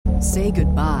Say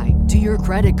goodbye to your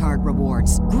credit card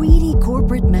rewards. Greedy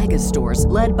corporate mega stores,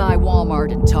 led by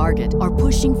Walmart and Target, are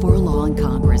pushing for a law in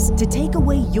Congress to take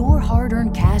away your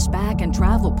hard-earned cash back and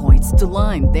travel points to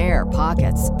line their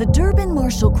pockets. The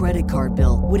Durbin-Marshall credit card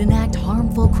bill would enact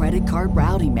harmful credit card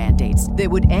routing mandates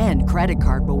that would end credit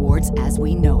card rewards as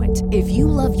we know it. If you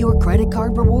love your credit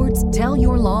card rewards, tell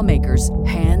your lawmakers,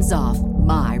 hands off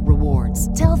my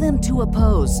rewards. Tell them to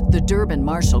oppose the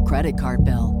Durbin-Marshall credit card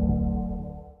bill.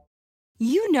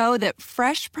 You know that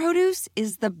fresh produce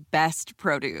is the best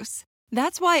produce.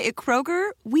 That's why at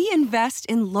Kroger, we invest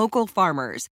in local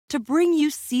farmers to bring you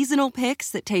seasonal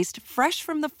picks that taste fresh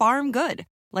from the farm good,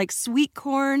 like sweet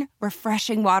corn,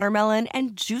 refreshing watermelon,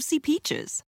 and juicy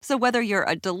peaches. So whether you're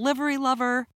a delivery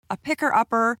lover, a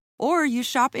picker-upper, or you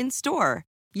shop in-store,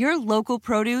 your local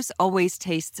produce always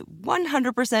tastes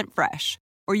 100% fresh,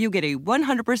 or you get a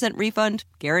 100% refund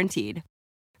guaranteed.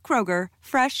 Kroger,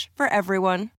 fresh for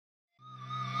everyone.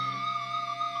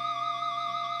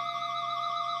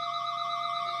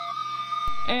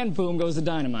 And boom goes the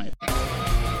dynamite.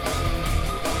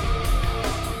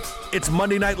 It's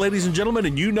Monday night, ladies and gentlemen,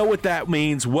 and you know what that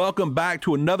means. Welcome back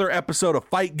to another episode of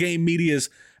Fight Game Media's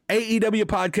AEW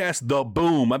podcast, The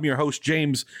Boom. I'm your host,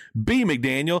 James B.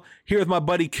 McDaniel, here with my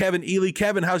buddy Kevin Ely.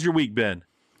 Kevin, how's your week been?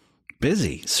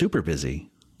 Busy, super busy.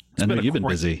 I know you've been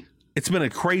busy. It's been a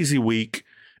crazy week,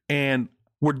 and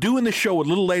we're doing the show a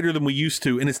little later than we used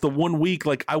to, and it's the one week,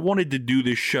 like, I wanted to do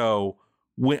this show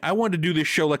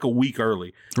like a week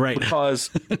early. Right. Because,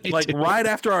 like, right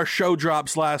after our show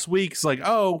drops last week, it's like,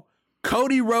 oh,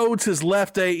 Cody Rhodes has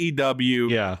left AEW.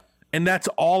 Yeah. And that's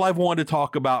all I've wanted to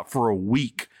talk about for a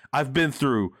week. I've been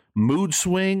through mood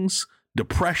swings,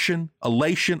 depression,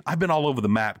 elation. I've been all over the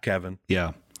map, Kevin.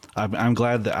 Yeah. I'm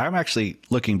glad that I'm actually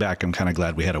looking back. I'm kind of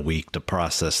glad we had a week to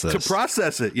process this.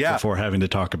 Yeah. Before having to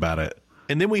talk about it.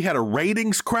 And then we had a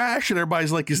ratings crash, and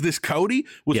everybody's like, is this Cody?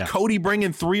 Was Cody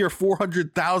bringing 300,000 or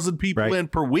 400,000 people in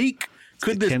per week?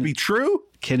 Could this be true?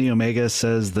 Kenny Omega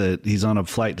says that he's on a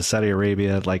flight to Saudi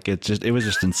Arabia. Like, it was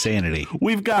just insanity.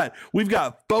 We've got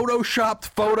photoshopped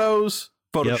photos.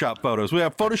 We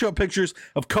have Photoshop pictures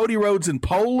of Cody Rhodes in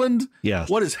Poland. Yes.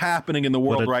 What is happening in the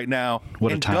world right now?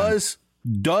 What a time.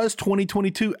 Does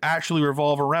 2022 actually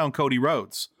revolve around Cody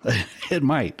Rhodes? It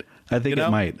might. I think it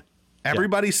might.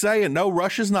 Everybody's saying, no,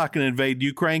 Russia's not going to invade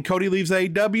Ukraine. Cody leaves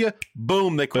AEW.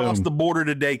 Boom. They crossed the border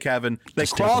today, Kevin. They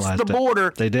crossed the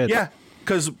border. They did. Yeah.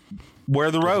 Because where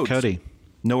are the roads? Cody.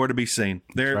 Nowhere to be seen.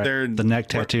 They're the neck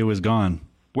tattoo is gone.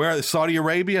 Where are they? Saudi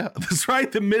Arabia? That's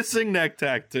right. The missing neck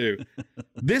tattoo.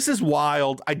 This is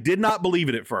wild. I did not believe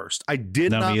it at first. I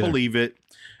did not believe it.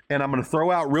 And I'm going to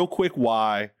throw out real quick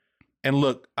why. And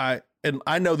look, I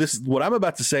know this is what I'm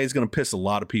about to say is going to piss a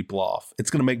lot of people off.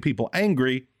 It's going to make people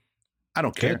angry. I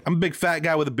don't care. I'm a big fat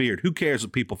guy with a beard. Who cares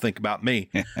what people think about me?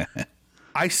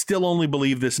 I still only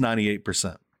believe this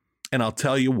 98%. And I'll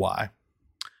tell you why.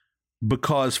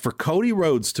 Because for Cody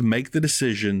Rhodes to make the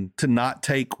decision to not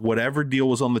take whatever deal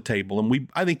was on the table, and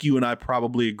I think you and I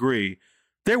probably agree,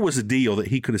 there was a deal that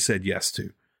he could have said yes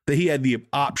to, that he had the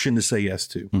option to say yes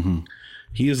to. Mm-hmm.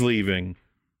 He is leaving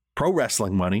pro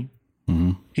wrestling money.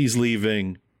 Mm-hmm. He's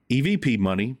leaving EVP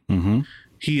money. Mm-hmm.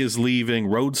 He is leaving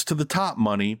Roads to the Top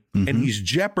money, mm-hmm. and he's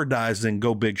jeopardizing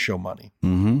Go Big Show money.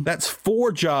 Mm-hmm. That's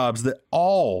 4 jobs that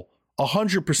all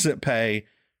 100% pay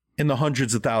in the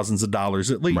hundreds of thousands of dollars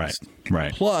at least.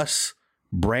 Right. Plus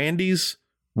Brandy's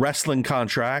wrestling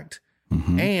contract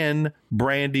mm-hmm. and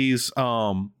Brandy's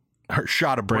her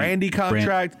shot of Brandy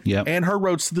contract and her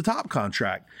Roads to the Top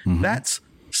contract. Mm-hmm. That's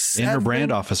 7, and her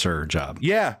brand officer job.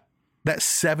 Yeah. That's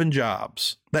 7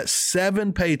 jobs. That's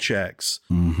 7 paychecks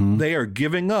mm-hmm. they are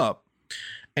giving up.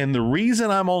 And the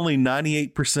reason I'm only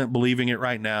 98% believing it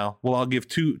right now, well, I'll give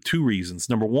two reasons.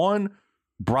 Number one,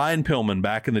 Brian Pillman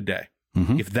back in the day.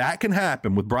 Mm-hmm. If that can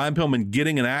happen with Brian Pillman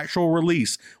getting an actual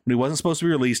release when he wasn't supposed to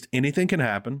be released, anything can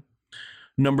happen.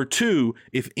 Number 2,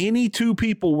 if any 2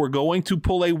 people were going to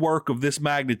pull a work of this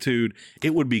magnitude,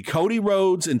 it would be Cody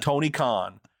Rhodes and Tony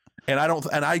Khan. And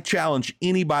I challenge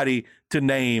anybody to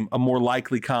name a more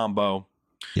likely combo.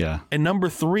 Yeah. And number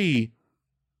 3,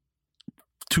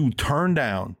 to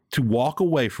walk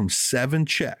away from 7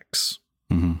 checks.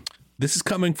 Mm-hmm. This is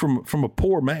coming from a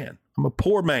poor man. I'm a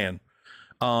poor man.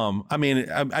 I mean,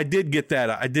 I did get that.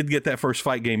 I did get that first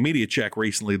Fight Game Media check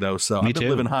recently, though. So I've been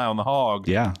living high on the hog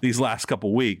these last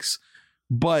couple weeks.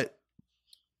 But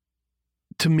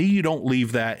to me, you don't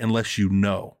leave that unless you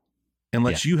know.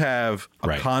 Unless you have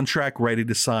a contract ready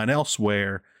to sign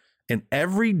elsewhere. And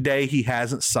every day he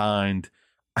hasn't signed,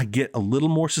 I get a little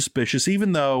more suspicious,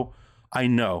 even though I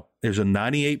know there's a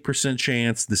 98%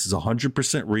 chance this is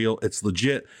 100% real. It's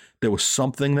legit. There was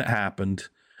something that happened,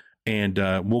 and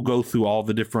we'll go through all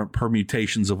the different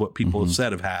permutations of what people have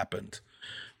said have happened.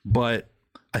 But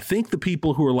I think the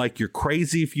people who are like, you're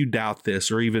crazy if you doubt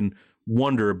this or even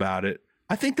wonder about it,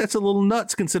 I think that's a little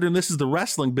nuts considering this is the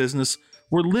wrestling business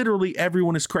where literally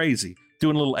everyone is crazy.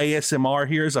 Doing a little ASMR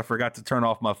here as I forgot to turn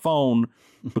off my phone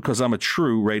because I'm a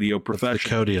true radio professional. The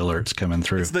Cody alerts coming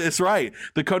through. It's right.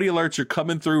 The Cody alerts are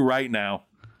coming through right now.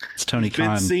 It's Tony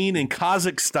Khan. Been seen in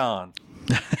Kazakhstan.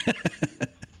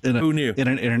 Who knew? In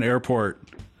an airport.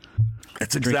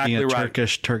 That's exactly right.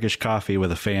 Turkish coffee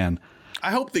with a fan.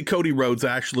 I hope that Cody Rhodes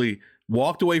actually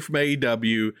walked away from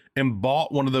AEW and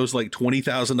bought one of those like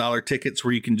 $20,000 tickets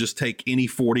where you can just take any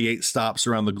 48 stops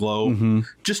around the globe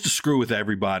just to screw with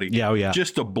everybody. Yeah, oh yeah.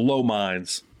 Just to blow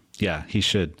minds. Yeah, he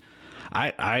should.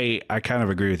 I kind of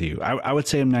agree with you. I would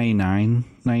say I'm 99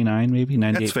 maybe,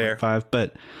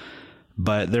 98.5.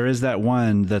 But there is that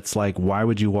one that's like, why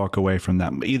would you walk away from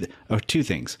that? Two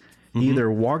things.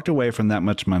 Either walked away from that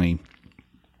much money.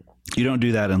 You don't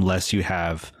do that unless you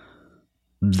have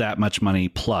that much money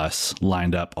plus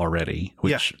lined up already.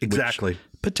 Which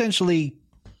potentially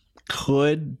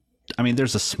could. I mean,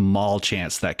 there's a small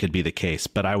chance that could be the case,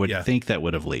 but I would think that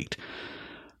would have leaked.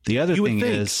 The other thing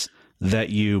is that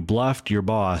you bluffed your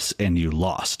boss and you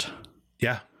lost.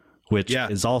 Yeah. Which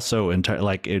is also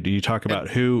like you talk about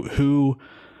who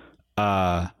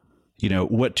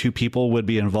what two people would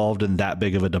be involved in that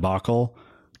big of a debacle.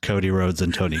 Cody Rhodes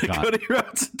and Tony Khan. Cody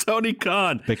Rhodes and Tony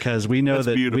Khan. Because we know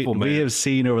that we have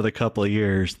seen over the couple of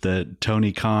years that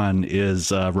Tony Khan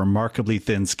is remarkably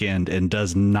thin-skinned and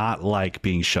does not like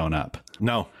being shown up.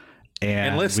 No.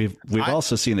 And listen, we've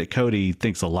also seen that Cody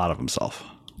thinks a lot of himself.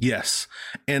 Yes.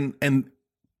 And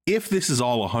if this is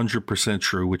all 100%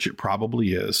 true, which it probably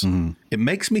is, it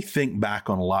makes me think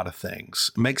back on a lot of things.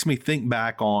 It makes me think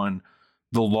back on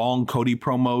the long Cody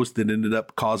promos that ended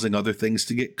up causing other things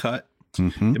to get cut.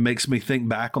 It makes me think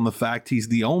back on the fact he's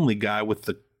the only guy with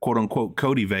the quote unquote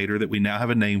Cody Vader that we now have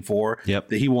a name for that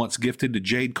he once gifted to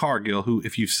Jade Cargill, who,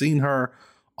 if you've seen her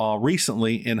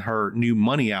recently in her new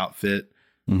Money outfit,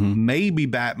 maybe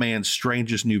Batman's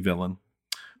strangest new villain.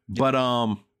 But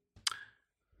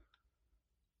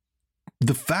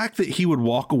the fact that he would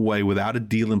walk away without a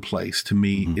deal in place to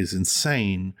me is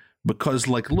insane. Because,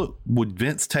 like, look, would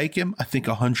Vince take him? I think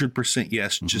 100%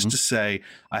 yes, just to say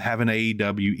I have an AEW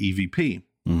EVP.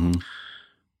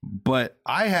 But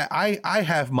I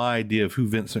have my idea of who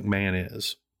Vince McMahon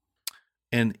is.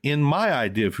 And in my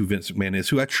idea of who Vince McMahon is,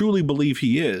 who I truly believe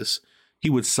he is, he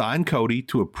would sign Cody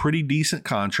to a pretty decent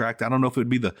contract. I don't know if it would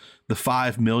be the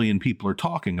 $5 million people are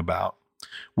talking about,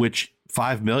 which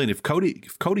 $5 million, if Cody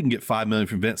can get $5 million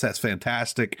from Vince, that's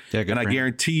fantastic. Yeah, and I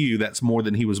guarantee you that's more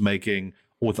than he was making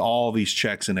with all these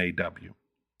checks in AEW.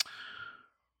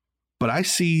 But I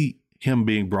see him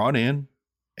being brought in,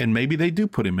 and maybe they do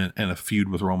put him in a feud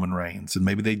with Roman Reigns, and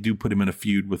maybe they do put him in a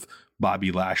feud with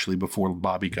Bobby Lashley before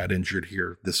Bobby got injured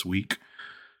here this week.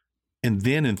 And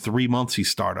then in 3 months,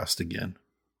 he's Stardust again.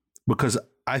 Because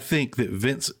I think that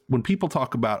Vince, when people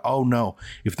talk about, oh no,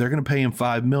 if they're going to pay him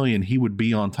 $5 million, he would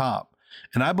be on top.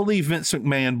 And I believe Vince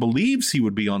McMahon believes he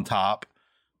would be on top,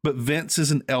 but Vince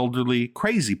is an elderly,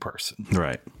 crazy person.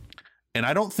 Right. And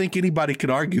I don't think anybody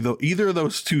could argue either of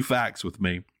those two facts with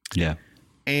me. Yeah.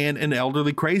 And an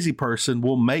elderly, crazy person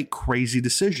will make crazy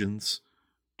decisions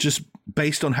just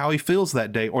based on how he feels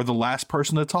that day or the last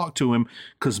person to talk to him,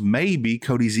 because maybe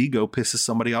Cody's ego pisses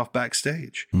somebody off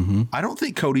backstage. I don't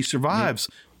think Cody survives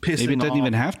pissing off. Maybe it doesn't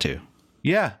even have to.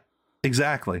 Yeah,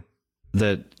 exactly.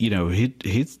 That,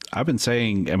 he's I've been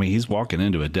saying, I mean, he's walking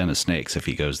into a den of snakes if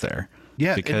he goes there.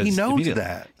 Yeah, and he knows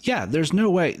that. Yeah, there's no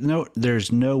way that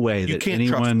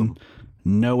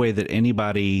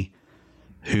anybody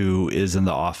who is in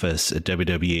the office at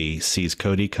WWE sees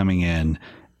Cody coming in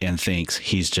and thinks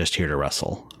he's just here to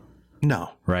wrestle.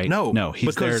 No. Right? No,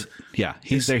 he's there. Yeah,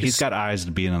 he's there. He's got eyes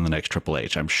to being on the next Triple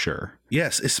H, I'm sure.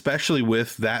 Yes, especially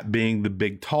with that being the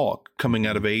big talk coming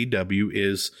out of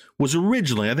AEW was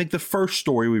originally, I think the first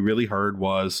story we really heard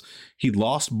was he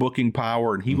lost booking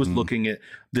power and he was looking at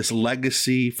this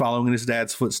legacy following in his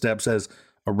dad's footsteps as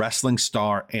a wrestling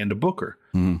star and a booker.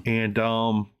 And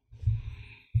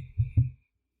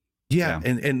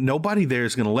and nobody there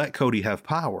is going to let Cody have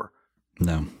power.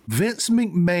 No. Vince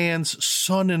McMahon's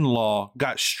son-in-law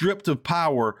got stripped of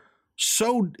power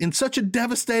in such a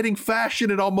devastating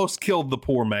fashion it almost killed the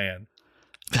poor man.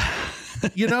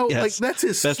 Yes. Like that's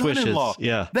his son-in-law. Wishes.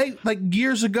 Yeah. They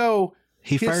years ago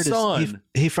he fired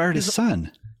his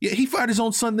son. Yeah, he fired his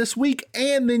own son this week,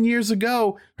 and then years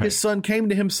ago his son came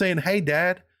to him saying, "Hey,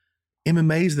 Dad,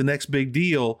 MMA is the next big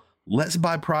deal. Let's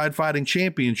buy Pride Fighting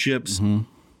Championships.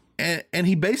 And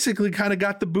he basically kind of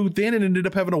got the booth in and ended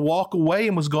up having to walk away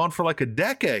and was gone for like a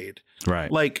decade.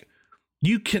 Right. Like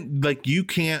you can't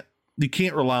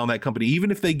rely on that company.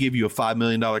 Even if they give you a $5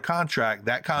 million contract,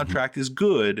 that contract is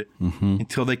good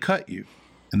until they cut you.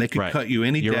 And they could cut you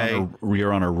any day.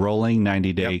 You're on a rolling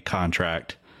 90-day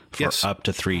contract for up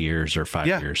to 3 years or 5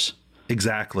 years.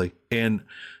 Exactly. And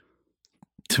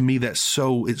to me, it's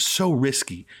so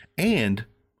risky. And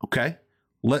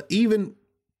even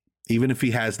if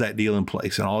he has that deal in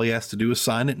place and all he has to do is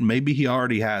sign it, and maybe he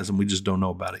already has and we just don't know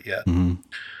about it yet.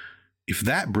 If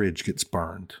that bridge gets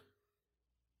burned,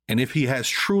 and if he has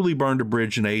truly burned a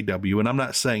bridge in AEW, and I'm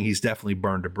not saying he's definitely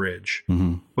burned a bridge,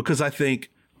 because I think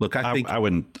I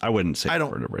wouldn't say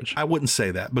burned a bridge. I wouldn't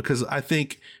say that, because I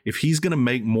think if he's going to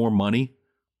make more money,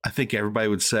 I think everybody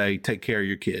would say, take care of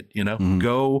your kid,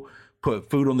 go put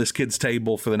food on this kid's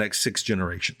table for the next 6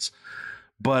 generations.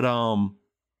 But,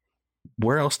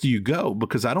 where else do you go?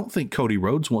 Because I don't think Cody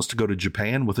Rhodes wants to go to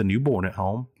Japan with a newborn at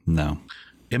home. No.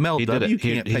 MLW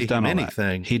can't pay him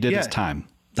anything. He did his time.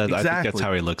 Exactly. I think that's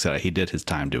how he looks at it. He did his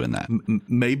time doing that.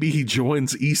 Maybe he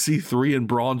joins EC3 and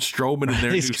Braun Strowman in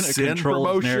their new Sin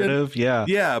promotion.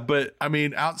 Yeah, but I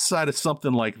mean, outside of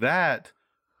something like that,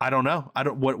 I don't know.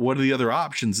 What are the other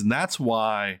options? And that's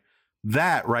why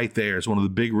that right there is one of the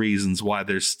big reasons why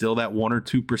there's still that 1 or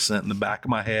 2% in the back of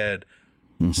my head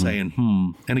saying,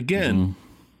 And again,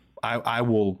 I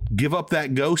will give up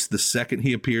that ghost the second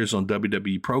he appears on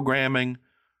WWE programming.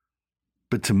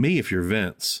 But to me, if you're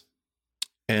Vince,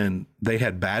 and they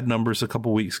had bad numbers a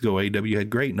couple weeks ago, AEW had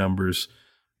great numbers,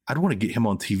 I'd want to get him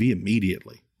on TV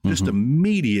immediately, just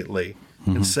immediately,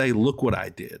 and say, look what I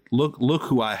did. Look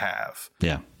who I have.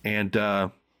 Yeah. And,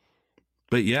 but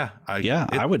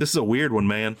I would. This is a weird one,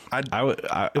 man. It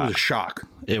was a shock.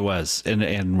 It was,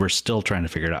 and we're still trying to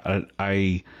figure it out.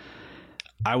 I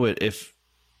would, if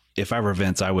I were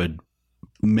Vince, I would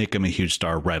make him a huge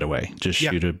star right away. Just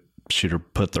shoot or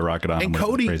put the rocket on him. And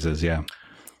Cody, phrases,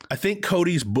 I think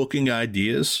Cody's booking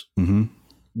ideas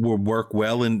will work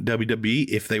well in WWE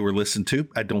if they were listened to.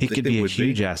 I don't think he could be a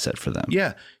huge asset for them.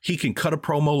 Yeah, he can cut a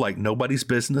promo like nobody's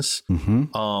business.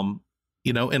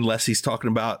 Unless he's talking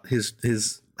about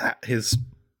his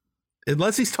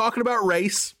unless he's talking about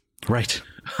race. Right.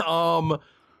 And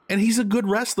he's a good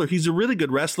wrestler. He's a really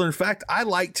good wrestler. In fact, I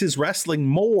liked his wrestling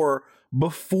more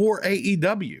before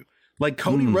AEW. Like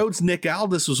Cody Rhodes, Nick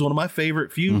Aldis was one of my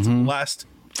favorite feuds in the last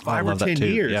 5 or 10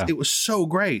 years. Yeah. It was so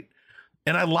great.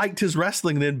 And I liked his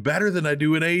wrestling then better than I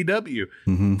do in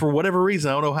AEW. For whatever reason,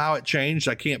 I don't know how it changed.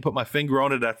 I can't put my finger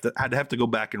on it. I'd have to go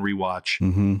back and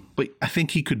rewatch. But I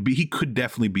think he could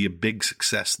definitely be a big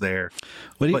success there.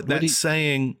 But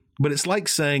it's like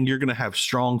saying you're going to have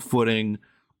strong footing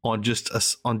on just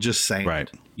saying,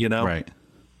 right? Right?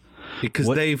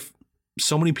 Because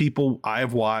so many people I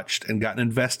have watched and gotten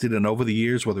invested in over the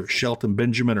years, whether it's Shelton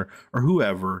Benjamin or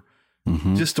whoever.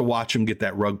 Just to watch them get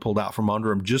that rug pulled out from under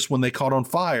them just when they caught on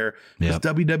fire, because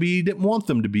WWE didn't want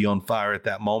them to be on fire at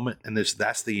that moment, and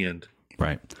that's the end.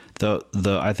 Right.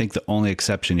 I think the only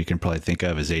exception you can probably think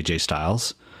of is AJ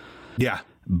Styles. Yeah.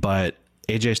 But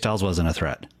AJ Styles wasn't a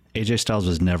threat. AJ Styles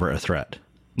was never a threat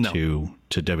to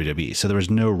WWE, so there was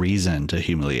no reason to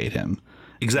humiliate him.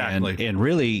 Exactly. And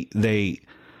really, they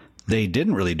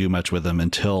didn't really do much with him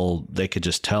until they could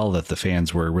just tell that the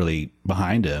fans were really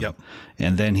behind him. Yep.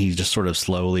 And then he just sort of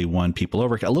slowly won people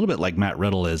over, a little bit like Matt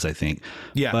Riddle is, I think.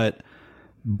 Yeah.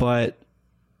 But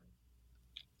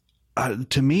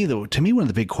to me, one of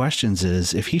the big questions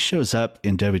is, if he shows up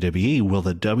in WWE, will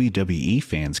the WWE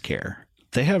fans care?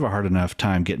 They have a hard enough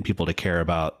time getting people to care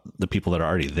about the people that are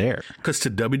already there. Because to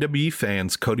WWE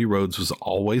fans, Cody Rhodes was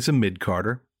always a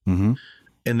mid-carder.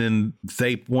 And then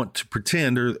they want to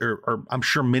pretend, or I'm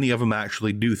sure many of them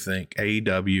actually do think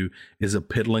AEW is a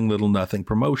piddling little nothing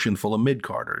promotion full of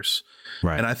mid-carders.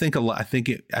 Right. And I think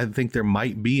there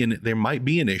might be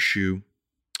an issue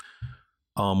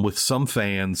with some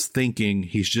fans thinking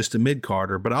he's just a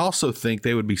mid-carder, but I also think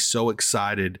they would be so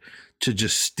excited to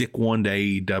just stick one to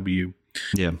AEW.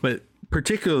 Yeah. But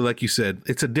particularly, like you said,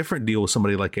 it's a different deal with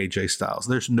somebody like AJ Styles.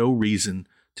 There's no reason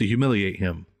to humiliate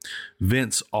him.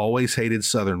 Vince always hated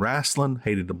Southern wrestling,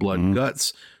 hated the blood and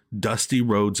guts. Dusty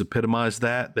Rhodes epitomized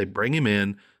that. They bring him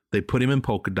in, they put him in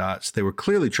polka dots. They were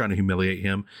clearly trying to humiliate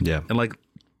him. Yeah. And like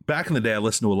back in the day, I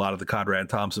listened to a lot of the Conrad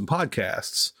Thompson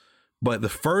podcasts, but the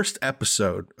first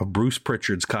episode of Bruce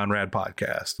Pritchard's Conrad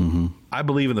podcast, I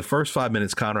believe in the first 5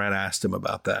 minutes, Conrad asked him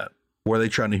about that. Were they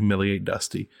trying to humiliate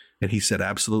Dusty? And he said,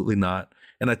 absolutely not.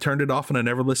 and I turned it off and I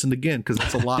never listened again because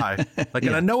it's a lie. Like,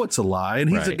 and I know it's a lie. And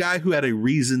he's a guy who had a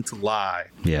reason to lie.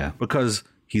 Yeah. Because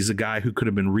he's a guy who could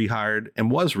have been rehired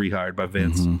and was rehired by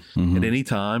Vince at any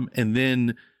time. And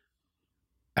then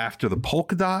after the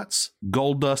Polka Dots,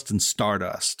 Goldust, and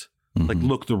Stardust, like,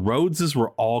 look, the Rhodeses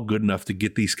were all good enough to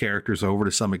get these characters over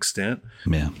to some extent.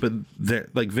 Yeah. But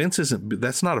like, Vince isn't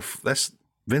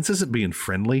being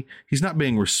friendly. He's not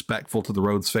being respectful to the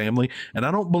Rhodes family. And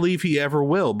I don't believe he ever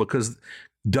will, because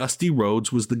Dusty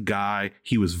Rhodes was the guy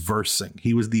he was versing.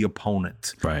 He was the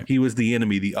opponent. Right. He was the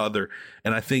enemy, the other.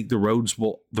 And I think the Rhodes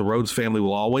family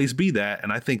will always be that.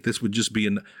 And I think this would just be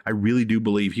I really do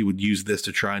believe he would use this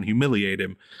to try and humiliate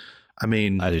him. I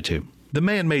mean, I do too. The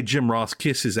man made Jim Ross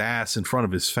kiss his ass in front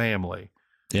of his family.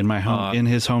 In my home, in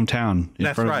his hometown,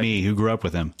 in front of me, who grew up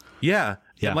with him. Yeah.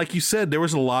 And like you said, there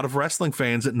was a lot of wrestling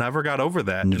fans that never got over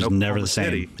that. It was never the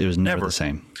same. It was never the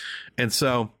same. And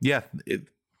so, you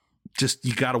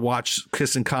got to watch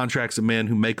Kissing Contracts of Men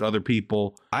who make other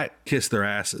people kiss their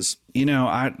asses. You know,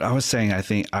 I was saying, I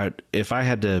think if I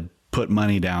had to put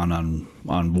money down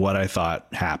on what I thought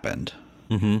happened,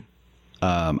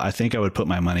 I think I would put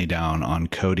my money down on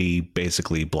Cody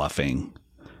basically bluffing.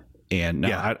 And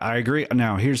I agree.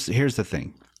 Now, here's the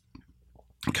thing.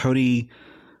 Cody,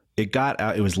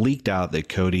 it was leaked out that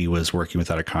Cody was working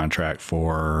without a contract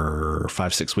for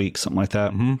 5-6 weeks, something like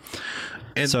that.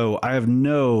 And so I have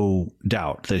no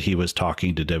doubt that he was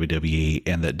talking to WWE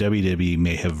and that WWE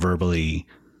may have verbally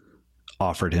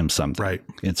offered him something. Right.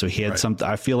 And so he had something.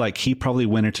 I feel like he probably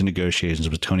went into negotiations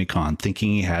with Tony Khan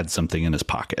thinking he had something in his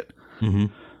pocket.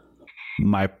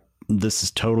 This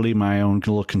is totally my own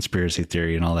little conspiracy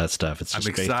theory and all that stuff. It's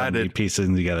just based on me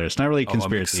piecing together. It's not really a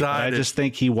conspiracy. But I just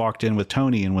think he walked in with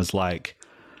Tony and was like,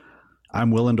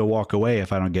 I'm willing to walk away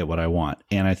if I don't get what I want.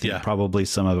 And I think probably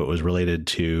some of it was related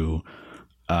to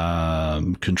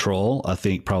control. I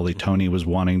think probably Tony was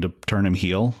wanting to turn him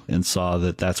heel and saw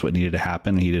that that's what needed to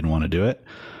happen. And he didn't want to do it.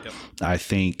 I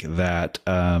think that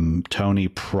Tony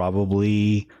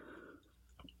probably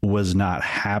was not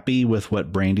happy with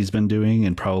what Brandy's been doing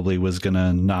and probably was going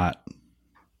to not,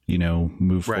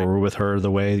 move forward with her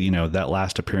the way, that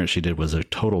last appearance she did was a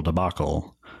total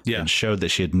debacle and showed that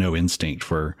she had no instinct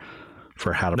for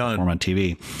how to perform on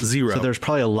TV. Zero. So there's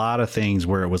probably a lot of things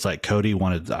where it was like Cody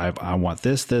wanted, I want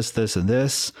this, and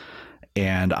this,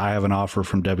 and I have an offer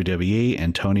from WWE,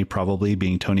 and Tony, probably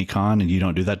being Tony Khan, and you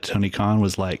don't do that to Tony Khan,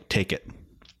 was like, take it.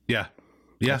 Yeah.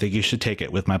 I think you should take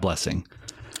it with my blessing.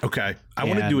 Okay. I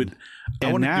want to do it.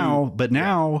 Now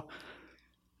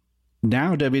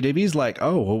WWE's like,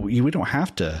 oh, well, we don't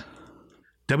have to.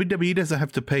 WWE doesn't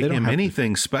have to pay him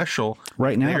anything special.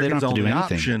 Right now, they don't have to do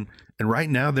anything. Option, and right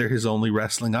now, they're his only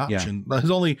wrestling option. Yeah.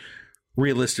 His only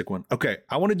realistic one. Okay.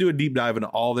 I want to do a deep dive into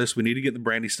all this. We need to get the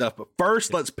Brandy stuff. But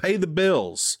first, let's pay the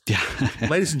bills. Yeah.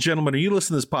 Ladies and gentlemen, are you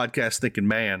listening to this podcast thinking,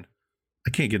 man,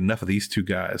 I can't get enough of these two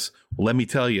guys? Well, let me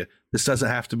tell you, this doesn't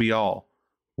have to be all.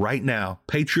 Right now,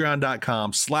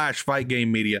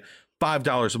 patreon.com/FightGameMedia,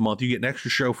 $5 a month. You get an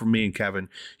extra show from me and Kevin.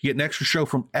 You get an extra show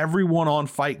from everyone on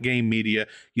Fight Game Media.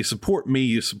 You support me,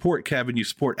 you support Kevin, you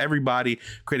support everybody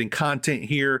creating content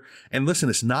here. And listen,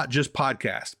 it's not just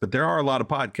podcasts, but there are a lot of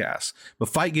podcasts. But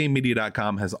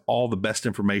FightGameMedia.com has all the best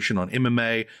information on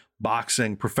MMA,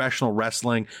 boxing, professional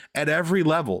wrestling at every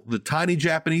level. The tiny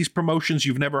Japanese promotions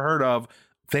you've never heard of,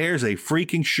 there's a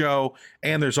freaking show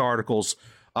and there's articles.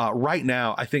 Right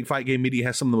now, I think Fight Game Media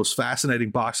has some of the most fascinating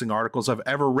boxing articles I've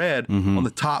ever read on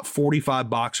the top 45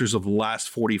 boxers of the last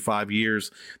 45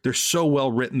 years. They're so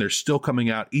well written. They're still coming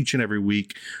out each and every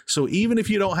week. So even if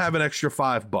you don't have an extra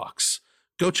 $5,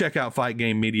 go check out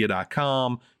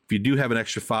fightgamemedia.com. If you do have an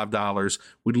extra $5,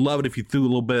 we'd love it if you threw a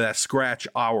little bit of that scratch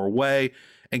our way.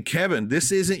 And Kevin, this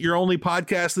isn't your only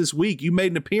podcast this week. You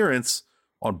made an appearance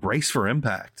on Brace for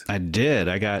Impact. I did.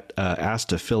 I got asked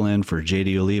to fill in for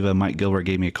JD Oliva. Mike Gilbert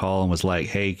gave me a call and was like,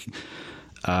 hey,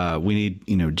 we need,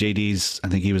 JD's, I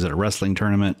think he was at a wrestling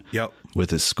tournament with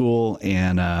his school,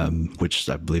 and which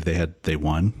I believe they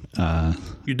won.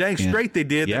 You're dang straight they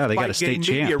did. Yeah, they got a state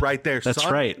champ right there. That's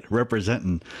son. Right.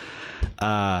 Representing.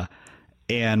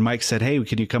 And Mike said, hey,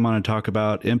 can you come on and talk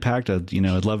about Impact? I'd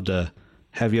love to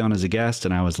have you on as a guest.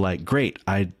 And I was like, great,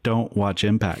 I don't watch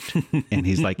Impact. And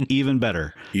he's like, even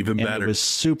better. Even better. And it was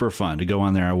super fun to go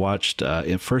on there. I watched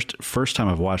first time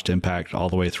I've watched Impact all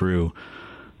the way through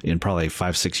in probably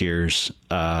 5-6 years.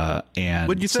 And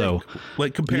what'd you think?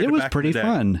 Like compared to back, it was pretty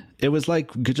fun. It was like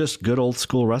just good old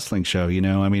school wrestling show.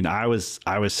 I mean, I was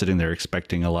sitting there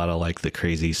expecting a lot of like the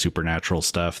crazy supernatural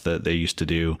stuff that they used to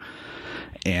do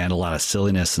and a lot of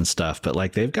silliness and stuff, but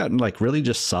like they've gotten like really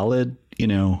just solid,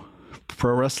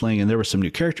 pro wrestling, and there were some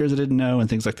new characters I didn't know and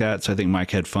things like that. So I think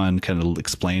Mike had fun kind of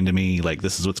explain to me, like,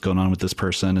 this is what's going on with this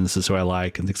person and this is who I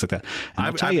like and things like that. And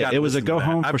I'll tell you, it was a go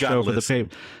home show for the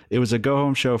it was a go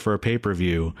home show for a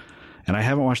pay-per-view, and I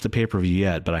haven't watched the pay-per-view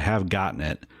yet, but I have gotten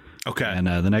it. Okay. And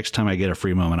the next time I get a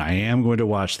free moment, I am going to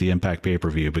watch the Impact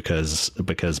pay-per-view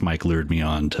because Mike lured me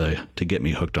on to get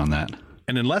me hooked on that.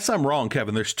 And unless I'm wrong,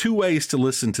 Kevin, there's 2 ways to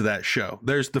listen to that show.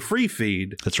 There's the free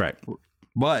feed. That's right.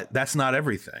 But that's not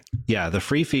everything. Yeah, the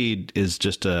free feed is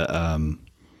just a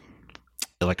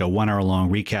like a 1 hour long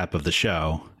recap of the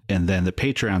show. And then the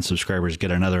Patreon subscribers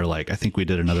get another, like, I think we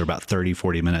did another about 30,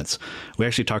 40 minutes. We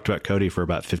actually talked about Cody for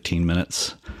about 15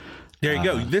 minutes. There you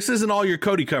go. This isn't all your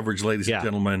Cody coverage, ladies and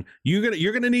gentlemen.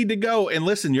 You're gonna need to go and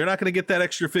listen. You're not gonna get that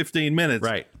extra 15 minutes,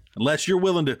 right? Unless you're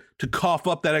willing to cough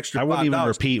up that extra $5. I wouldn't even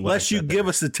repeat. Unless you give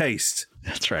us a taste.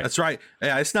 That's right. That's right.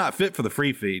 Yeah, it's not fit for the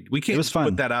free feed. We can't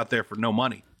put that out there for no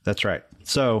money. That's right.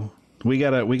 So we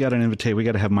got an invitation. We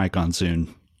got to have Mike on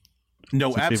soon. No,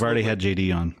 absolutely. We've already had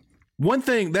JD on. One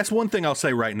thing I'll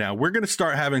say right now. We're going to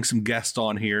start having some guests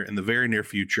on here in the very near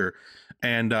future.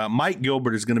 And Mike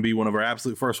Gilbert is going to be one of our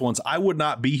absolute first ones. I would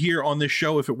not be here on this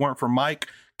show if it weren't for Mike.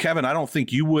 Kevin, I don't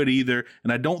think you would either.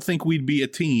 And I don't think we'd be a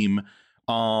team.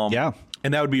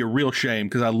 And that would be a real shame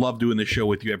because I love doing this show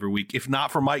with you every week, if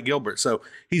not for Mike Gilbert. So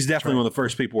he's definitely one of the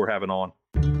first people we're having on.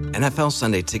 NFL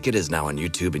Sunday Ticket is now on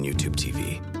YouTube and YouTube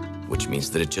TV, which means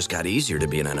that it just got easier to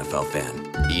be an NFL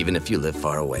fan, even if you live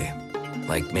far away.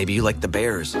 Like maybe you like the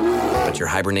Bears, but you're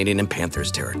hibernating in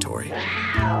Panthers territory.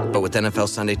 But with NFL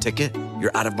Sunday Ticket,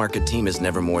 your out-of-market team is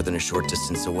never more than a short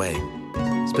distance away.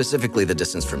 Specifically, the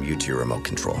distance from you to your remote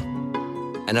control.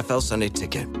 NFL Sunday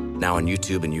Ticket, now on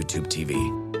YouTube and YouTube TV.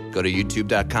 Go to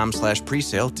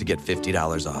youtube.com/presale to get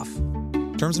 $50 off.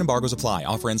 Terms and embargoes apply.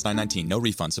 Offer ends 9/19. No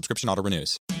refund. Subscription auto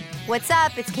renews. What's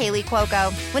up? It's Kaylee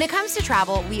Cuoco. When it comes to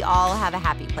travel, we all have a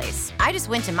happy place. I just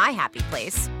went to my happy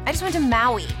place. I just went to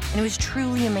Maui, and it was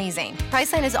truly amazing.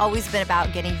 Priceline has always been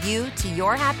about getting you to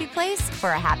your happy place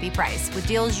for a happy price with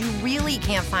deals you really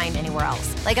can't find anywhere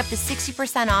else. Like up to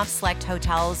 60% off select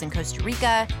hotels in Costa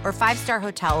Rica or 5-star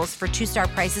hotels for 2-star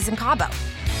prices in Cabo.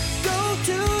 Go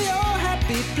to your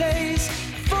happy place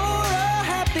for a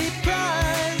happy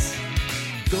price.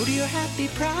 Go to your happy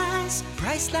price,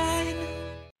 Priceline.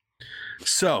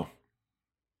 So,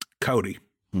 Cody.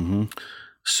 Mm-hmm.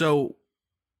 So,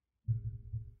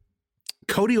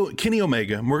 Kenny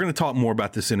Omega, and we're going to talk more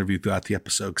about this interview throughout the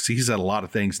episode because he said a lot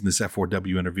of things in this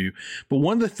F4W interview. But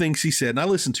one of the things he said, and I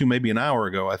listened to maybe an hour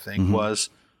ago, I think, was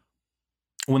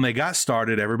when they got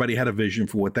started, everybody had a vision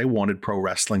for what they wanted pro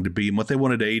wrestling to be and what they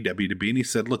wanted AEW to be. And he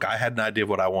said, look, I had an idea of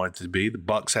what I wanted it to be. The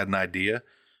Bucks had an idea.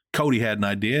 Cody had an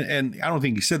idea. And I don't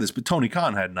think he said this, but Tony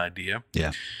Khan had an idea.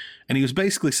 Yeah. And he was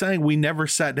basically saying we never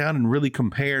sat down and really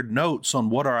compared notes on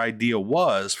what our idea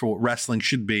was for what wrestling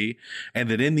should be. And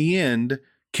that in the end,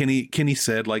 Kenny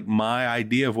said, like, my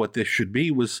idea of what this should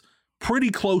be was pretty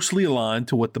closely aligned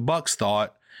to what the Bucks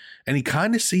thought. And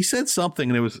he said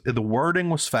something, and the wording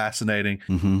was fascinating.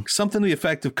 Mm-hmm. Something to the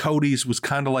effect of Cody's was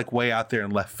kind of like way out there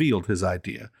in left field, his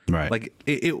idea. Right. Like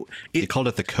he called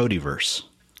it the Codyverse.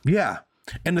 Yeah.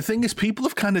 And the thing is, people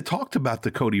have kind of talked about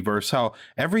the Codyverse, how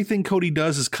everything Cody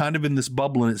does is kind of in this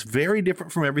bubble, and it's very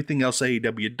different from everything else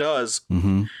AEW does.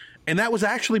 Mm-hmm. And that was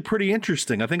actually pretty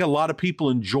interesting. I think a lot of people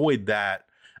enjoyed that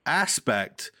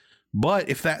aspect. But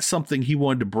if that's something he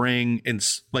wanted to bring in,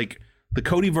 like, the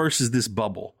Codyverse is this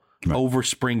bubble. Right. Over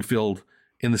Springfield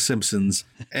in The Simpsons.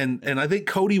 And I think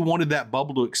Cody wanted that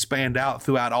bubble to expand out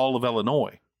throughout all of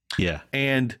Illinois. Yeah.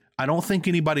 And I don't think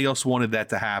anybody else wanted that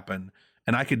to happen.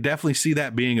 And I could definitely see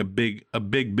that being a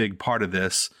big part of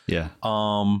this. Yeah.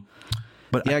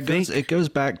 But yeah, it goes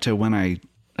back to when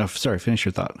sorry, finish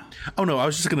your thought. Oh, no, I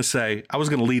was just going to say, I was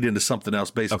going to lead into something else.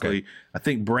 Basically, okay. I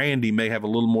think Brandy may have a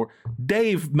little more.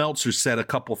 Dave Meltzer said a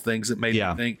couple things that made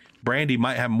me think Brandy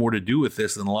might have more to do with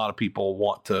this than a lot of people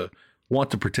want to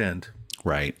pretend.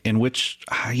 Right. In which,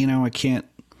 I can't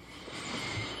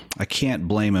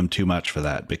blame him too much for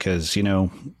that because,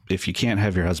 if you can't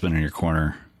have your husband in your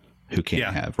corner, who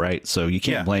can't have, right? So you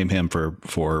can't blame him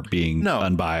for being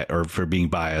unbiased or for being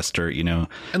biased or,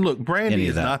 And look, Brandy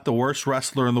is not the worst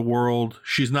wrestler in the world.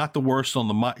 She's not the worst on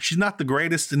the mic. She's not the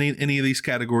greatest in any of these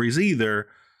categories either.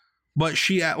 But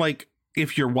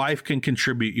if your wife can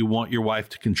contribute, you want your wife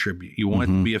to contribute. You want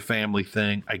it to be a family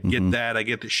thing. I get that. I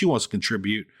get that she wants to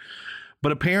contribute.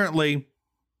 But apparently,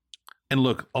 and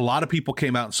look, a lot of people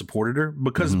came out and supported her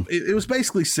because it was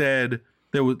basically said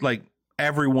there was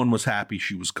everyone was happy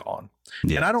she was gone.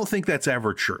 Yeah. And I don't think that's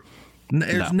ever true.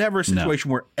 There's never a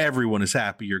situation where everyone is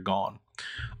happy you're gone.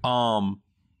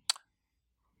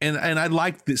 And I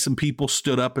liked that some people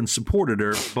stood up and supported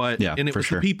her, but and it was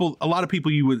the people, a lot of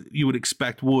people you would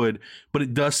expect would, but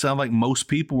it does sound like most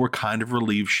people were kind of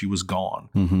relieved she was gone.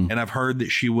 And I've heard that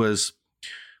she was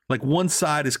like, one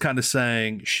side is kind of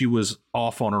saying she was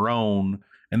off on her own,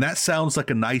 and that sounds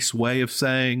like a nice way of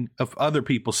other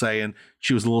people saying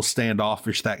she was a little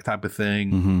standoffish, that type of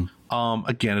thing.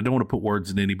 Again, I don't want to put words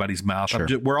in anybody's mouth.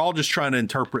 We're all just trying to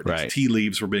interpret these tea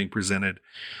leaves were being presented,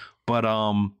 but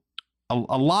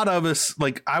a lot of us,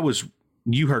 like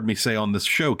you heard me say on this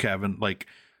show, Kevin, like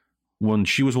when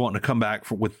she was wanting to come back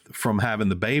from having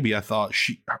the baby, I thought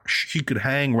she could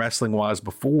hang wrestling wise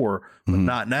before, but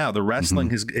not now. The wrestling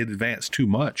has advanced too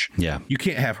much. Yeah. You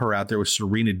can't have her out there with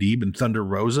Serena Deeb and Thunder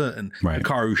Rosa and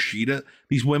Hikaru Shida.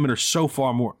 These women are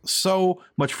so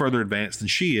much further advanced than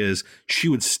she is. She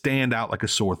would stand out like a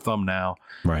sore thumb now.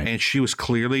 Right. And she was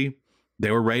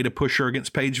they were ready to push her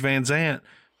against Paige Van Zant,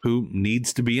 who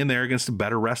needs to be in there against a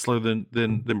better wrestler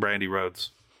than Brandy Rhodes.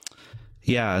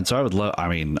 Yeah, and so I would love. I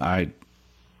mean, I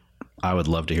would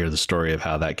love to hear the story of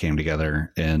how that came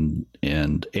together, and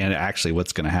actually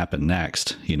what's going to happen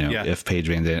next. You know, if Paige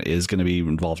Van Zant is going to be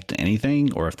involved in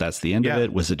anything, or if that's the end of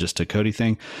it. Was it just a Cody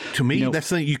thing? To me, that's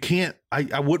the thing. You can't.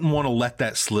 I wouldn't want to let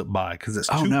that slip by, because it's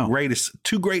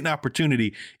too great an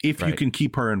opportunity if you can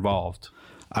keep her involved.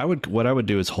 What I would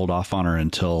do is hold off on her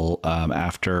until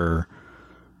after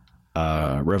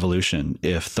Revolution.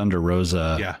 If Thunder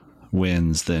Rosa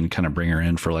wins, then kind of bring her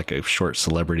in for like a short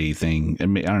celebrity thing.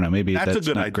 And I don't know, maybe that's a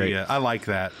good idea. Great. I like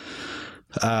that.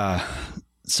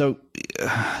 So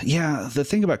the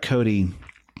thing about Cody,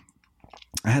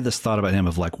 I had this thought about him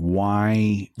of like,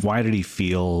 why did he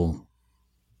feel,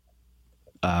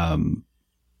 where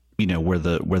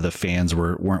the fans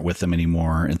weren't with him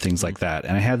anymore and things like that.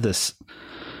 And I had this,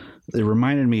 it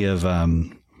reminded me of,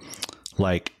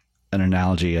 like an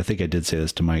analogy. I think I did say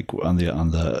this to Mike on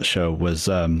the show, was,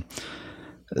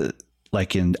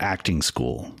 like in acting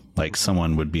school, like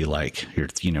someone would be like,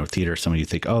 theater, somebody you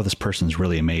think, oh, this person's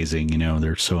really amazing.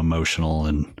 They're so emotional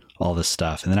and all this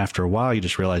stuff. And then after a while, you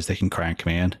just realize they can cry on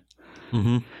command.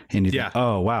 And you think,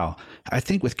 oh, wow. I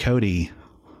think with Cody,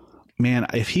 man,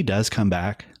 if he does come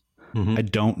back, I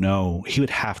don't know. He would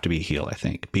have to be a heel, I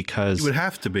think, because he would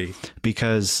have to be,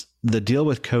 because the deal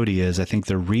with Cody is, I think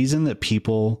the reason that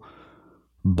people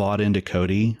bought into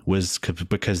Cody was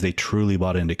because they truly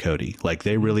bought into Cody. Like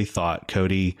they really thought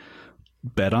Cody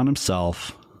bet on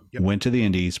himself, went to the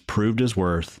Indies, proved his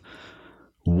worth,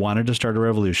 wanted to start a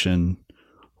revolution,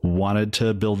 wanted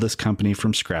to build this company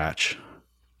from scratch.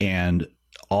 And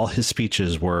all his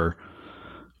speeches were,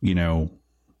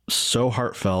 so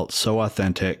heartfelt, so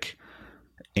authentic,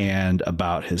 and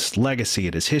about his legacy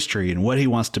and his history and what he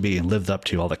wants to be and lived up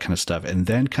to, all that kind of stuff. And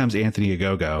then comes Anthony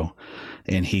Ogogo,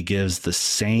 and he gives the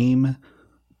same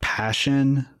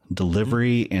passion,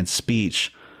 delivery, and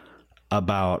speech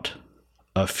about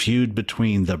a feud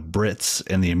between the Brits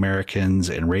and the Americans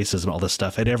and racism, all this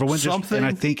stuff. And everyone and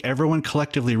I think everyone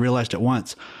collectively realized at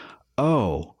once,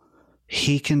 oh,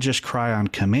 he can just cry on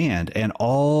command. And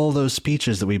all those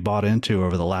speeches that we bought into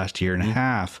over the last year and a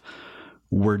half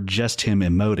were just him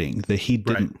emoting, that he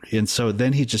didn't. Right. And so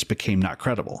then he just became not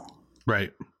credible.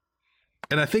 Right.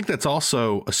 And I think that's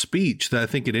also a speech that I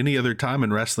think at any other time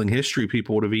in wrestling history,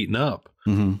 people would have eaten up.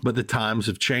 But the times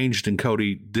have changed, and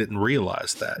Cody didn't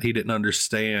realize that. He didn't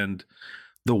understand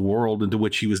the world into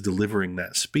which he was delivering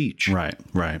that speech. Right.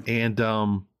 Right. And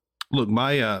look,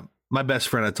 my best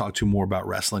friend I talk to more about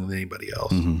wrestling than anybody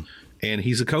else. And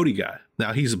he's a Cody guy.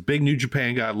 Now, he's a big New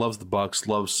Japan guy, loves the Bucks,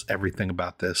 loves everything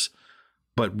about this.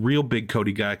 But real big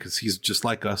Cody guy, because he's just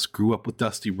like us, grew up with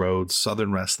Dusty Rhodes,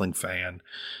 Southern wrestling fan,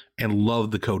 and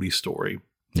loved the Cody story.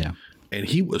 Yeah. And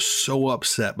he was so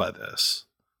upset by this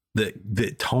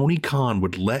that Tony Khan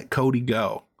would let Cody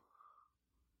go.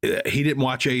 He didn't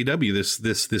watch AEW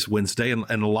this Wednesday, and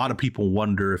a lot of people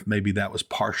wonder if maybe that was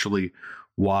partially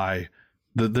why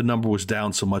the number was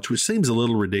down so much, which seems a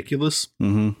little ridiculous.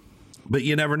 But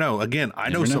you never know. Again, I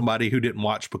know somebody who didn't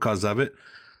watch because of it.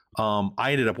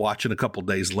 I ended up watching a couple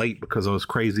days late because I was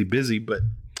crazy busy, but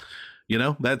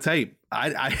that's, hey,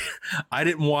 I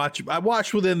didn't watch. I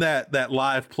watched within that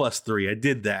live +3. I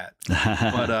did that,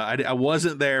 but I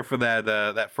wasn't there for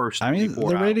that first. I mean,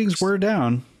 the ratings were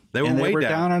down. They were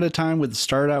down at a time with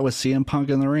started out with CM Punk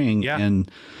in the ring, and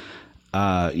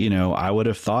I would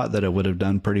have thought that it would have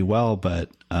done pretty well, but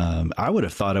I would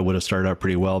have thought it would have started out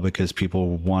pretty well because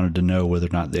people wanted to know whether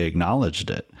or not they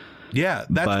acknowledged it. Yeah,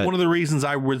 that's one of the reasons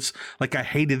I was like, I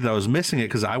hated that I was missing it,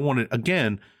 because I wanted,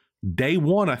 again, day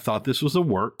one, I thought this was a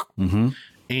work,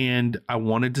 and I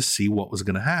wanted to see what was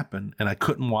going to happen, and I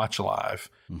couldn't watch live.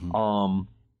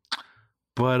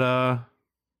 But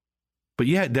But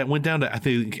yeah, that went down to, I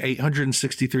think,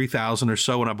 863,000 or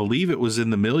so. And I believe it was in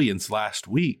the millions last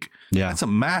week. Yeah. That's a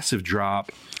massive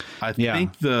drop. I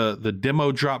think the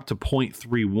demo dropped to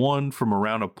 0.31 from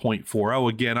around a 0.40.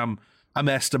 Again, I'm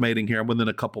estimating here. I'm within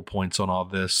a couple points on all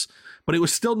this. But it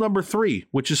was still number 3,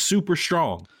 which is super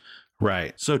strong.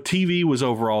 Right. So TV was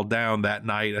overall down that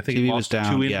night. I think TV it was lost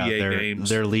down. 2 NBA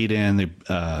games. Their lead in,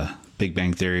 the Big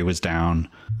Bang Theory was down.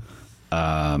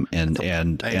 And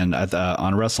on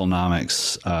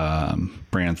WrestleNomics,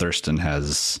 Brandon Thurston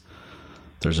there's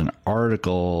an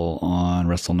article on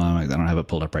WrestleNomics, I don't have it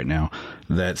pulled up right now,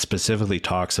 that specifically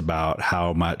talks about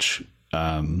how much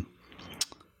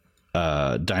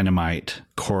Dynamite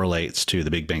correlates to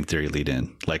the Big Bang Theory lead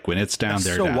in. Like when it's down,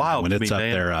 they're down. Wild when it's up,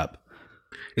 man. they're up.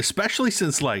 Especially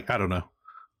since, like, I don't know.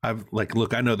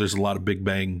 Look, I know there's a lot of Big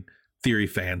Bang Theory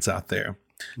fans out there.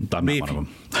 I'm not one of them.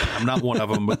 I'm not one of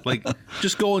them, but like,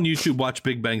 just go on YouTube, watch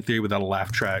Big Bang Theory without a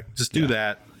laugh track. Just do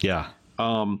that. Yeah.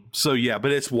 So yeah,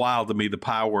 but it's wild to me, the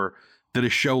power that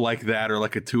a show like that or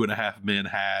like a 2.5 Men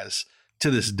has to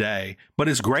this day. But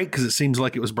it's great because it seems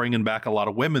like it was bringing back a lot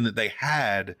of women that they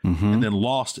had and then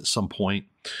lost at some point.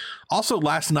 Also,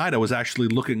 last night I was actually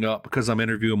looking up, because I'm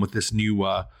interviewing with this new,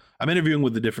 I'm interviewing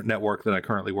with the different network that I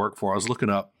currently work for. I was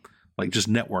looking up like just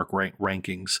network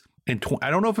rankings. And I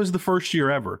don't know if it was the first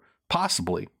year ever,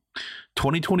 possibly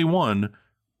 2021,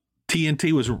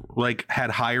 TNT was like had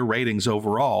higher ratings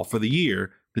overall for the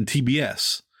year than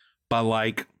TBS by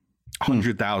like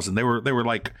 100,000. They were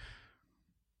like,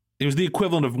 it was the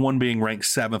equivalent of one being ranked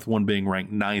 7th, one being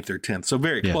ranked 9th or 10th. So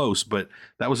very close, but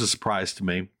that was a surprise to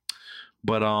me.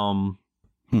 But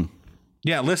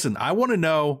yeah, listen, I want to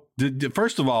know,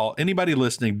 first of all, anybody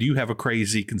listening, do you have a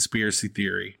crazy conspiracy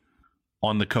theory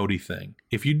on the Cody thing?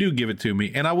 If you do, give it to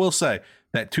me. And I will say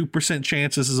that 2%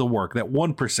 chances is a work, that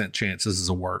 1% chances is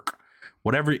a work,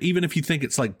 whatever, even if you think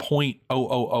it's like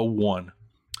 0.0001.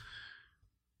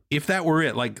 If that were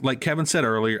it, like Kevin said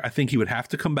earlier, I think he would have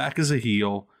to come back as a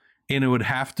heel, and it would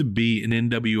have to be an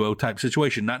NWO type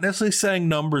situation. Not necessarily saying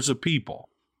numbers of people,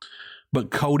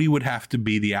 but Cody would have to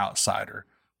be the outsider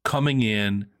coming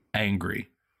in angry.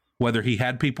 Whether he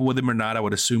had people with him or not, I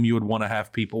would assume you would want to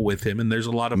have people with him. And there's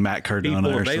a lot of Matt Cardona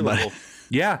people available.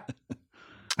 Yeah,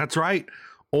 that's right.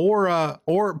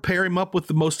 Or pair him up with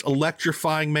the most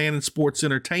electrifying man in sports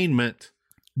entertainment,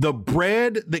 the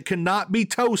bread that cannot be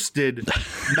toasted,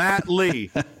 Matt Lee,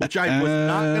 which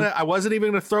I wasn't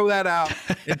even going to throw that out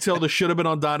until the should have been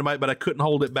on Dynamite, but I couldn't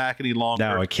hold it back any longer.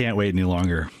 No, I can't wait any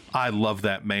longer. I love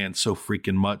that man so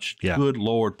freaking much. Yeah. Good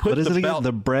Lord. What is it again?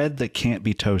 The bread that can't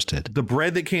be toasted. The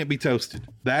bread that can't be toasted.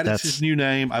 That's his new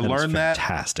name. I learned that.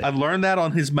 Fantastic. I learned that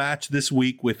on his match this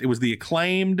week it was the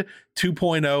Acclaimed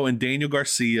 2.0 and Daniel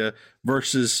Garcia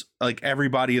versus like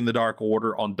everybody in the Dark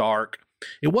Order on Dark.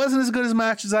 It wasn't as good as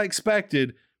match as I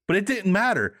expected, but it didn't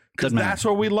matter because that's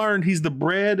where we learned he's the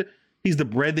bread. He's the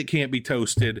bread that can't be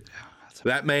toasted.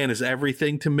 That man is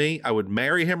everything to me. I would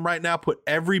marry him right now, put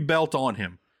every belt on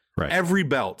him. Right. Every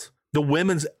belt. The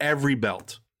women's every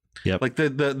belt. Yep. Like the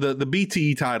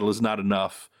BTE title is not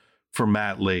enough for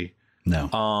Matt Lee.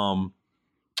 No.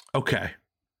 Okay.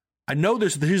 I know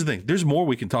here's the thing. There's more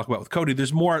we can talk about with Cody.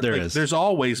 There's more. There's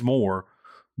always more.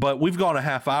 But we've gone a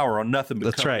half hour on nothing but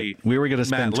That's Cody. Right. We were going to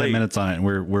spend 10 minutes on it, and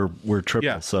we're triple.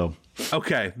 Yeah. So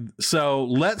okay. So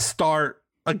let's start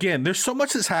again. There's so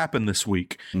much that's happened this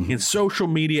week in social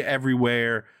media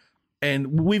everywhere.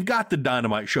 And we've got the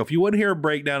Dynamite show. If you want to hear a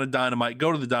breakdown of Dynamite,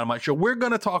 go to the Dynamite show. We're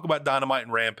going to talk about Dynamite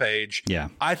and Rampage. Yeah.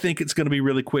 I think it's going to be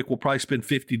really quick. We'll probably spend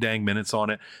 50 dang minutes on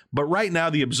it. But right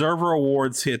now, the Observer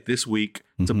Awards hit this week.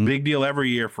 It's a big deal every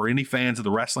year for any fans of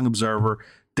the Wrestling Observer.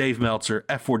 Dave Meltzer,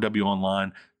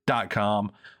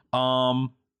 F4WOnline.com.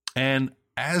 And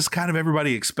as kind of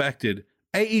everybody expected,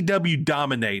 AEW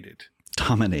dominated.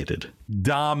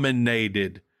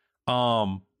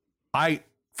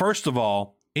 First of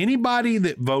all, anybody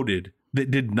that voted that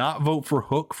did not vote for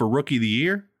Hook for Rookie of the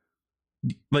Year,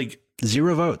 like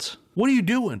 0 votes. What are you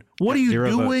doing? What are you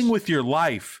doing votes. with your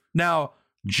life? Now,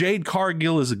 Jade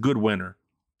Cargill is a good winner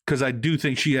because I do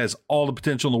think she has all the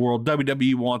potential in the world.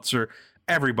 WWE wants her.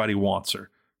 Everybody wants her.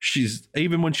 She's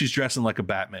even when she's dressing like a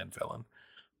Batman villain.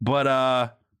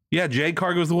 But yeah, Jade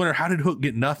Cargill's the winner. How did Hook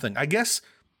get nothing? I guess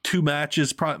 2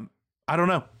 matches. I don't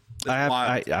know.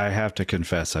 I have to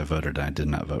confess, I voted. I did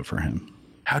not vote for him.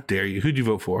 How dare you? Who'd you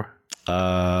vote for?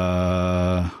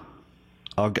 I'll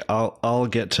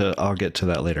get to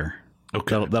that later.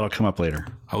 Okay, that'll come up later.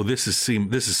 Oh, this is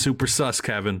super sus,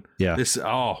 Kevin. Yeah.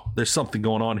 There's something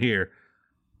going on here.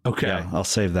 Okay, yeah, I'll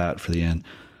save that for the end.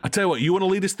 I tell you what, you want to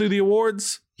lead us through the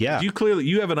awards? Yeah.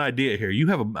 You have an idea here. You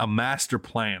have a master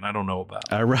plan I don't know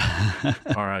about. All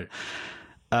right.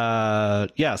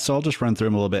 Yeah, so I'll just run through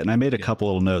them a little bit, and I made a couple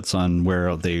little notes on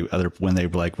when they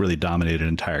like really dominated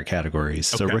entire categories.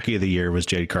 So Rookie of the Year was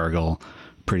Jade Cargill,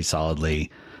 pretty solidly.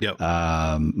 Yep.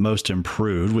 Most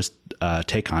improved was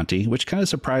Tay Conti, which kind of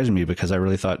surprised me because I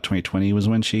really thought 2020 was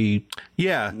when she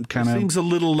kind of seems a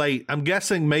little late. I'm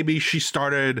guessing maybe she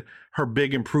started her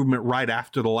big improvement right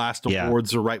after the last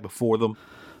awards or right before them.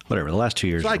 Whatever, the last 2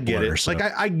 years. So I get it. So. Like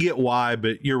I get why,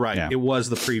 but you're right. Yeah. It was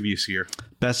the previous year.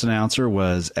 Best announcer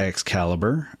was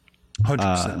Excalibur.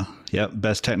 100%. Yep.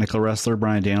 Best technical wrestler,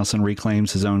 Bryan Danielson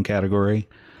reclaims his own category.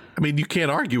 I mean, you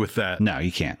can't argue with that. No,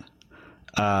 you can't.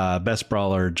 Best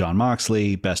brawler, Jon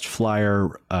Moxley. Best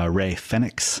flyer, Ray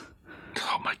Phoenix.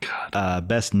 Oh my God.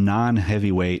 Best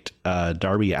non-heavyweight,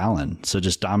 Darby Allin. So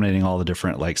just dominating all the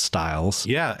different like styles.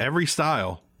 Yeah, every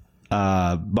style.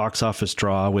 Box office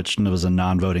draw, which was a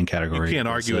non-voting category. You can't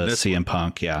argue with this. CM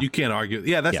Punk. Yeah, you can't argue.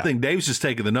 Yeah, that's the thing. Dave's just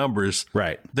taking the numbers.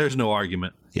 Right. There's no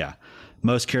argument. Yeah.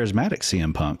 Most charismatic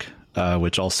CM Punk,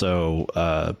 which also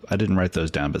I didn't write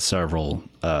those down, but several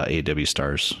AEW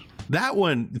stars. That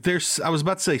one, I was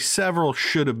about to say several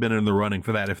should have been in the running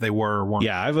for that if they were or weren't.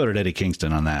 Yeah, I voted Eddie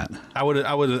Kingston on that. I would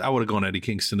have gone Eddie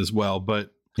Kingston as well,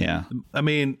 but yeah, I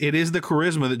mean, it is the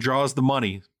charisma that draws the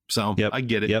money. So I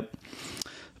get it. Yep.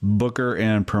 Booker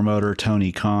and promoter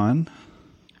Tony Khan.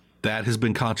 That has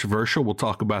been controversial. We'll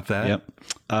talk about that.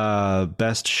 Yep.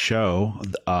 Best show.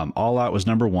 All Out was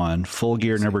number 1. Full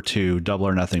Gear number 2. Double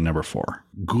or Nothing number 4.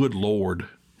 Good Lord.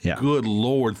 Yeah. Good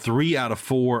Lord. 3 out of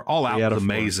 4. All Out was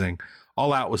amazing.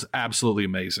 All Out was absolutely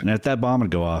amazing. And if that bomb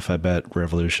would go off, I bet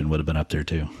Revolution would have been up there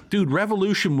too. Dude,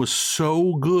 Revolution was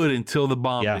so good until the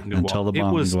bomb didn't go off. Until the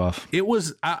bomb didn't go off. It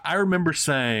was, I remember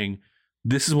saying,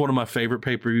 this is one of my favorite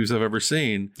pay-per-views I've ever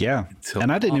seen. Yeah.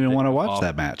 And I didn't even want to watch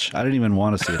that match. I didn't even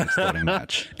want to see an exploding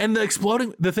match. And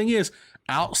the thing is,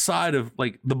 outside of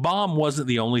like the bomb wasn't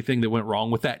the only thing that went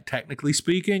wrong with that, technically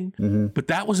speaking, but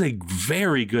that was a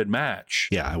very good match.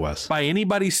 Yeah, it was. By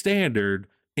anybody's standard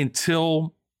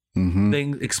until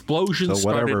explosions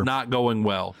started not going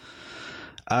well.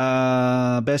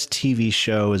 Best TV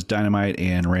show is Dynamite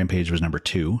and Rampage was number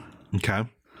 2. Okay.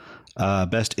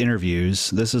 Best interviews.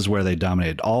 This is where they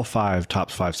dominated. All 5 top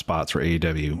 5 spots for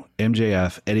AEW.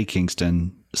 MJF, Eddie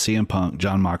Kingston, CM Punk,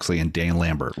 Jon Moxley, and Dan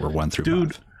Lambert were 1 through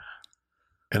 5.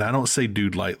 And I don't say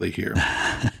dude lightly here.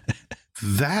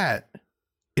 That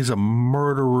is a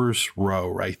murderer's row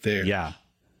right there. Yeah.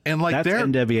 And like that's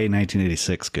NWA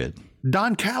 1986 good.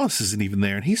 Don Callis isn't even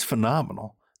there, and he's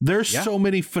phenomenal. There's so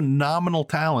many phenomenal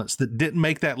talents that didn't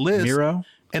make that list. Miro.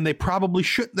 And they probably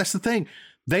should. That's the thing.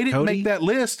 They didn't make that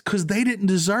list because they didn't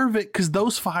deserve it because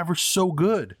those 5 are so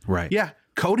good. Right. Yeah.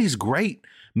 Cody's great.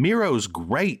 Miro's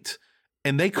great.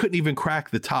 And they couldn't even crack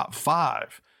the top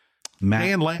 5.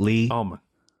 Matt Lee. Oh, my.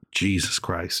 Jesus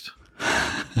Christ.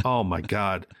 Oh, my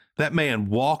God. That man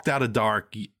walked out of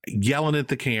dark yelling at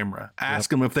the camera,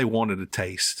 asking them if they wanted a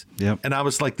taste. Yep. And I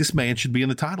was like, this man should be in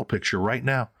the title picture right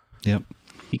now. Yep.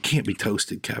 He can't be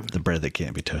toasted, Kevin. The bread that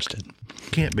can't be toasted.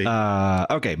 Can't be.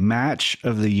 Okay. Match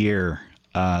of the year.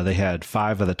 They had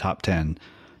 5 of the top 10.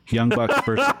 Young Bucks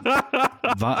versus.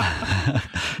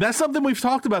 That's something we've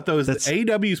talked about, though, is that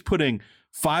AEW is putting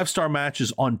 5-star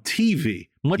matches on TV,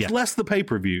 much less the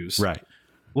pay-per-views. Right.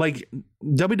 Like,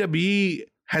 WWE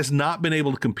has not been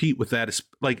able to compete with that,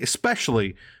 like,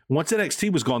 especially once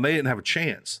NXT was gone, they didn't have a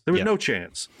chance. There was no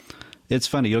chance. It's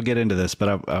funny. You'll get into this,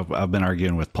 but I've been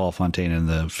arguing with Paul Fontaine in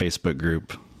the Facebook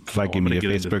group. If I give me a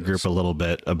Facebook group a little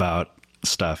bit about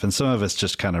stuff, and some of it's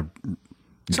just kind of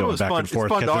going back and forth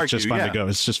because it's just fun to go.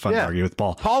 It's just fun to argue with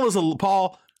Paul.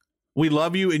 Paul, we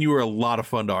love you, and you are a lot of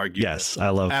fun to argue. Yes, I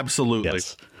love. Absolutely.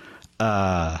 Yes.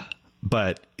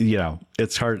 But you know,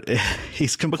 it's hard.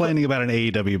 He's complaining about an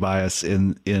AEW bias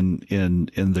in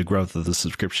the growth of the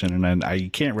subscription, and I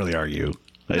can't really argue.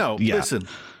 No, listen.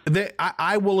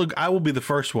 I will be the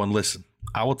first one. Listen,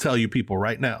 I will tell you people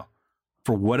right now,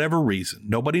 for whatever reason,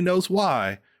 nobody knows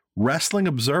why, Wrestling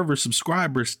Observer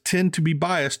subscribers tend to be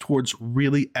biased towards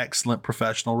really excellent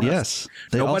professional wrestling. Yes.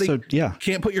 Nobody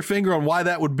can't put your finger on why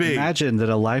that would be. Imagine that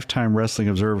a lifetime Wrestling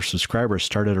Observer subscriber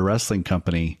started a wrestling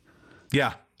company.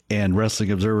 Yeah. And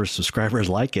Wrestling Observer subscribers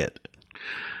like it.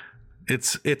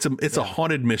 It's a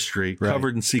haunted mystery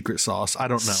covered in secret sauce. I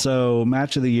don't know. So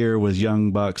match of the year was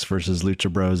Young Bucks versus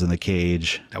Lucha Bros in the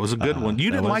cage. That was a good one.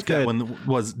 You didn't like that one,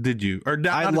 did you? Or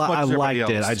I liked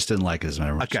it. I just didn't like it as much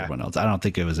as everyone else. I don't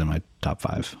think it was in my top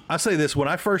 5. I'll say this: when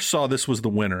I first saw this was the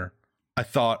winner, I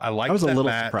thought I liked. I was a little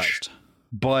surprised,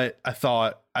 but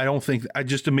I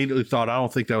just immediately thought I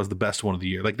don't think that was the best one of the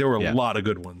year. Like there were a lot of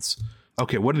good ones.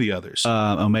 Okay, what are the others?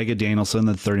 Omega Danielson,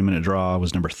 the 30-minute draw,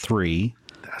 was number 3.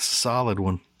 That's a solid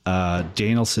one.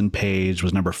 Danielson Page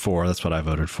was number 4. That's what I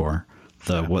voted for.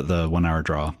 The 1 hour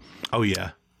draw. Oh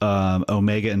yeah.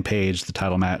 Omega and Page, the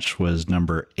title match, was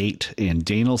number 8, and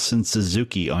Danielson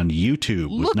Suzuki on YouTube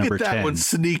was number 10. Look at that one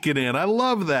sneaking in. I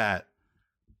love that.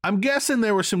 I'm guessing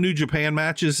there were some New Japan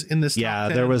matches in this. Yeah,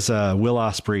 there was a Will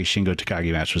Ospreay Shingo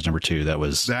Takagi match was number 2.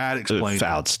 That explains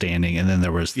outstanding. And then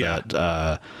there was that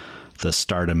the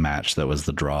Stardom match that was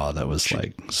the draw that was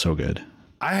like so good.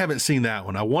 I haven't seen that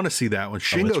one. I want to see that one.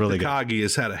 Shingo really Takagi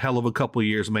has had a hell of a couple of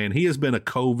years, man. He has been a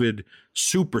COVID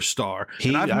superstar.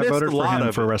 I voted for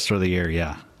him for Wrestler of the Year.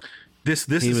 Yeah, this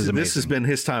has been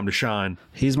his time to shine.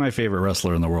 He's my favorite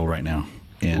wrestler in the world right now.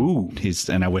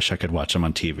 And I wish I could watch him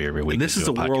on TV every week. And this is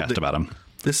a podcast about him.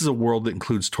 This is a world that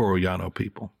includes Toru Yano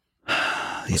people.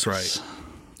 That's right.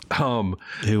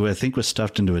 Who I think was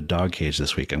stuffed into a dog cage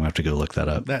this week. I'm gonna have to go look that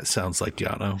up. That sounds like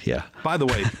Yano. Yeah. By the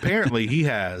way, apparently he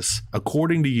has,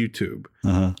 according to YouTube,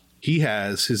 he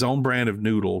has his own brand of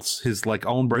noodles, his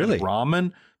own brand of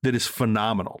ramen that is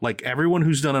phenomenal. Like everyone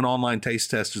who's done an online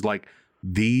taste test is like,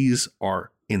 these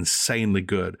are insanely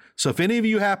good. So if any of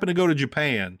you happen to go to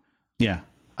Japan,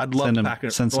 I'd love to pack a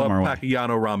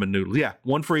Yano ramen noodle. Yeah,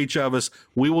 one for each of us.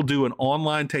 We will do an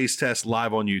online taste test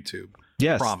live on YouTube.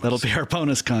 Yes, that'll be our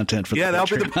bonus content for that'll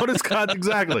be the bonus content.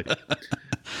 Exactly.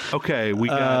 Okay, we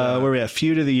got where we at.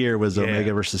 Feud of the year was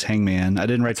Omega versus Hangman. I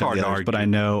didn't write down the others, but I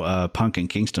know Punk and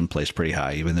Kingston placed pretty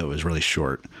high, even though it was really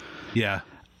short. Yeah.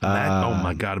 Oh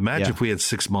my God! Imagine if we had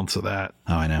 6 months of that.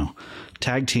 Oh, I know.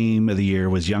 Tag team of the year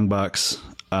was Young Bucks.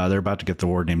 They're about to get the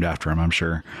award named after him, I'm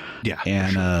sure. Yeah.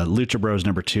 And Lucha Bros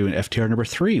number 2 and FTR number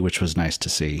 3, which was nice to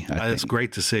see. That's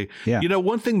great to see. Yeah. You know,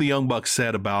 one thing the Young Bucks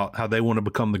said about how they want to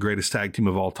become the greatest tag team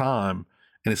of all time,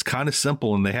 and it's kind of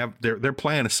simple, and they have their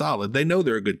plan is solid. They know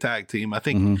they're a good tag team. I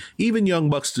think even Young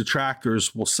Bucks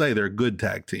detractors will say they're a good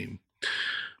tag team.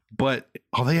 But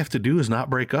all they have to do is not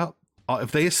break up.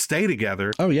 If they stay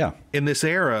together, in this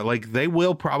era, like they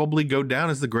will probably go down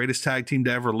as the greatest tag team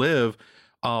to ever live.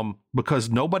 Because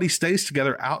nobody stays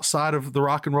together outside of the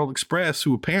Rock and Roll Express,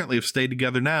 who apparently have stayed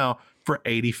together now for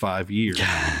 85 years.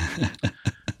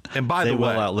 And by the way,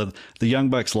 will outlive the Young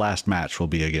Bucks' last match will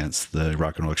be against the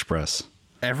Rock and Roll Express.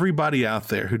 Everybody out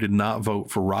there who did not vote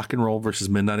for Rock and Roll versus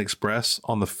Midnight Express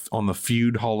on the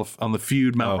feud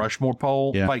Mount Rushmore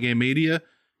poll, Fight Game Media,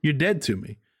 you're dead to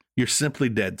me. You're simply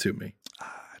dead to me.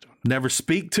 Never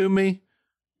speak to me.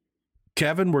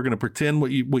 Kevin, we're going to pretend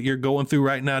what you're going through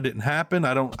right now didn't happen.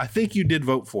 I think you did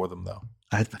vote for them, though.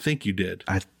 I think you did.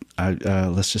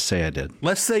 Let's just say I did.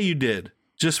 Let's say you did,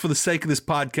 just for the sake of this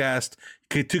podcast,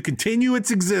 to continue its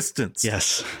existence.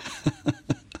 Yes.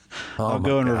 I'll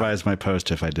go and revise my post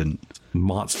if I didn't.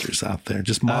 Monsters out there,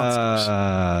 just monsters.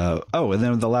 And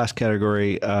then the last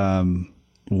category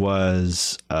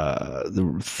was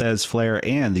the Thez Flair,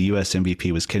 and the U.S.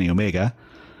 MVP was Kenny Omega.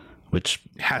 Which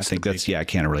I think that's, I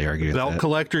can't really argue with that. Belt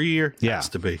collector year? Has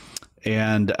to be.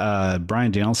 And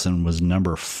Bryan Danielson was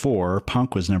number 4.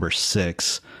 Punk was number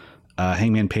 6.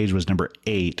 Hangman Page was number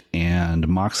 8. And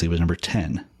Moxley was number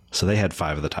 10. So they had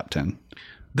 5 of the top 10.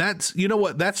 That's, you know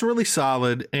what? That's really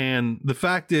solid. And the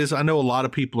fact is, I know a lot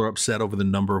of people are upset over the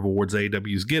number of awards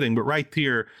AEW is getting, but right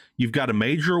here, you've got a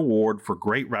major award for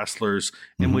great wrestlers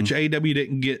in which AEW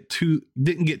didn't get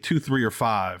 2, 3, or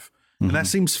 5. And that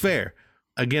seems fair.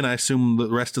 Again, I assume the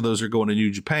rest of those are going to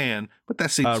New Japan, but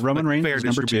that seems Roman Reigns fair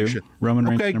distribution. Number 2. Roman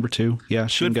Reigns number 2. Yeah,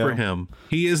 good for him.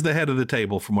 He is the head of the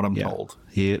table, from what I'm told.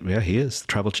 He is the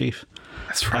tribal chief.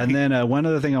 That's right. And then one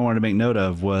other thing I wanted to make note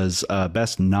of was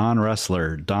best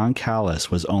non-wrestler. Don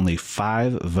Callis was only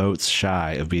 5 votes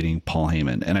shy of beating Paul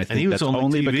Heyman, and I think that's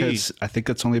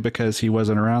only because he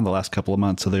wasn't around the last couple of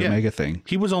months of the Omega thing.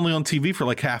 He was only on TV for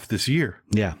like half this year.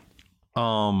 Yeah.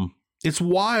 It's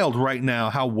wild right now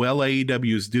how well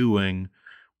AEW is doing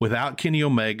without Kenny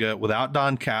Omega, without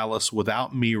Don Callis,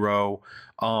 without Miro,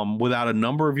 without a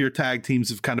number of your tag teams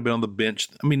have kind of been on the bench.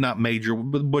 I mean, not major,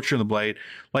 but Butcher and the Blade.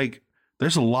 Like,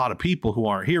 there's a lot of people who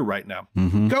aren't here right now.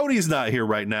 Cody's not here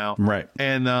right now. Right.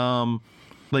 And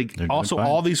also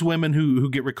all these women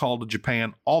who get recalled to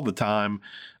Japan all the time.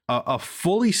 A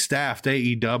fully staffed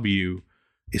AEW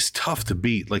is tough to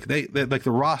beat. Like they like the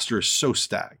roster is so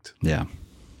stacked. Yeah.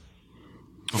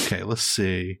 Okay, let's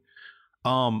see.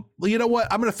 You know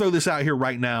what? I'm going to throw this out here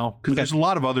right now because there's a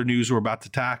lot of other news we're about to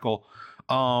tackle.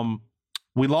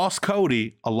 We lost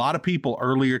Cody. A lot of people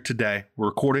earlier today. We're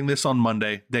recording this on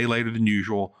Monday, day later than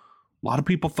usual. A lot of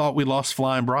people thought we lost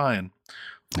Flying Brian.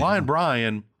 Flying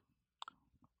Brian,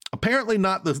 apparently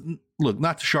not the look,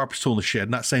 not the sharpest tool in the shed,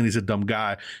 not saying he's a dumb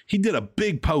guy. He did a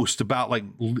big post about like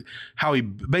how he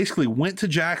basically went to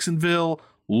Jacksonville,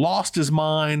 lost his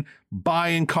mind,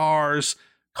 buying cars,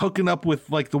 hooking up with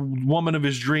like the woman of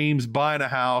his dreams, buying a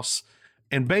house,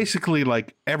 and basically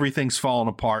like everything's falling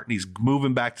apart, and he's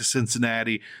moving back to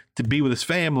Cincinnati to be with his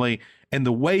family. And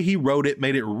the way he wrote it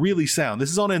made it really sound. This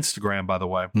is on Instagram, by the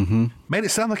way. Made it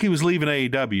sound like he was leaving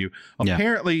AEW.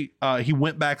 Apparently, he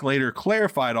went back later,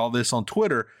 clarified all this on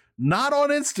Twitter, not on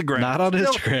Instagram. Not on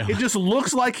Instagram. It just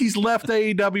looks like he's left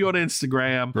AEW on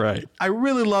Instagram. Right. I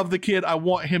really love the kid. I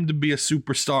want him to be a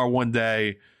superstar one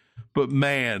day. But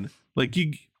man, like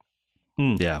you.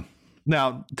 Yeah.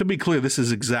 Now, to be clear, this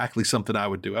is exactly something I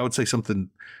would do. I would say something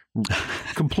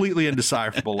completely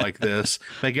indecipherable like this,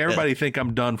 make everybody think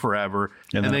I'm done forever,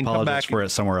 and then come back for it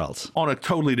somewhere else on a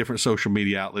totally different social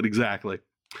media outlet. Exactly.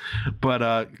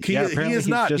 But he is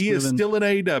not. He is still in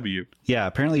AEW. Yeah,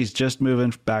 apparently he's just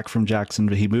moving back from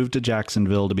Jacksonville. He moved to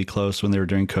Jacksonville to be close when they were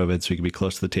doing COVID, so he could be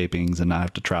close to the tapings and not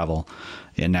have to travel.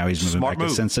 And now he's moving back to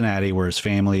Cincinnati, where his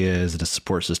family is and his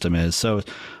support system is. So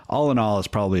all in all, it's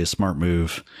probably a smart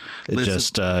move. It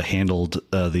just handled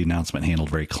the announcement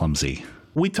very clumsy.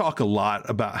 We talk a lot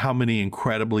about how many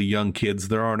incredibly young kids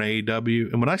there are in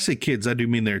AEW. And when I say kids, I do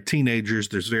mean they're teenagers.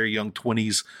 There's very young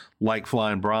 20s like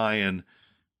Flying Brian.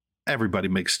 Everybody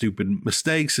makes stupid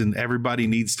mistakes, and everybody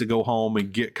needs to go home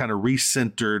and get kind of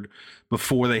recentered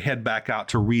before they head back out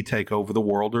to retake over the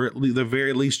world, or at the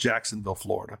very least Jacksonville,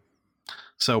 Florida.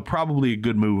 So probably a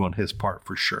good move on his part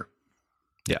for sure.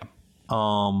 Yeah.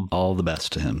 All the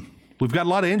best to him. We've got a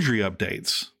lot of injury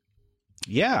updates.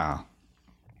 Yeah.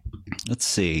 Let's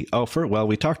see.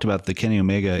 We talked about the Kenny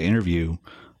Omega interview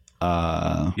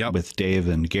with Dave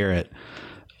and Garrett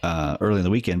early in the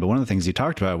weekend, but one of the things he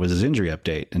talked about was his injury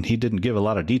update, and he didn't give a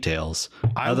lot of details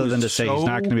other than to say he's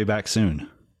not going to be back soon.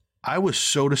 I was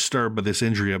so disturbed by this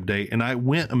injury update, and I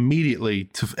went immediately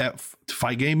to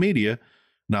Fight Game Media,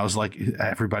 and I was like,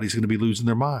 everybody's going to be losing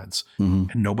their minds.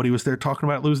 And nobody was there talking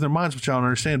about losing their minds, which I don't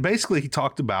understand. Basically, he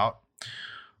talked about,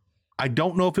 I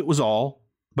don't know if it was all,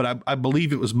 but I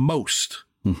believe it was most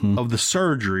of the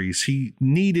surgeries he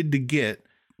needed to get,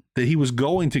 that he was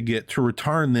going to get to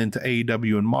return then to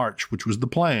AEW in March, which was the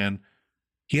plan.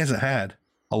 He hasn't had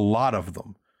a lot of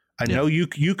them. I know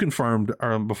you confirmed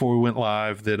before we went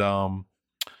live that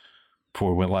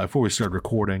before we started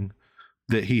recording,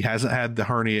 that he hasn't had the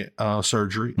hernia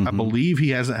surgery. I believe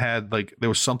he hasn't had, like, there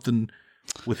was something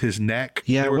with his neck.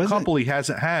 Yeah, there were a couple he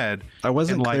hasn't had. I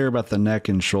wasn't clear about the neck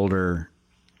and shoulder.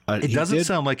 It doesn't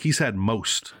sound like he's had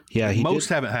most. Yeah, most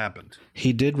haven't happened.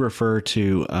 He did refer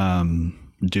to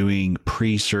doing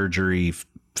pre-surgery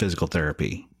physical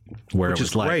therapy, where it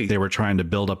was like great. They were trying to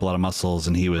build up a lot of muscles,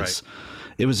 and he was. Right.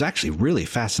 It was actually really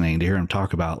fascinating to hear him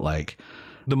talk about, like,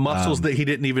 the muscles that he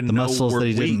didn't even know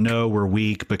didn't know were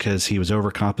weak because he was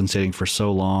overcompensating for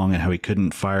so long, and how he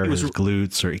couldn't fire his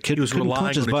glutes, or he couldn't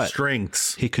clinch his butt.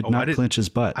 Strengths. He could not clinch his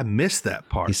butt. I missed that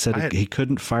part. He said he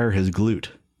couldn't fire his glute.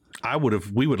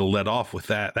 We would have let off with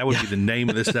that. That would be the name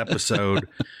of this episode.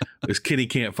 Is Kenny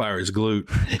can't fire his glute.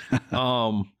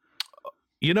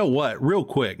 You know what? Real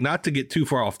quick, not to get too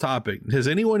far off topic. Has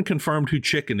anyone confirmed who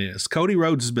Chicken is? Cody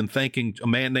Rhodes has been thanking a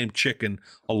man named Chicken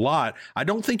a lot. I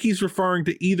don't think he's referring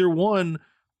to either one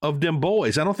of them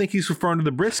boys. I don't think he's referring to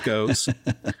the Briscoes.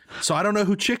 So I don't know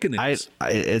who Chicken is.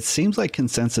 It seems like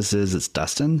consensus is it's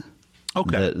Dustin.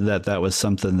 Okay. That was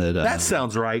something that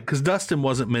sounds right, because Dustin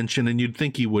wasn't mentioned, and you'd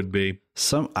think he would be.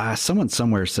 Someone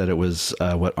somewhere said it was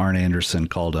what Arn Anderson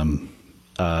called him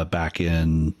back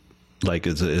in, like,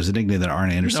 it was a nickname that Arn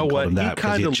Anderson called him that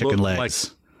because he had chicken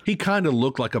legs. He kind of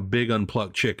looked like a big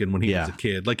unplugged chicken when he was a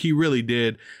kid. Like, he really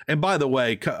did. And by the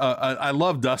way, I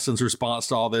love Dustin's response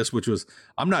to all this, which was,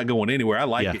 I'm not going anywhere. I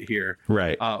like it here.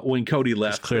 Right. When Cody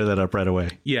left. Just clear that up right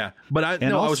away. Yeah. But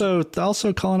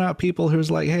also calling out people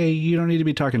who's like, hey, you don't need to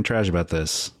be talking trash about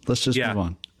this. Let's just move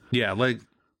on. Yeah.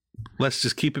 Let's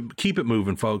just keep it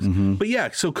moving, folks. But yeah,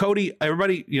 so Cody,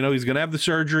 everybody, he's going to have the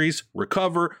surgeries,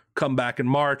 recover, come back in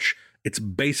March. It's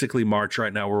basically March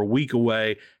right now. We're a week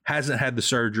away. Hasn't had the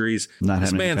surgeries.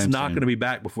 This man's not going to be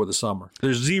back before the summer.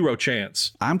 There's zero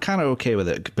chance. I'm kind of okay with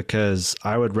it, because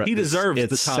I would. He deserves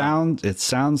the time. It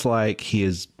sounds like he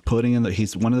is putting in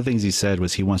he's one of the things he said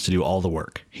was he wants to do all the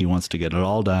work. He wants to get it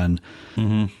all done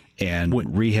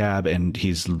and rehab, and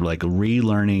he's like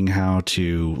relearning how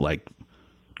to like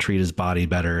treat his body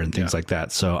better and things like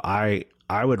that. So I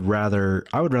would rather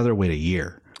wait a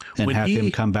year and have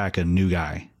him come back a new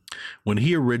guy. When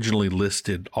he originally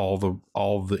listed all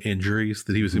the injuries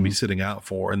that he was going to be sitting out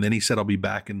for, and then he said, I'll be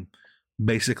back in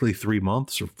basically 3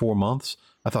 months or 4 months,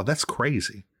 I thought, that's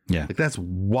crazy. Yeah. Like, that's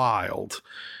wild.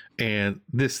 And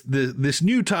this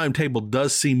new timetable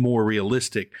does seem more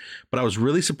realistic, but I was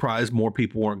really surprised more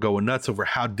people weren't going nuts over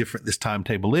how different this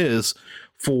timetable is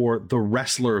for the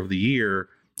Wrestler of the Year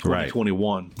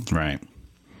 2021. Right.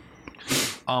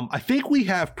 I think we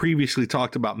have previously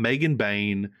talked about Megan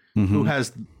Bain, who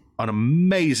has an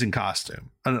amazing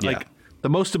costume, and like the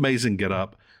most amazing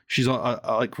getup. She's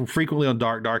like frequently on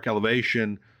Dark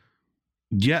Elevation.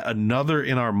 Yet another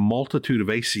in our multitude of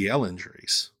ACL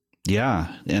injuries.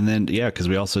 Yeah. And then, because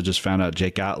we also just found out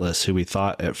Jake Atlas, who we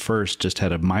thought at first just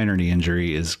had a minor knee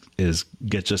injury,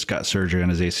 just got surgery on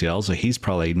his ACL. So he's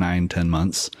probably 9-10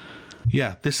 months.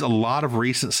 Yeah. This is a lot of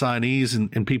recent signees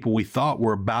and people we thought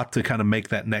were about to kind of make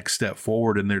that next step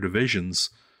forward in their divisions.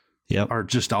 Yep. Are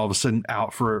just all of a sudden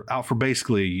out for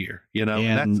basically a year,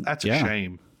 and that's a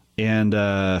shame.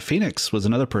 And Phoenix was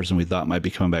another person we thought might be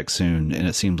coming back soon. And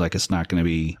it seems like it's not going to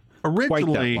be quite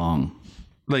that long.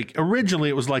 Like originally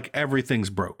it was like everything's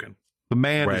broken. The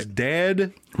man is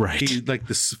dead. Right. Like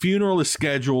the funeral is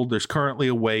scheduled. There's currently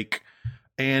a wake.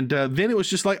 And then it was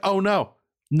just like, oh no,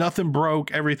 nothing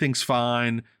broke. Everything's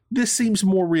fine. This seems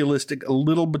more realistic, a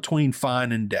little between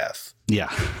fine and death.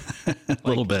 Yeah. A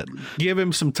little bit. Give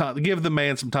him some time. Give the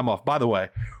man some time off. By the way,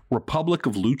 Republic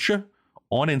of Lucha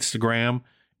on Instagram.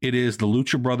 It is the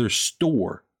Lucha Brothers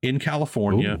store in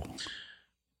California. Ooh.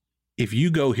 If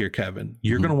you go here, Kevin,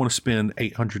 you're going to want to spend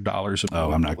 $800.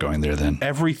 Oh, I'm not going there then.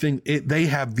 Everything. They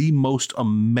have the most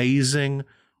amazing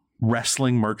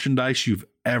wrestling merchandise you've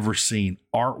ever seen.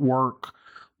 Artwork,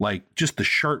 like just the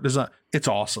shirt design. It's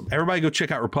awesome. Everybody go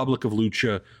check out Republic of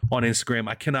Lucha on Instagram.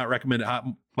 I cannot recommend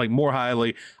it more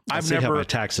highly. I've never how my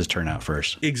taxes turn out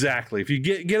first. Exactly. If you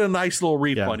get a nice little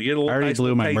refund, you get a little. I already nice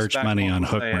blew my merch money on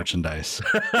Hook merchandise.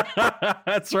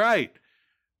 That's right.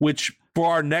 Which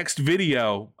for our next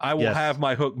video, I will have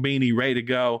my Hook beanie ready to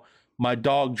go. My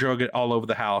dog drug it all over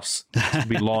the house to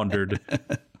be laundered.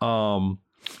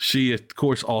 She, of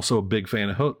course, also a big fan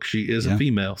of Hook. She is a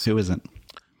female. Who isn't?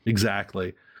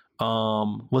 Exactly.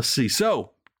 Let's see.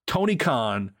 So Tony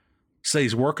Khan says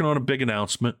he's working on a big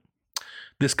announcement.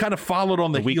 This kind of followed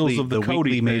on the heels of the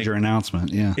Cody thing. Major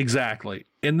announcement. Yeah, exactly.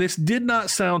 And this did not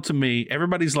sound to me.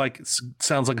 Everybody's like, it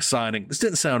sounds like a signing. This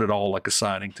didn't sound at all like a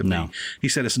signing to me. He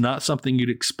said it's not something you'd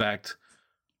expect.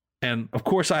 And of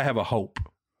course, I have a hope.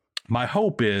 My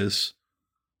hope was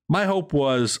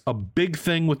a big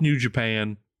thing with New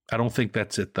Japan. I don't think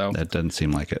that's it, though. That doesn't seem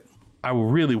like it. I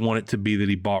really want it to be that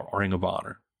he bought Ring of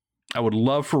Honor. I would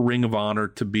love for Ring of Honor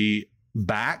to be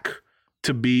back,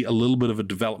 to be a little bit of a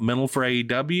developmental for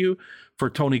AEW, for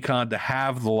Tony Khan to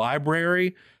have the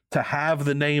library, to have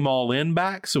the name All In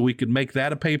back so we could make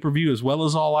that a pay-per-view as well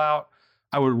as All Out.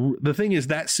 The thing is,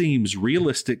 that seems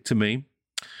realistic to me.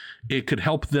 It could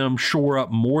help them shore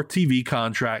up more TV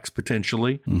contracts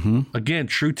potentially. Mm-hmm. Again,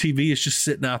 True TV is just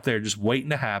sitting out there, just waiting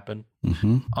to happen.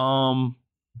 Mm-hmm.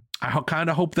 I kind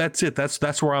of hope that's it.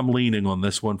 That's where I'm leaning on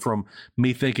this one, from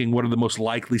me thinking what are the most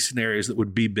likely scenarios that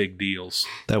would be big deals.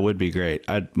 That would be great.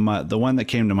 The one that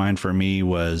came to mind for me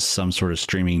was some sort of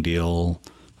streaming deal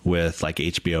with like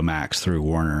HBO Max through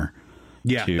Warner.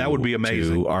 Yeah, that would be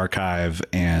amazing. To archive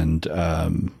and,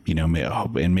 and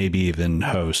maybe even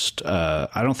host.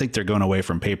 I don't think they're going away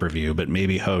from pay-per-view, but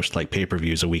maybe host like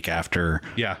pay-per-views a week after.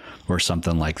 Yeah. Or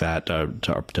something like that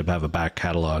to have a back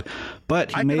catalog.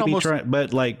 But he may be trying.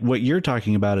 But like what you're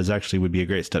talking about would be a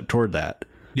great step toward that.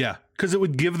 Yeah, because it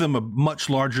would give them a much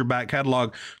larger back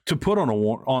catalog to put on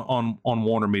on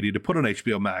Warner Media, to put on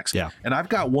HBO Max. Yeah. And I've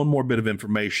got one more bit of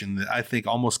information that I think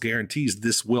almost guarantees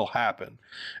this will happen.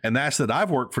 And that's that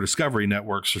I've worked for Discovery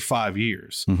Networks for 5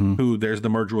 years, there's the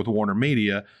merger with Warner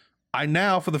Media. I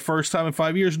now, for the first time in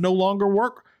 5 years, no longer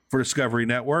work for Discovery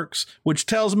Networks, which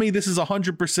tells me this is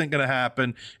 100% going to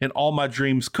happen, and all my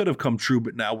dreams could have come true,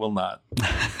 but now will not.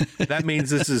 That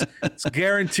means it's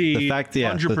guaranteed.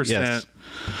 100%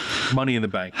 money in the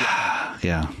bank.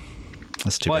 Yeah,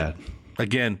 that's too bad.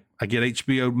 Again, I get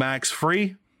HBO Max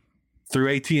free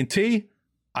through AT&T.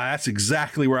 That's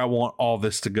exactly where I want all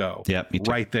this to go. Yeah, me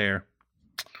too. Right there.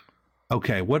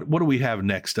 Okay, what do we have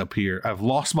next up here? I've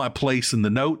lost my place in the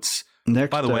notes.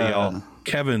 Next, by the way, y'all,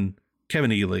 Kevin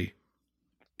Ely,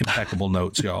 impeccable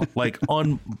notes, y'all. Like,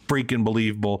 unfreaking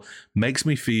believable. Makes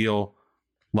me feel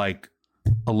like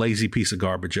a lazy piece of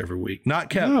garbage every week. Not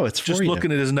Kevin. No, it's just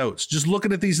looking at his notes. Just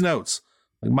looking at these notes.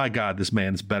 Like, my God, this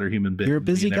man's a better human being. You're a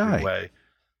busy guy. Way.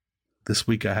 This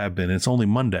week I have been. It's only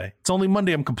Monday.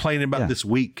 I'm complaining about this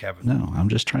week, Kevin. No, I'm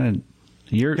just trying to.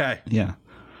 You're okay. Yeah.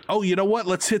 Oh, you know what?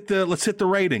 Let's hit the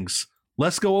ratings.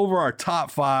 Let's go over our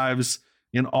top fives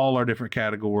in all our different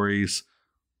categories.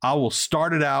 I will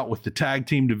start it out with the tag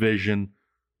team division.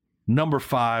 Number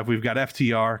 5, we've got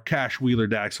FTR, Cash Wheeler,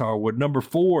 Dax Harwood. Number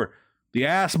 4, the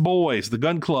Ass Boys, the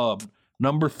Gun Club.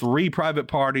 Number 3, Private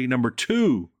Party. Number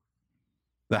 2,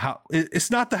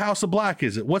 it's not the House of Black,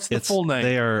 is it? What's the full name?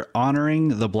 They are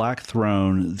honoring the Black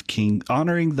Throne,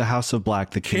 honoring the House of Black,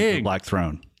 the King of the Black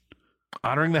Throne.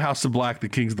 Honoring the House of Black, the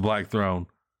Kings of the Black Throne.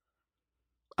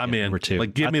 I'm in. Number 2.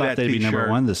 Like, give me that they'd t-shirt. Be number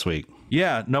 1 this week.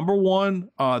 Yeah, number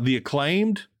 1, the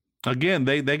Acclaimed. Again,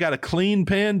 they got a clean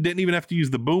pin. Didn't even have to use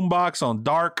the boombox on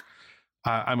Dark.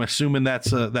 I'm assuming that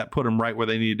put them right where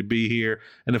they needed to be here.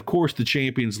 And of course, the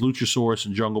champions, Luchasaurus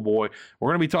and Jungle Boy. We're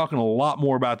going to be talking a lot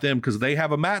more about them because they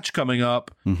have a match coming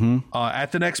up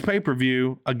at the next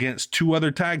pay-per-view against 2 other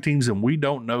tag teams, and we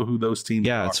don't know who those teams are.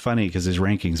 Yeah, it's funny because his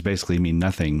rankings basically mean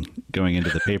nothing going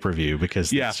into the pay-per-view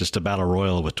because it's just a battle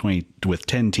royal with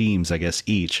 10 teams, I guess,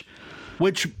 each.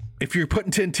 Which, if you're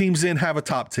putting 10 teams in, have a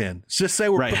top 10. Just say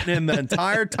we're putting in the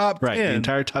entire top 10. The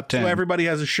entire top 10. So everybody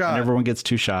has a shot. And everyone gets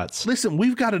 2 shots. Listen,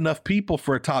 we've got enough people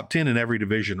for a top 10 in every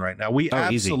division right now. We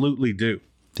absolutely do.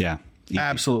 Yeah. Easy.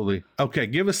 Absolutely. Okay,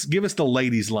 give us the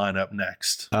ladies lineup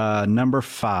next. Number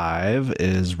 5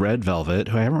 is Red Velvet,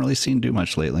 who I haven't really seen do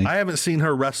much lately. I haven't seen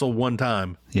her wrestle one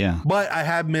time. Yeah. But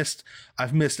I've missed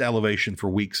Elevation for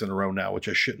weeks in a row now, which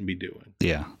I shouldn't be doing.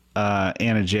 Yeah.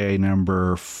 Anna Jay,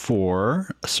 number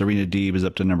 4. Serena Deeb is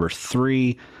up to number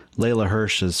 3. Layla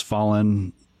Hirsch has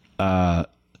fallen.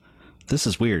 This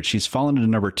is weird. She's fallen to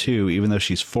number 2, even though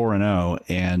she's 4-0,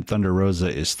 and Thunder Rosa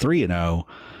is 3-0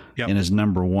 and is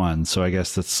number 1. So I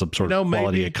guess that's some sort of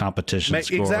quality of competition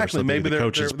score. Exactly. Maybe the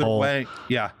coaches poll.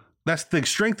 Yeah. That's the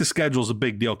strength of schedule is a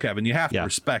big deal, Kevin. You have to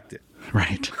respect it.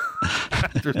 Right.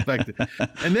 Have to respect it.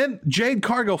 And then Jade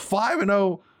Cargill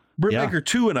 5-0, Britt Baker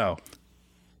 2-0.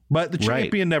 But the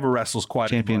champion never wrestles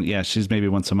quite as much. Yeah, she's maybe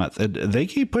once a month. They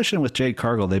keep pushing with Jade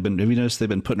Cargill. Have you noticed they've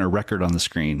been putting her record on the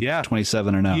screen? Yeah.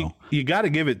 27-0. You got to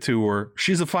give it to her.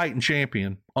 She's a fighting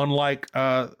champion, unlike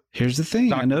here's the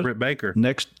thing. Dr. I know Britt Baker.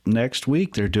 Next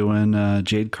week, they're doing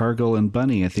Jade Cargill and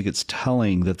Bunny. I think it's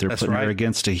telling that they're putting her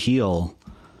against a heel.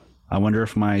 I wonder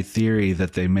if my theory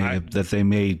that they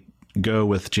may go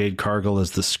with Jade Cargill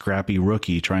as the scrappy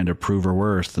rookie trying to prove her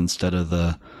worth instead of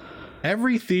the...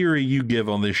 Every theory you give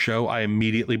on this show, I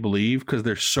immediately believe because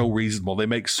they're so reasonable. They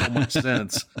make so much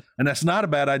sense. And that's not a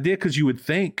bad idea because you would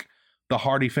think the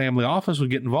Hardy family office would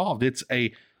get involved.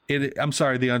 The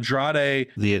Andrade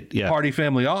Hardy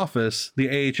family office, the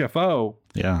AHFO,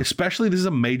 especially this is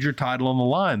a major title on the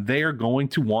line. They are going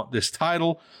to want this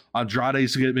title.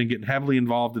 Andrade's been getting heavily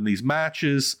involved in these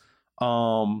matches.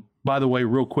 By the way,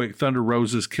 real quick, Thunder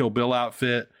Rosa's Kill Bill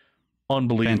outfit.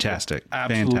 Unbelievable. Fantastic.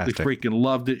 Absolutely freaking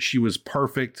loved it. She was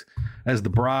perfect as the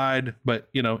bride, but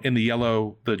in the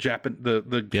yellow, the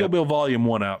Kill Bill Volume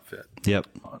 1 outfit. Yep.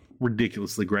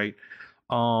 Ridiculously great.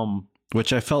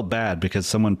 Which I felt bad because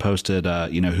someone posted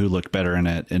who looked better in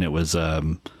it, and it was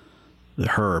her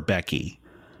or Becky.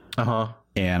 Uh-huh.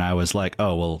 And I was like,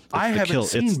 oh, well, I haven't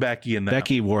seen Becky in that.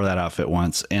 Becky wore that outfit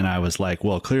once, and I was like,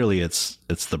 well, clearly it's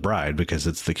the bride because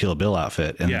it's the Kill Bill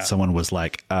outfit. And then someone was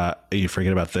like, you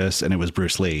forget about this, and it was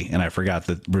Bruce Lee, and I forgot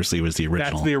that Bruce Lee was the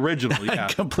original. That's the original, yeah.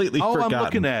 I completely forgot. I'm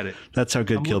looking at it. That's how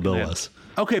good Kill Bill was.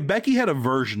 Okay, Becky had a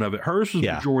version of it. Hers was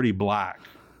majority black.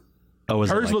 Oh, was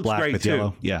hers it like black with too.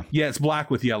 Yellow? Yeah. Yeah, it's black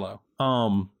with yellow.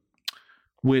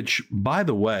 Which, by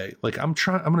the way, like I'm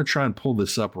going to try and pull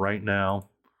this up right now.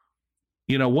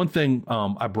 One thing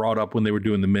I brought up when they were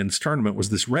doing the men's tournament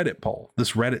was this Reddit poll,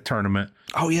 this Reddit tournament.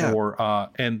 Oh, yeah.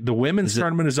 And the women's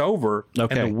tournament is over.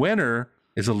 Okay. And the winner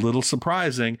is a little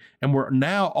surprising. And we're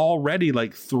now already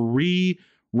like 3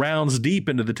 rounds deep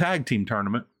into the tag team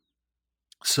tournament.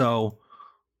 So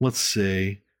let's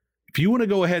see. If you want to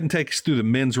go ahead and take us through the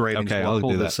men's ratings, I'll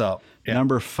pull this up. Yeah.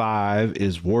 Number 5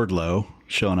 is Wardlow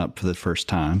showing up for the first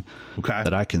time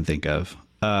that I can think of.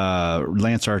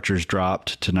 Lance Archer's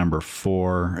dropped to number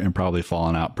 4 and probably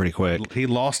fallen out pretty quick. He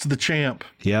lost to the champ.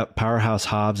 Yep. Powerhouse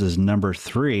Hobbs is number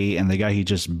 3, and the guy he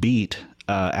just beat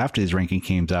after his ranking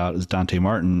came out is Dante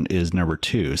Martin is number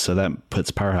 2. So that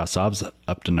puts Powerhouse Hobbs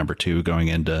up to number 2 going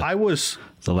into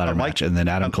the ladder match, and then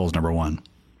Adam Cole's number 1.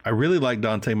 I really like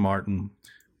Dante Martin.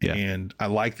 Yeah. And I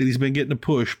like that he's been getting a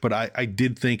push, but I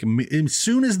did think as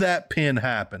soon as that pin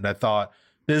happened, I thought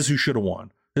this is who should have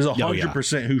won. There's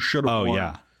 100% who should have won. Oh,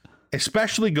 yeah.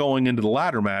 Especially going into the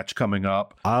ladder match coming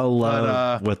up. I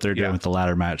love what they're doing with the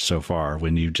ladder match so far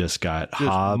when you just got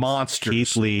Hobbs, monsters.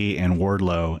 Keith Lee, and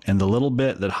Wardlow. And the little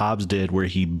bit that Hobbs did where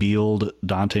he beeled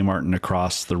Dante Martin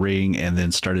across the ring and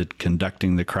then started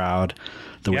conducting the crowd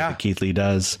the way that Keith Lee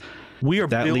does.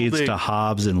 That leads to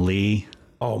Hobbs and Lee.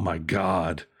 Oh, my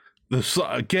God.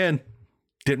 Again,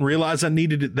 Didn't realize I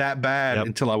needed it that bad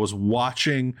until I was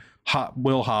watching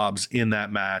Will Hobbs in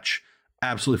that match.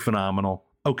 Absolutely phenomenal.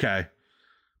 Okay.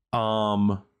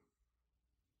 I've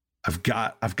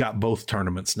got both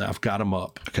tournaments now. I've got them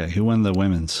up. Okay. Who won the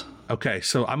women's? Okay.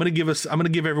 So I'm going to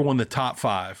give everyone the top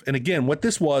 5. And again, what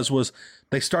this was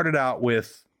they started out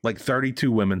with like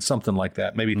 32 women, something like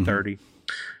that, maybe 30.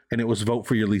 And it was vote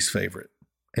for your least favorite.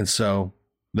 And so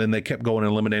then they kept going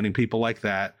and eliminating people like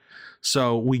that.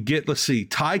 So we get, let's see,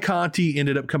 Ty Conti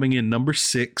ended up coming in number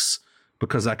 6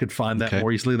 because I could find that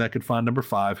more easily than I could find number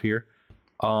 5 here.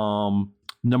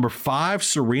 Number 5,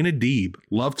 Serena Deeb.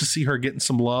 Love to see her getting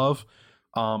some love.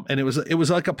 And it was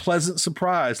like a pleasant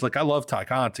surprise. Like, I love Ty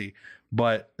Conti,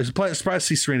 but it's a pleasant surprise to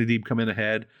see Serena Deeb come in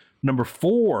ahead. Number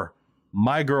 4,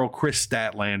 my girl, Chris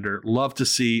Statlander. Love to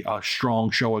see a strong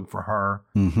showing for her.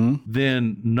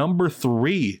 Then number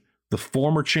 3, the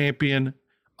former champion,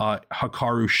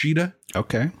 Hikaru Shida.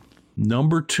 Okay.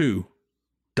 Number 2,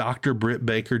 Dr. Britt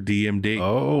Baker, DMD.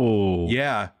 Oh.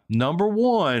 Yeah. Number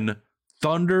 1,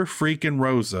 Thunder freaking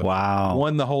Rosa. Wow.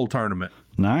 Won the whole tournament.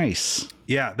 Nice.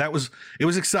 Yeah, it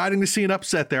was exciting to see an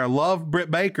upset there. I love Britt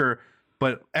Baker,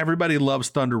 but everybody loves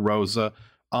Thunder Rosa.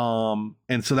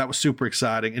 And so that was super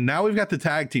exciting. And now we've got the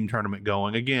tag team tournament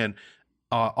going. Again,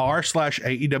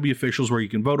 r/AEW officials, where you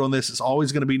can vote on this. It's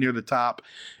always going to be near the top.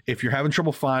 If you're having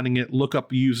trouble finding it, look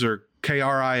up user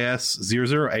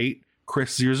KRIS008,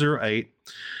 Chris008.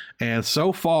 And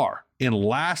so far, in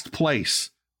last place,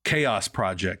 Chaos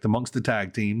Project amongst the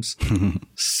tag teams.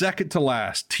 Second to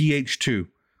last, TH2,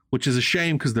 which is a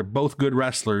shame because they're both good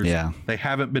wrestlers. Yeah. They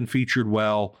haven't been featured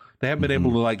well. They haven't been able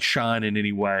to like shine in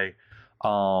any way.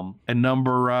 And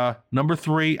number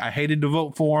 3, I hated to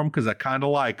vote for them because I kind of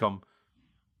like them.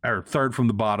 Or third from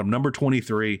the bottom, number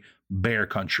 23, Bear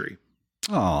Country.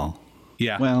 Oh.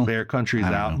 Yeah, well, Bear Country's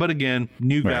out. But again,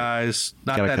 new guys,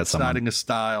 not that exciting a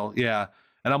style. Yeah.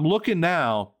 And I'm looking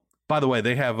now. By the way,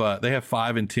 they have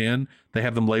 5 and 10. They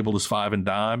have them labeled as 5 and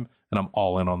dime, and I'm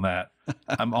all in on that.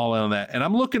 I'm all in on that. And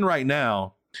I'm looking right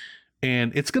now,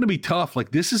 and it's going to be tough. I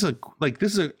think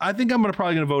I'm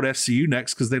probably going to vote SCU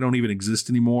next because they don't even exist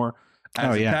anymore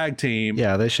as a tag team.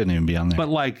 Yeah, they shouldn't even be on there.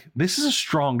 But this is a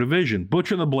strong division.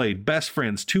 Butcher and the Blade, Best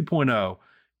Friends 2.0,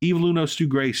 Evil Uno, Stu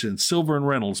Grayson, Silver and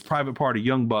Reynolds, Private Party,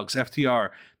 Young Bucks, FTR,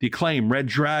 The Acclaim, Red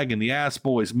Dragon, The Ass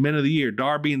Boys, Men of the Year,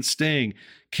 Darby and Sting,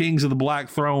 Kings of the Black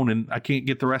Throne, and I can't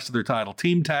get the rest of their title.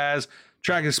 Team Taz,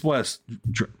 Track Express,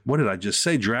 what did I just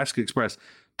say? Jurassic Express,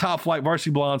 Top Flight,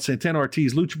 Varsity Blonde, Santana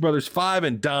Ortiz, Lucha Brothers, 5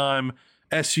 and dime,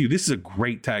 SU. This is a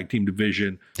great tag team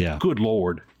division. Yeah. Good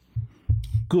Lord.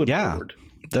 Good Lord.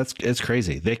 It's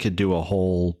crazy. They could do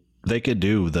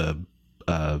the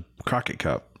Crockett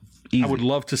Cup. Easy. I would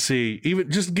love to see,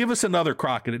 even just give us another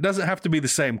Crockett. It doesn't have to be the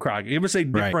same Crockett. Give us a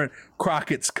different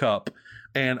Crockett's Cup.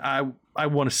 And I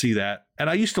want to see that. And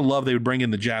I used to love they would bring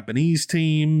in the Japanese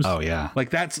teams. Oh yeah.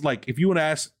 That's if you want to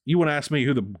ask me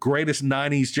who the greatest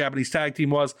 90s Japanese tag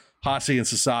team was, Hase and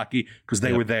Sasaki, because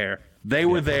they were there. They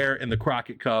were there in the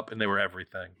Crockett Cup and they were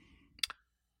everything.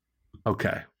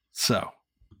 Okay. So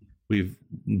we've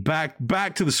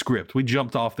back to the script. We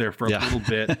jumped off there for a little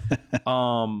bit.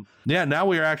 Now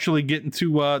we are actually getting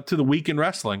to the week in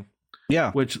wrestling.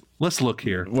 Yeah. Which, let's look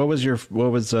here.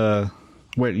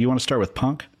 Wait, you want to start with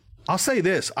Punk? I'll say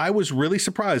this. I was really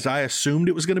surprised. I assumed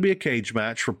it was going to be a cage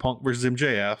match for Punk versus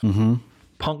MJF. Mm-hmm.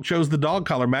 Punk chose the dog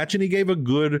collar match, and he gave a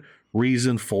good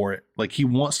reason for it. He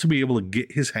wants to be able to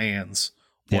get his hands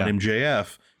on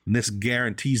MJF, and this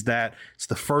guarantees that. It's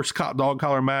the first dog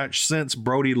collar match since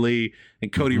Brody Lee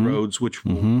and Cody Rhodes, which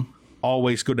will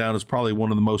always go down as probably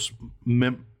one of the most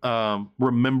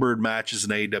remembered matches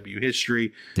in AEW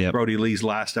history. Yep. Brody Lee's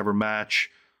last ever match.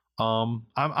 I'm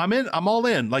all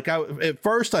in. At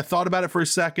first I thought about it for a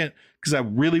second because I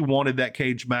really wanted that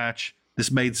cage match. This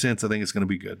made sense. I think it's going to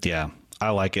be good. Yeah, I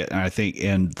like it.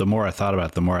 And the more I thought about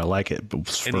it, the more I like it. But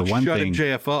for one thing,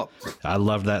 JF up. I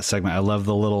love that segment. I love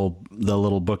the little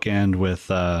bookend with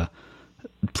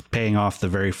paying off the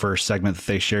very first segment that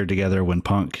they shared together when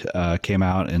Punk came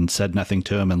out and said nothing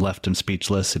to him and left him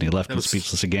speechless, and he left him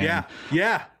speechless again.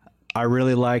 Yeah. I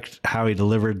really liked how he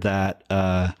delivered that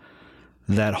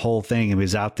whole thing. He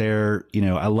was out there,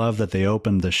 I love that they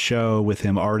opened the show with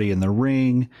him already in the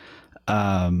ring.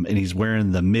 And he's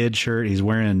wearing the mid shirt. He's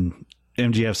wearing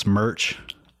MGF's merch,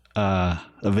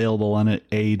 available on an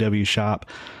AEW shop.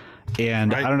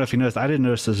 And I don't know if you noticed, I didn't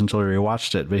notice this until we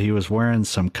rewatched it, but he was wearing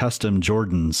some custom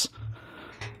Jordans.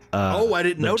 I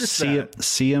didn't notice that.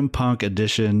 CM Punk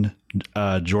edition,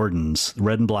 Jordans,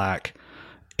 red and black.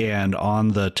 And on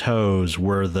the toes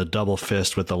were the double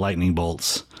fist with the lightning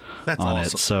bolts. That's on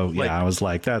awesome. it. So yeah, I was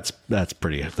like, that's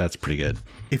pretty good.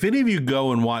 If any of you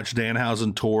go and watch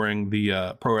Danhausen touring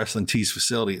the Pro Wrestling Tees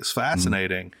facility, it's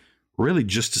fascinating, really,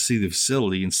 just to see the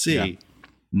facility and see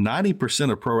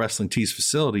 90% of Pro Wrestling Tees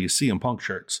facility is CM Punk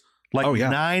shirts. Like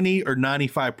 90 or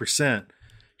 95%.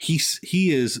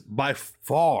 He is by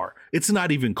far, it's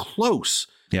not even close.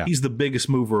 Yeah. He's the biggest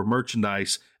mover of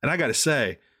merchandise. And I got to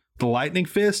say, the Lightning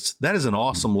Fist, that is an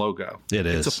awesome logo. It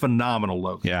is. It's a phenomenal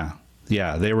logo. Yeah.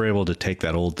 Yeah. They were able to take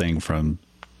that old thing from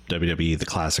WWE, the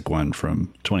classic one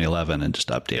from 2011, and just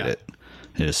update it.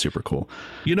 It is super cool.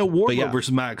 You know, Wardlow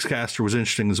versus Max Caster was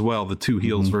interesting as well. The two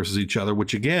heels versus each other,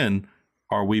 which again,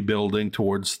 are we building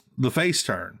towards the face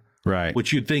turn? Right.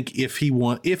 Which you'd think if he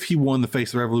won the Face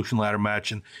of the Revolution ladder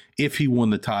match, and if he won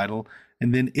the title,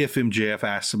 and then if MJF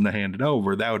asked him to hand it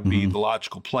over, that would be the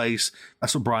logical place.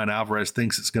 That's what Brian Alvarez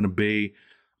thinks it's going to be.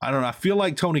 I don't know. I feel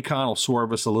like Tony Khan will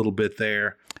swerve us a little bit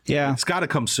there. Yeah. It's got to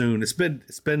come soon. It's been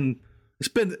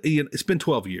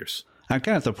 12 years. I'm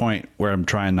kind of at the point where I'm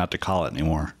trying not to call it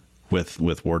anymore with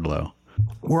Wardlow.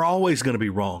 We're always going to be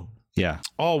wrong. Yeah.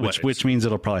 Always. Which means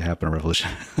it'll probably happen in Revolution.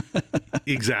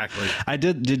 Exactly.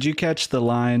 Did you catch the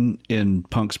line in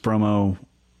Punk's promo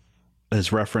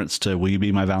as reference to "Will you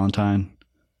be my Valentine"?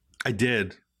 I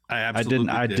did. I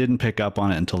didn't pick up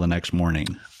on it until the next morning.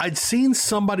 I'd seen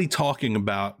somebody talking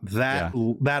about that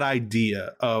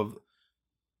idea of,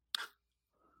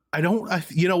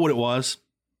 you know what it was?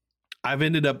 I've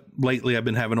been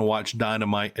having to watch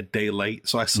Dynamite a day late.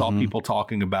 So I saw people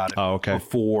talking about it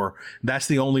before. That's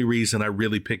the only reason I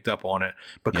really picked up on it,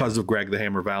 because of Greg the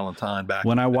Hammer Valentine back.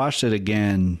 When I watched it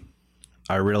again,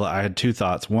 I realized I had two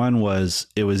thoughts. One was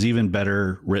it was even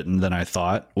better written than I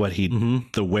thought.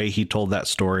 The way he told that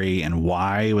story and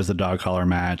why it was a dog collar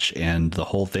match, and the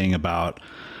whole thing about,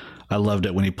 I loved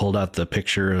it when he pulled out the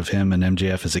picture of him and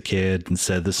MJF as a kid and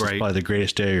said, "This is probably the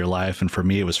greatest day of your life." And for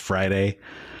me, it was Friday.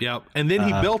 Yep. And then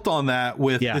he built on that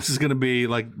with, this is going to be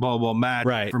like blah, blah, match.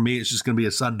 Right. For me, it's just going to be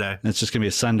a Sunday. It's just going to be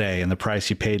a Sunday. And the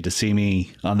price you paid to see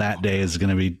me on that day is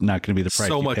going to be not going to be the price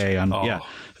you pay on. Yeah.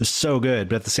 It was so good.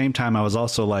 But at the same time, I was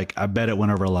also like, I bet it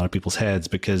went over a lot of people's heads,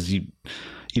 because you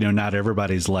know, not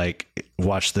everybody's like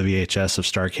watch the VHS of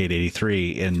Starrcade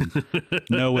 83 and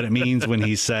know what it means when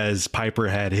he says Piper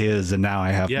had his and now I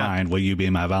have mine. Will you be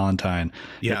my Valentine?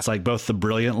 Yeah. It's like both the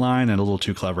brilliant line and a little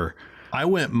too clever. I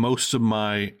went most of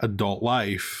my adult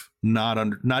life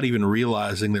not even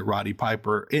realizing that Roddy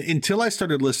Piper, until I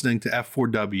started listening to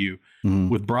F4W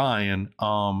with Brian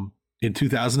in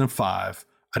 2005.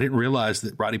 I didn't realize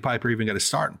that Roddy Piper even got a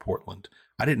start in Portland.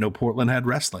 I didn't know Portland had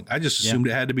wrestling. I just assumed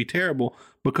it had to be terrible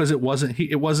because it wasn't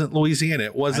Louisiana.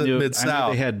 It wasn't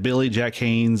Mid-South. They had Billy Jack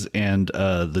Haynes and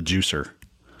the Juicer.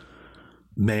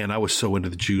 Man, I was so into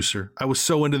the Juicer. I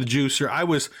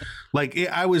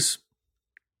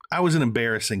was an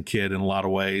embarrassing kid in a lot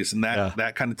that in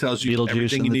that kind of tells you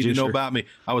everything you need to know about me.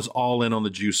 I was all in on the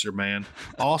Juicer, man.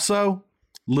 Also,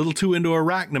 little too into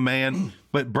Arachna, man.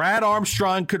 But Brad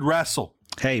Armstrong could wrestle.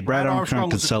 Hey, Brad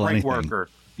Armstrong could sell anything. Worker.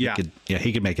 Yeah.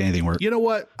 He could make anything work. You know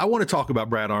what? I want to talk about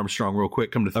Brad Armstrong real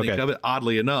quick, come to think of it,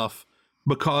 oddly enough,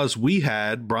 because we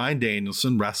had Bryan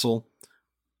Danielson wrestle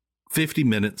 50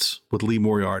 minutes with Lee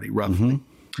Moriarty, roughly.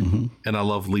 And I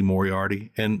love Lee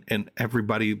Moriarty, and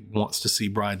everybody wants to see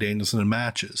Bryan Danielson in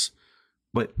matches.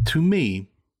 But to me,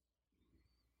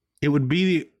 it would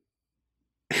be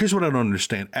here's what I don't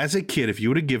understand. As a kid, if you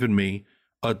would have given me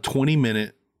a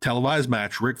 20-minute televised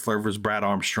match, Ric Flair versus Brad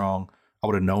Armstrong, I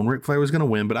would have known Ric Flair was going to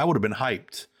win, but I would have been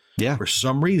hyped. Yeah. For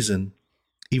some reason,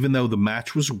 even though the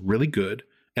match was really good,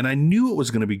 and I knew it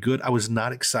was going to be good, I was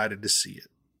not excited to see it.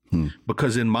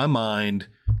 Because in my mind,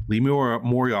 Lee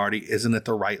Moriarty isn't at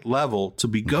the right level to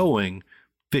be going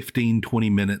 15, 20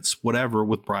 minutes, whatever,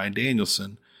 with Bryan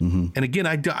Danielson. And again,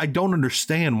 I don't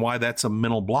understand why that's a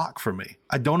mental block for me.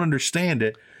 I don't understand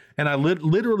it. And I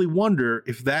literally wonder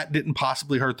if that didn't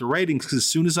possibly hurt the ratings, because as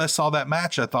soon as I saw that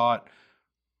match, I thought,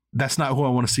 that's not who I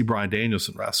want to see Bryan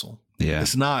Danielson wrestle. Yeah.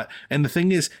 It's not. And the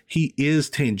thing is, he is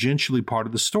tangentially part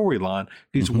of the storyline.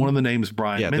 He's one of the names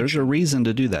Brian mentioned. There's a reason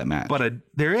to do that match. But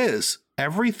there is.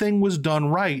 Everything was done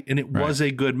right, and it was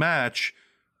a good match,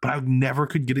 but I never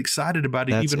could get excited about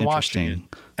it, even watching it.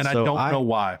 And I don't know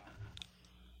why.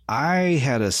 I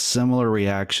had a similar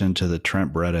reaction to the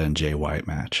Trent Beretta and Jay White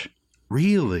match.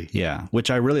 Really? Yeah,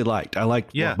 which I really liked. I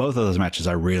liked both of those matches.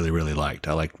 I really, really liked.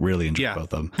 I really enjoyed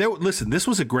both of them. Listen, this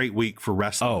was a great week for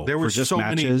wrestling. Oh, there were just so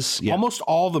matches, many. Almost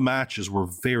all the matches were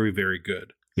very, very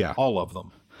good. Yeah, all of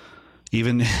them.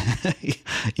 Even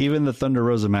the Thunder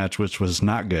Rosa match, which was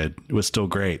not good, was still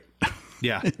great.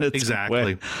 Yeah,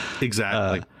 exactly.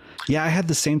 Yeah, I had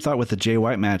the same thought with the Jay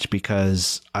White match,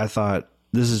 because I thought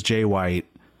Jay White.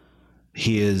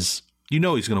 He is, he's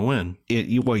going to win.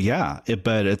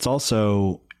 But it's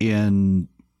also in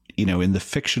the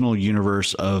fictional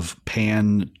universe of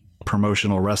pan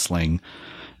promotional wrestling,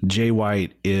 Jay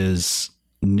White is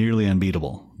nearly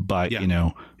unbeatable. But,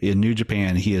 in New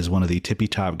Japan, he is one of the tippy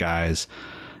top guys.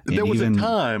 There was a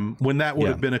time when that would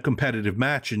have been a competitive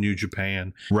match in New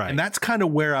Japan. Right. And that's kind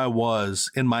of where I was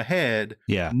in my head,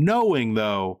 knowing,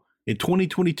 though, in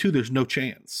 2022, there's no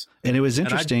chance. And it was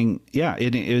interesting.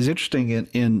 It was interesting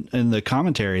in the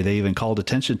commentary. They even called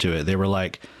attention to it. They were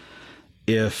like,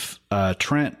 if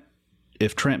Trent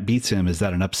beats him, is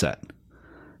that an upset?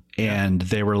 And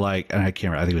they were like, and I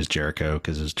can't remember, I think it was Jericho,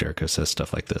 because Jericho says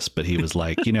stuff like this, but he was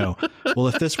like, well,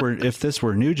 if this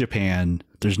were New Japan,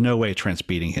 there's no way Trent's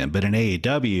beating him. But in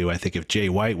AEW, I think if Jay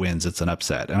White wins, it's an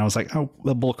upset. And I was like, oh,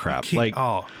 well, bull crap. Like,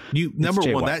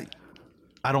 number one, that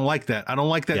I don't like that. I don't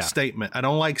like that statement. I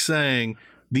don't like saying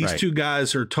these two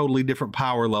guys are totally different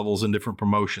power levels in different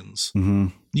promotions. Mm-hmm.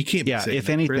 You can't be saying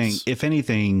that, if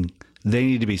anything, they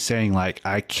need to be saying, like,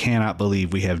 I cannot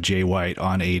believe we have Jay White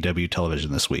on AEW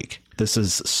television this week. This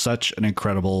is such an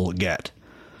incredible get.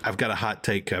 I've got a hot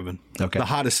take, Kevin. Okay. The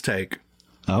hottest take.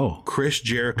 Oh. Chris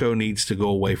Jericho needs to go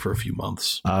away for a few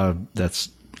months.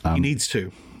 He needs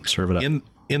to. Serve it up.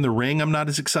 In the ring, I'm not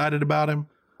as excited about him.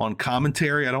 On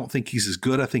commentary, I don't think he's as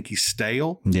good. I think he's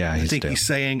stale. Yeah, I think he's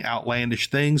saying outlandish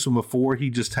things when before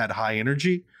he just had high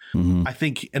energy. Mm-hmm. I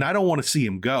think, and I don't want to see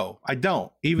him go. I don't,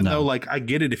 even though, like, I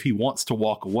get it if he wants to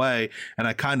walk away, and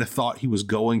I kind of thought he was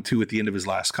going to at the end of his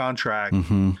last contract.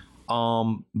 Mm-hmm.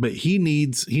 But he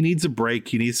needs a break.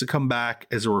 He needs to come back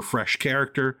as a refreshed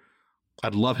character.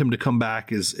 I'd love him to come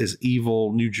back as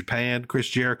evil New Japan Chris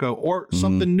Jericho or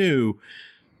something new.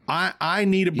 I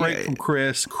need a break from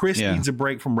Chris. Chris needs a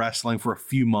break from wrestling for a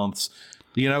few months.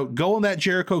 Go on that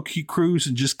Jericho cruise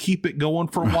and just keep it going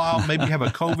for a while. Maybe have a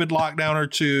COVID lockdown or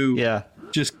two.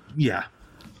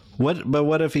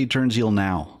 What if he turns heel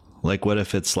now? Like, what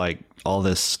if it's like all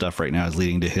this stuff right now is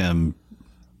leading to him,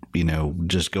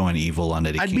 just going evil on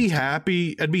Eddie Kingston?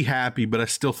 I'd be happy, but I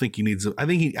still think he needs. I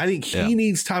think he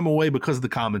needs time away because of the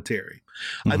commentary.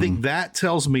 Mm-hmm. I think that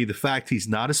tells me the fact he's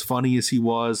not as funny as he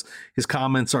was. His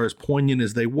comments are as poignant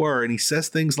as they were, and he says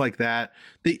things like that.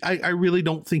 I really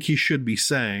don't think he should be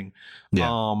saying.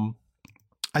 Yeah.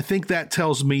 I think that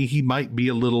tells me he might be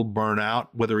a little burnout,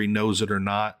 whether he knows it or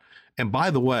not. And by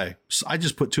the way, I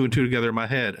just put two and two together in my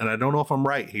head, and I don't know if I'm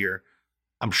right here.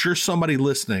 I'm sure somebody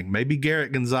listening, maybe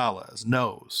Garrett Gonzalez,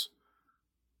 knows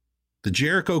the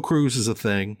Jericho Cruise is a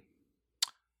thing.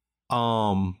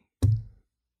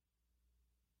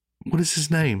 What is his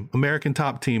name? American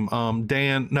Top Team.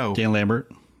 Dan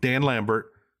Lambert. Dan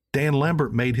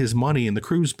Lambert made his money in the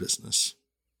cruise business.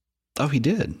 Oh, he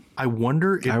did. I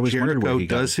wonder if Jericho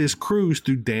does his cruise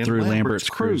through Lambert's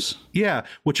cruise. Yeah,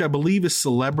 which I believe is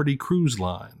Celebrity Cruise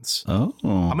Lines. Oh.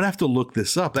 I'm going to have to look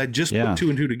this up. I just put two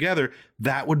and two together.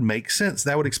 That would make sense.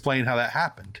 That would explain how that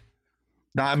happened.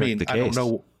 Now, I mean, I don't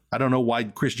know why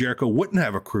Chris Jericho wouldn't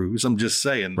have a cruise. I'm just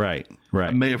saying. Right.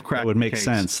 I may have cracked. It would make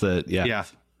sense that, Yeah.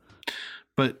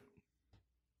 But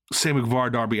Sam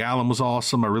Guevara, Darby Allin was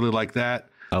awesome. I really like that.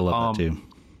 I love that too.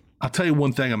 I'll tell you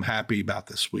one thing I'm happy about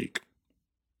this week.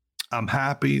 I'm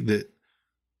happy that,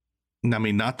 I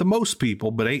mean, not the most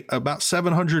people, but about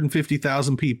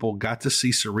 750,000 people got to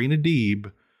see Serena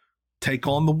Deeb take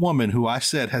on the woman who I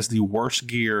said has the worst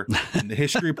gear in the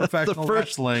history of professional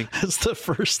wrestling. That's the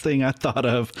first thing I thought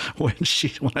of when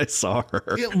I saw her.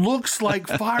 It looks like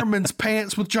fireman's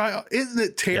pants with giant. Isn't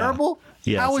it terrible?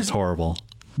 Yeah, it's horrible.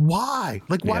 Why?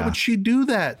 Like, why would she do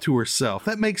that to herself?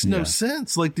 That makes no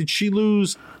sense. Like, did she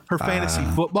lose her fantasy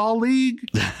football league?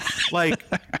 Like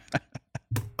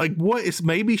what is,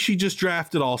 maybe she just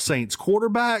drafted all Saints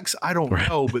quarterbacks? I don't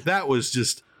know, but that was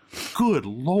just, good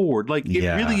Lord. Like, it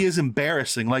really is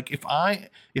embarrassing. Like,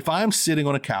 if I'm sitting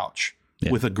on a couch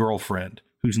with a girlfriend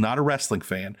who's not a wrestling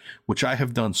fan, which I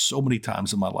have done so many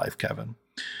times in my life, Kevin,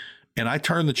 and I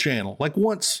turn the channel, like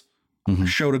once, I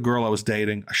showed a girl I was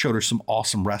dating. I showed her some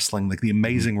awesome wrestling, like the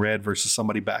Amazing Red versus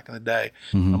somebody back in the day.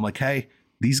 I'm like, hey,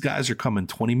 these guys are coming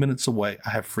 20 minutes away.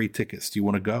 I have free tickets. Do you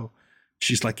want to go?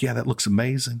 She's like, yeah, that looks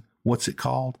amazing. What's it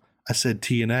called? I said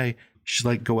TNA. She's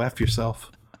like, go F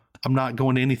yourself. I'm not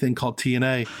going to anything called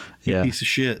TNA. You piece of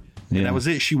shit. And that was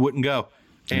it. She wouldn't go.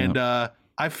 And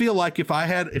I feel like if I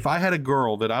had a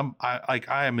girl that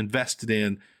I am invested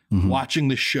in, watching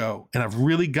the show, and I've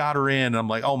really got her in, and I'm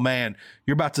like, oh man,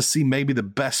 you're about to see maybe the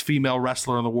best female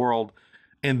wrestler in the world.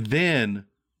 And then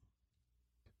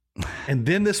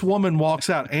this woman walks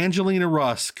out, Angelina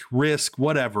Risk,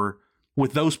 whatever,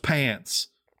 with those pants.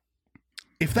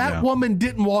 If that woman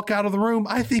didn't walk out of the room,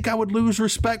 I think I would lose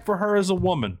respect for her as a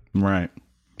woman. Right.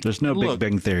 There's no Big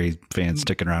Bang Theory fans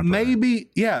sticking around. Maybe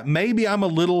I'm a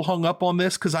little hung up on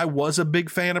this because I was a big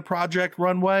fan of Project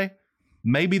Runway.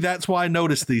 Maybe that's why I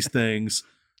noticed these things,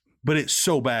 but it's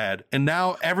so bad. And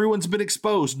now everyone's been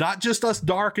exposed, not just us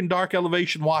dark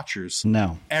elevation watchers.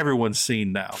 No. Everyone's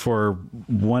seen now. For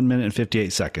 1 minute and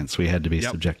 58 seconds, we had to be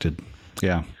subjected.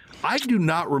 Yeah. I do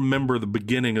not remember the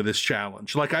beginning of this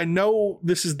challenge. Like, I know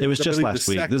this is... It was just last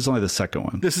week. This is only the second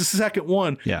one. This is the second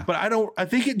one. Yeah. But I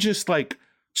think it just like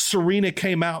Serena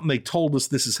came out and they told us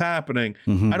this is happening.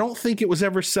 I don't think it was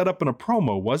ever set up in a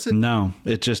promo, was it? No,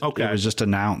 it was just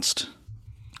announced.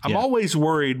 I'm always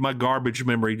worried my garbage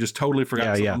memory just totally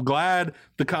forgot. Yeah. I'm glad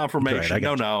the confirmation.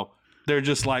 Right, no. They're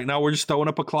just like, no, we're just throwing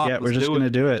up a clock. Yeah, we're just going to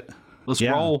do it. Let's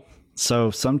roll. So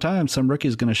sometimes some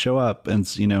rookie's going to show up and,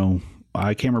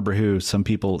 I can't remember who. Some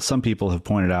people have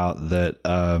pointed out that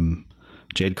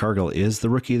Jade Cargill is the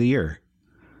rookie of the year.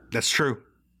 That's true.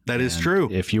 That is true.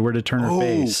 If you were to turn her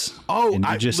face and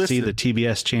you just see the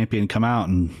TBS champion come out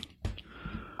and...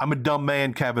 I'm a dumb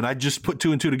man, Kevin. I just put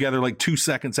 2 and 2 together like 2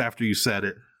 seconds after you said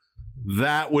it.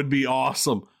 That would be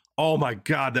awesome. Oh my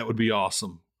God, that would be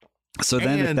awesome. So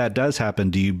then if that does happen,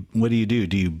 what do you do?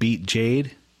 Do you beat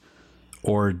Jade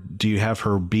or do you have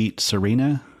her beat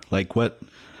Serena? Like what?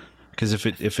 Because if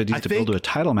it needs to build to a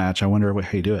title match, I wonder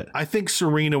how you do it. I think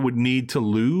Serena would need to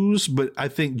lose, but I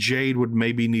think Jade would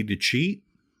maybe need to cheat.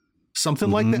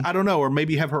 Something like that. I don't know. Or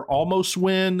maybe have her almost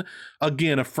win.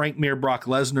 Again, a Frank Mir, Brock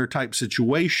Lesnar type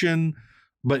situation,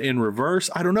 but in reverse.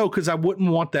 I don't know, because I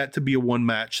wouldn't want that to be a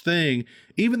one-match thing.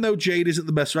 Even though Jade isn't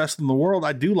the best wrestler in the world,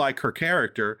 I do like her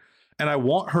character, and I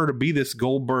want her to be this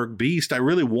Goldberg beast. I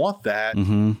really want that.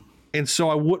 And so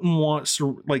I wouldn't want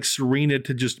Serena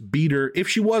to just beat her. If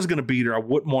she was going to beat her, I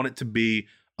wouldn't want it to be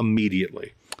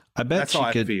immediately. I bet that's how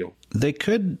I feel. They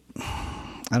could...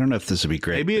 I don't know if this would be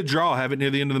great. Maybe a draw, have it near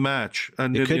the end of the match.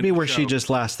 It could be where she just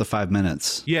lasts the 5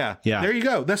 minutes. Yeah. There you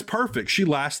go. That's perfect. She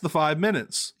lasts the 5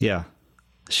 minutes. Yeah.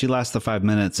 She lasts the 5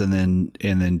 minutes and then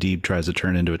Deeb tries to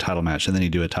turn into a title match, and then you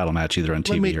do a title match either on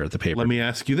TV or at the paper. Let me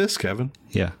ask you this, Kevin.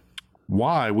 Yeah.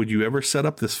 Why would you ever set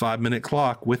up this 5-minute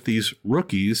clock with these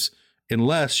rookies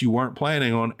unless you weren't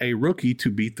planning on a rookie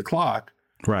to beat the clock?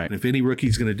 Right. And if any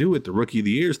rookie's going to do it, the rookie of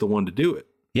the year is the one to do it.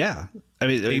 Yeah. I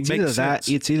mean, it's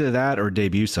either that or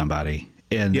debut somebody.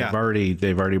 And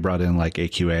they've already brought in like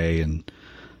AQA and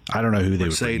I don't know who they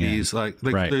would bring in. Like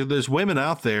there's women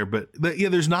out there, but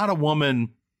there's not a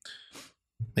woman,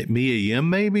 like Mia Yim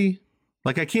maybe.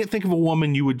 Like I can't think of a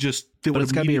woman you would just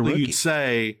it's gotta be a rookie. You'd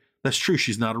say that's true.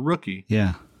 She's not a rookie.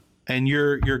 Yeah. And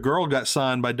your girl got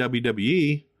signed by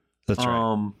WWE. That's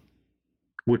right.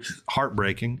 Which is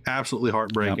heartbreaking, absolutely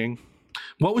heartbreaking. Yep.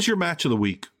 What was your match of the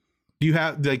week? Do you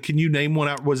have can you name one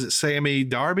out? Was it Sammy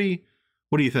Darby?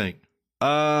 What do you think?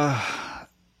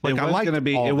 It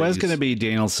was gonna be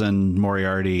Danielson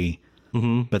Moriarty,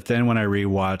 but then when I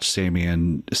rewatched Sammy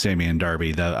and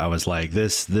Darby, I was like,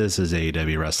 this is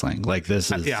AEW wrestling. Like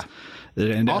this is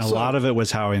and also, a lot of it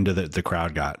was how into the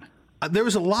crowd got. There were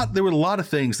a lot of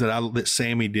things that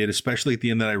Sammy did, especially at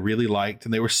the end, that I really liked,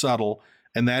 and they were subtle.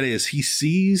 And that is he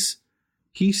sees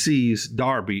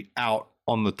Darby out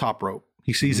on the top rope.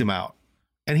 He sees him out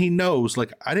and he knows,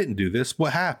 like, I didn't do this.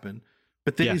 What happened?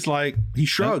 But then he's like, he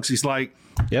shrugs. He's like,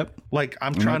 like,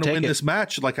 I'm trying to win this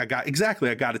match. Like I got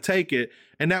to take it.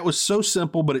 And that was so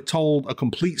simple, but it told a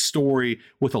complete story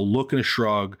with a look and a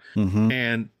shrug.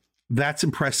 And that's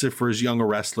impressive for as young a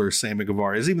wrestler as Sammy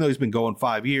Guevara is, even though he's been going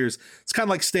 5 years. It's kind of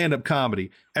like stand-up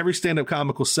comedy. Every stand-up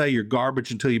comic will say you're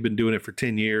garbage until you've been doing it for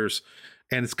 10 years.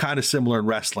 And it's kind of similar in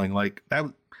wrestling. Like that,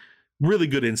 really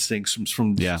good instincts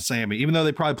from Sammy, even though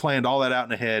they probably planned all that out in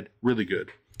the head. Really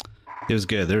good. It was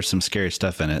good. There's some scary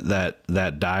stuff in it.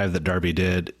 That dive that Darby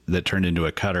did that turned into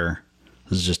a cutter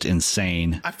was just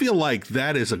insane. I feel like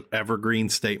that is an evergreen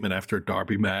statement after a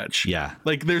Darby match. Yeah.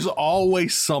 Like there's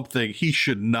always something he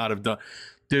should not have done.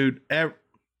 Dude, I'm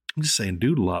just saying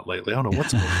dude a lot lately. I don't know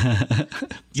what's going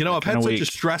on. I've had such a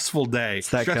stressful day.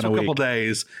 Stressful couple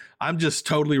days. I'm just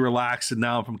totally relaxed, and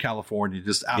now I'm from California,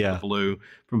 just out of the blue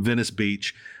from Venice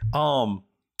Beach.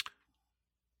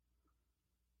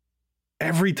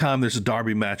 Every time there's a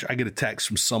Darby match, I get a text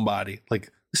from somebody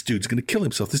like, this dude's going to kill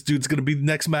himself. This dude's going to be the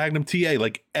next Magnum TA,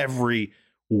 like every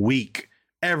week.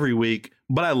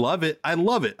 But I love it. I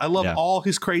love all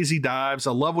his crazy dives.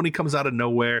 I love when he comes out of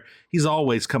nowhere. He's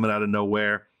always coming out of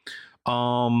nowhere.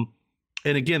 And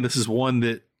again, this is one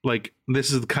that, like,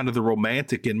 this is kind of the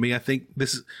romantic in me. I think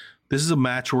this is a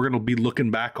match we're going to be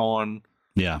looking back on.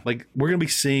 Yeah. Like we're going to be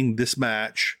seeing this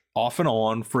match off and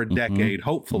on for a decade,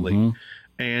 hopefully.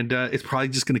 And it's probably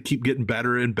just going to keep getting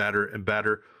better and better and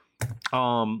better.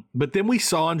 But then we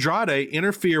saw Andrade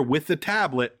interfere with the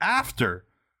tablet after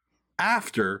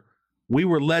we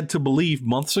were led to believe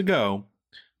months ago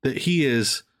that he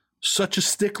is such a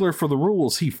stickler for the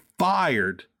rules. He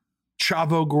fired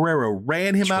Chavo Guerrero,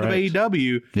 ran him out of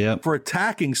AEW for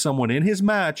attacking someone in his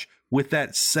match with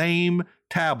that same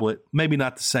tablet. Maybe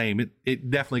not the same. It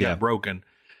definitely got broken.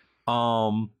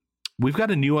 We've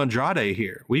got a new Andrade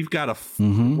here. We've got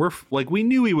we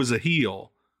knew he was a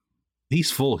heel.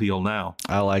 He's full heel now.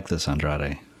 I like this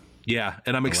Andrade. Yeah,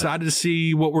 and I'm excited to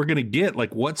see what we're going to get.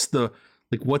 Like what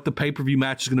the pay-per-view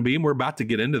match is going to be, and we're about to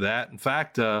get into that. In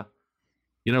fact,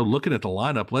 looking at the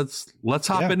lineup, let's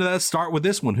hop into that. Start with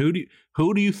this one. Who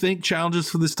do you think challenges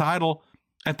for this title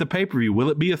at the pay-per-view? Will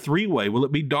it be a three-way? Will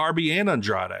it be Darby and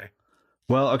Andrade?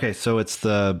 Well, okay, so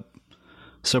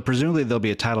so presumably there'll be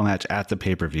a title match at the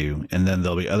pay-per-view, and then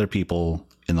there'll be other people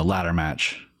in the ladder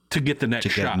match to get the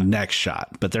next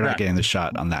shot. But they're not getting the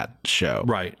shot on that show,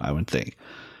 right? I would think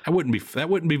that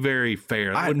wouldn't be very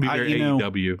fair. That wouldn't be very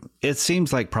AEW. It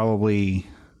seems like probably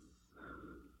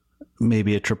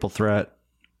maybe a triple threat,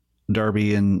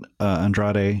 Darby and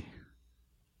Andrade.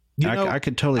 I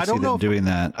could totally see them doing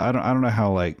that. I don't know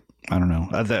how. I don't know.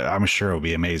 I'm sure it'll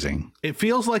be amazing. It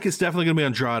feels like it's definitely going to be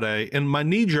Andrade, and my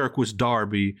knee jerk was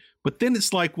Darby. But then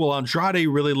it's like, well, Andrade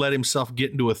really let himself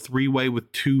get into a three-way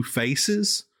with two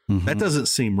faces. That doesn't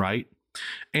seem right.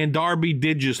 And Darby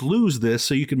did just lose this,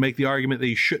 so you could make the argument that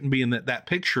he shouldn't be in that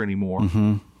picture anymore.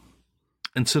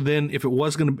 And so then if it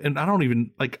was going to, and I don't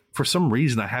even, for some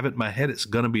reason, I have it in my head it's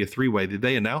going to be a three-way. Did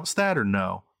they announce that or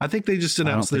no? I think they just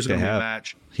announced there's going to be a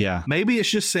match. Yeah. Maybe it's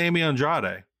just Sammy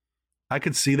Andrade. I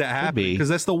could see that happening because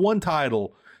that's the one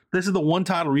title. This is the one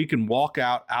title where you can walk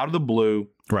out of the blue.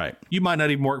 Right. You might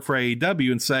not even work for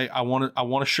AEW and say, I want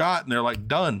a shot. And they're like,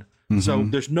 done. So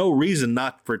there's no reason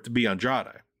not for it to be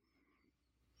Andrade.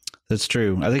 That's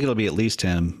true. I think it'll be at least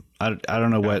him. I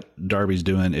don't know what Darby's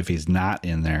doing if he's not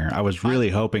in there. I was really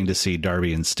hoping to see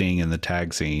Darby and Sting in the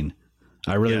tag scene.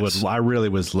 I really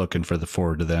was looking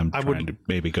forward to them trying to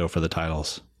maybe go for the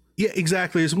titles. Yeah,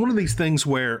 exactly. It's one of these things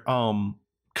where kind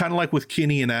of like with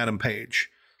Kenny and Adam Page.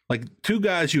 Like two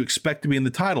guys you expect to be in the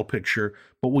title picture,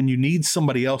 but when you need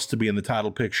somebody else to be in the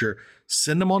title picture,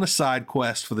 send them on a side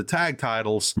quest for the tag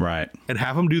titles, right? And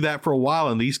have them do that for a while.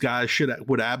 And these guys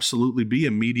would absolutely be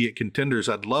immediate contenders.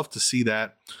 I'd love to see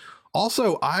that.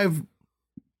 Also, I'm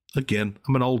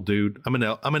an old dude. I'm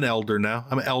an elder now.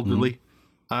 I'm elderly.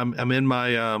 I'm in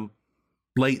my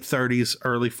late 30s,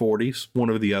 early 40s, one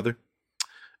or the other.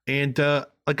 And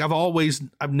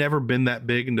I've never been that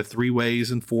big into three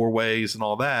ways and four ways and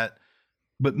all that.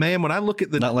 But man, when I look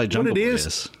at not like what it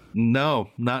is, no,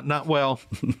 not well.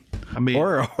 I mean,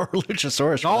 or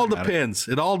Luchasaurus.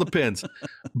 It all depends.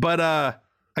 But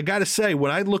I got to say,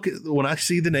 when I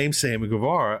see the name Sammy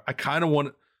Guevara, I kind of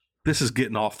want. This is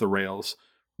getting off the rails,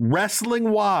 wrestling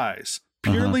wise,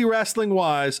 purely wrestling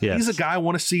wise. Yes. He's a guy I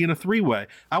want to see in a three way.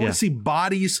 I want to see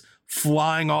bodies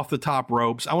flying off the top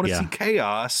ropes. I want to see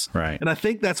chaos. Right. And I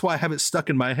think that's why I have it stuck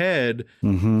in my head.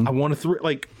 I want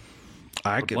to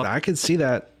I could see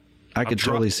that. I could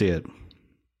totally see it.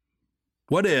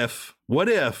 What if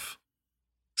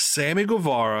Sammy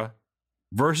Guevara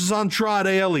versus Andrade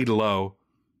El Idolo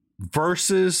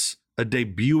versus a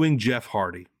debuting Jeff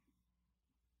Hardy?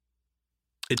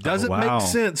 It doesn't make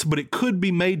sense, but it could be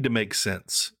made to make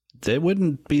sense. It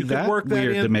wouldn't be that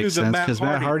weird to make sense because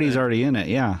Matt Hardy's already in it.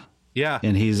 Yeah. Yeah.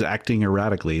 And he's acting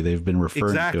erratically. They've been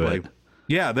referring to it.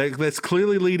 Yeah, that's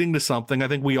clearly leading to something. I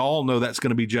think we all know that's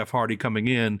going to be Jeff Hardy coming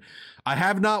in. I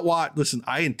have not watched, listen,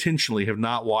 I intentionally have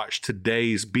not watched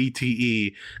today's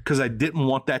BTE because I didn't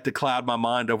want that to cloud my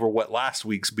mind over what last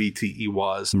week's BTE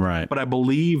was. Right. But I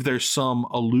believe there's some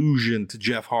allusion to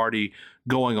Jeff Hardy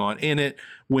going on in it.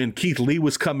 When Keith Lee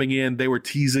was coming in, they were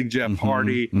teasing Jeff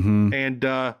Hardy. And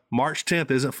March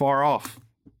 10th isn't far off.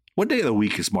 What day of the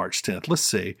week is March 10th? Let's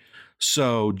see.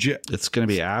 So it's going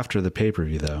to be after the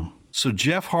pay-per-view, though. So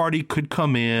Jeff Hardy could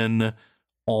come in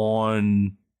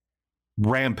on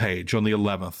Rampage on the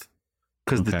 11th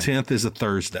because the 10th is a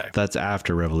Thursday. That's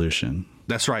after Revolution.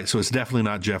 That's right. So it's definitely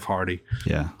not Jeff Hardy.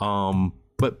 Yeah.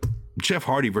 But Jeff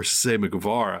Hardy versus Sammy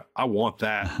Guevara, I want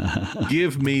that.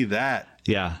 Give me that.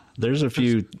 Yeah. There's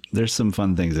some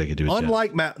fun things they could do.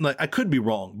 Unlike Matt, I could be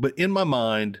wrong, but in my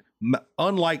mind,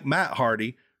 unlike Matt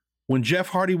Hardy, when Jeff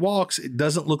Hardy walks, it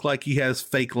doesn't look like he has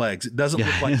fake legs. It doesn't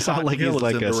look like it's not like he's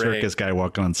like a circus guy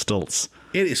walking on stilts.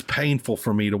 It is painful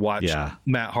for me to watch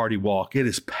Matt Hardy walk. It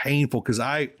is painful because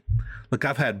I've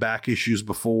had back issues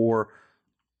before.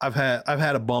 I've had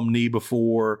a bum knee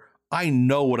before. I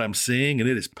know what I'm seeing, and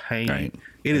it is pain. Right.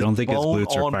 It is don't think his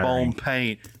glutes are firing. bone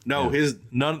pain. No,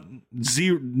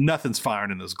 nothing's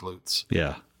firing in those glutes.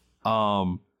 Yeah.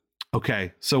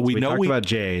 Okay, so we know talked about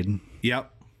Jade.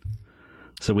 Yep.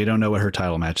 So we don't know what her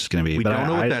title match is going to be. We don't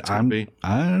know what that's going to be.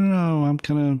 I don't know. I'm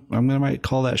gonna might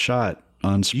call that shot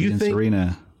on Speed and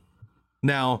Serena.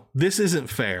 Now, this isn't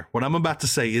fair. What I'm about to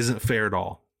say isn't fair at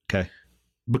all. Okay.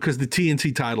 Because the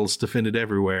TNT title is defended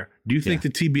everywhere. Do you think the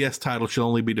TBS title should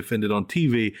only be defended on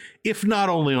TV, if not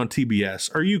only on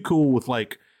TBS? Are you cool with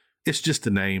it's just a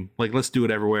name? Let's do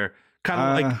it everywhere.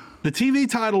 Kind of the TV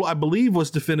title, I believe,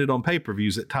 was defended on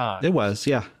pay-per-views at times. It was,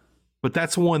 yeah. But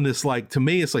that's one that's to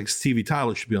me, it's TV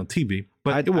title should be on TV.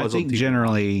 But it was on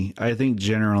TV. I think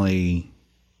generally,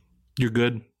 you're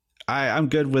good. I'm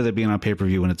good with it being on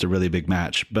pay-per-view when it's a really big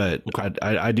match, but okay.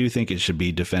 I do think it should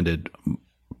be defended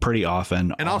pretty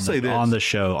often. And I'll say this on the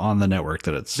show, on the network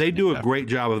they do a great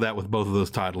job of that with both of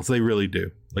those titles. They really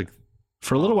do.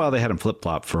 For a little while, they had them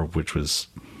flip-flop which was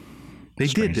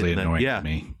strangely annoying to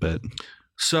me. But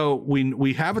so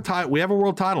we have a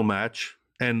world title match,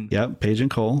 and Paige and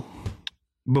Cole.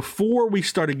 Before we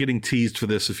started getting teased for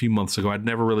this a few months ago, I'd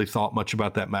never really thought much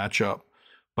about that matchup.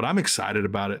 But I'm excited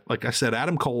about it. Like I said,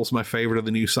 Adam Cole's my favorite of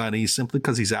the new signees simply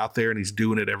because he's out there and he's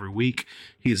doing it every week.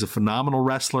 He's a phenomenal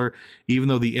wrestler, even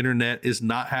though the internet is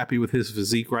not happy with his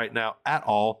physique right now at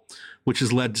all, which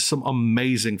has led to some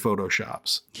amazing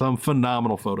photoshops, some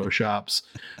phenomenal photoshops.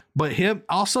 But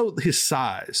his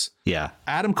size. Yeah.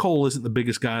 Adam Cole isn't the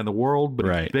biggest guy in the world,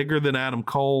 but he's bigger than Adam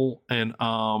Cole and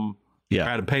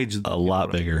Adam Page is a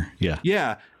lot bigger. Yeah.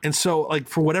 Yeah. And so,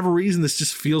 for whatever reason, this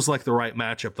just feels like the right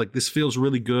matchup. This feels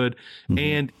really good. Mm-hmm.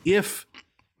 And if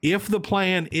the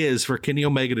plan is for Kenny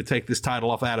Omega to take this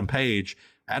title off Adam Page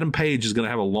is going to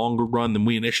have a longer run than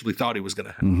we initially thought he was going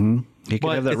to have. Mm-hmm. He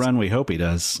could have that run we hope he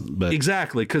does. But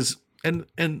exactly. Because, and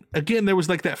again, there was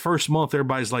that first month,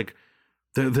 everybody's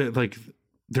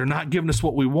they're not giving us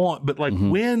what we want. But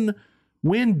when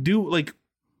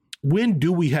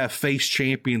do we have face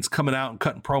champions coming out and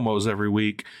cutting promos every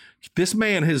week? This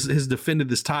man has defended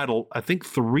this title, I think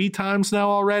 3 times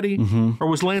now already. Mm-hmm. Or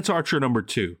was Lance Archer number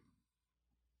 2?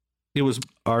 It was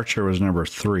Archer was number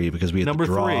 3 because we had number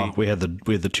the draw. 3. We had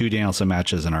the 2 Danielson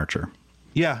matches in Archer.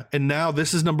 Yeah, and now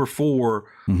this is number 4.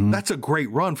 Mm-hmm. That's a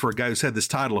great run for a guy who's had this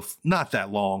title of not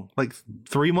that long,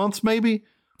 3 months maybe.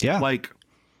 Yeah,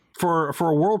 for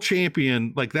a world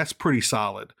champion, that's pretty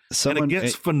solid. And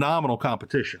against phenomenal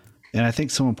competition. And I think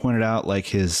someone pointed out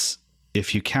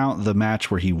if you count the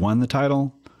match where he won the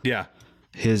title,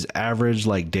 his average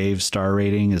Dave star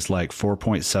rating is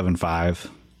 4.75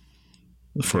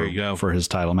 for his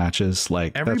title matches.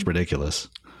 That's ridiculous.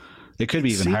 It could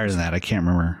be even higher than that. I can't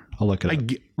remember. I'll look it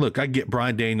up. I get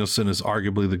Bryan Danielson is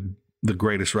arguably the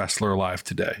greatest wrestler alive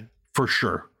today, for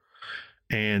sure.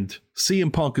 And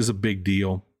CM Punk is a big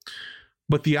deal.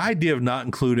 But the idea of not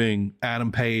including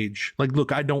Adam Page,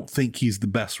 look, I don't think he's the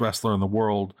best wrestler in the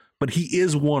world, but he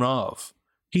is one of.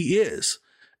 He is.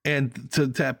 And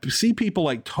to see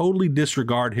people totally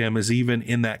disregard him as even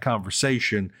in that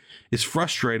conversation is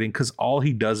frustrating because all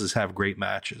he does is have great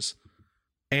matches.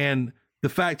 And the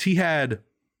fact he had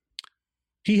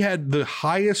the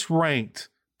highest ranked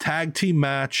tag team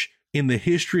match in the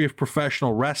history of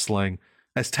professional wrestling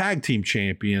as tag team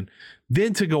champion,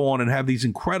 then to go on and have these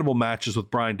incredible matches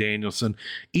with Bryan Danielson,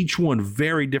 each one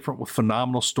very different with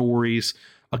phenomenal stories,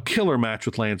 a killer match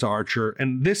with Lance Archer.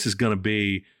 And this is going to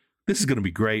be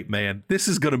great, man. This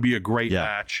is going to be a great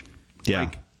match.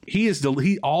 Yeah.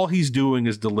 All he's doing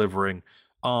is delivering.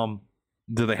 Do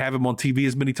they have him on TV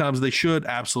as many times as they should?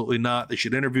 Absolutely not. They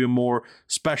should interview him more,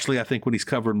 especially I think when he's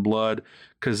covered in blood,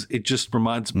 because it just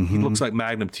reminds me, he looks like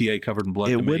Magnum TA covered in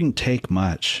blood. It wouldn't take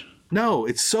much. No,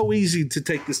 it's so easy to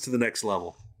take this to the next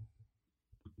level.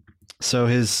 So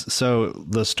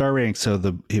the star rating,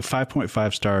 the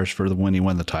 5.5 stars for when he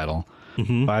won the title,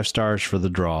 5 stars for the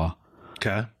draw,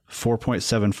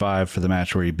 4.75 for the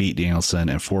match where he beat Danielson,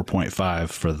 and 4.5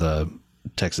 for the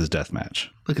Texas Death Match.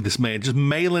 Look at this man just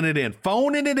mailing it in,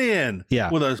 phoning it in,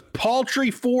 with a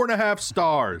paltry 4.5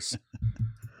 stars.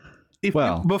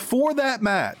 Before that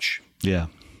match,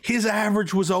 his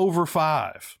average was over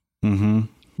 5. Mm-hmm.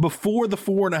 Before the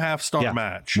 4.5 star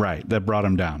match. Right. That brought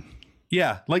him down.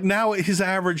 Yeah. Now his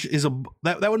average is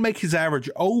that would make his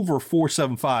average over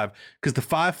 4.75 because the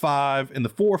 5.5 and the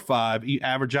 4.5, you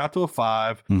average out to a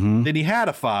 5. Mm-hmm. Then he had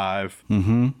a 5.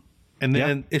 Mm-hmm. And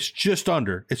then it's just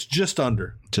under. It's just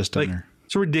under. Under.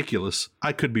 It's ridiculous.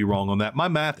 I could be wrong on that. My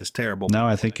math is terrible. No,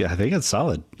 I think it's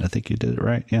solid. I think you did it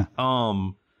right. Yeah.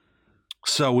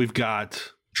 So we've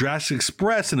got Jurassic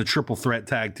Express in a triple threat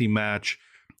tag team match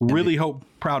Really hope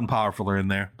Proud and Powerful are in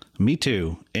there. Me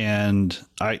too. And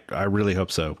I really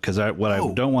hope so. Because what I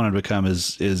don't want to become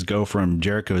is go from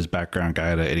Jericho's background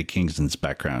guy to Eddie Kingston's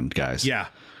background guys. Yeah.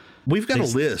 We've got a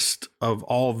list of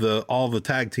all the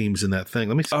tag teams in that thing.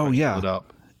 Let me see if I can pull it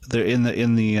up. They're in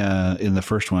the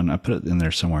first one. I put it in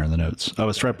there somewhere in the notes. Oh,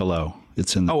 it's right below.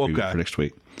 It's in the preview for next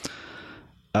week.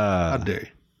 How dare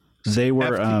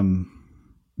you?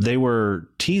 They were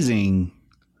teasing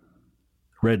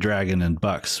Red Dragon and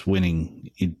Bucks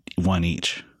winning one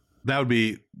each. That would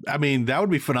be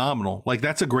phenomenal. Like,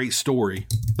 that's a great story.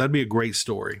 That'd be a great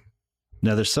story.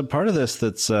 Now, there's some part of this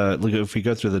that's look, if we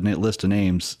go through the list of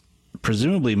names,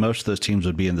 presumably most of those teams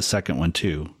would be in the second one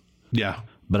too. Yeah.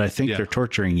 But I think they're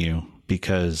torturing you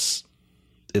because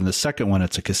in the second one,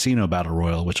 it's a casino battle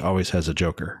royal, which always has a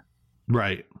Joker.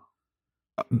 Right.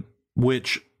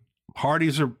 Which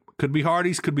could be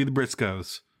Hardys, could be the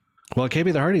Briscoes. Well, it can't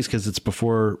be the Hardys because it's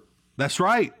before. That's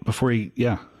right.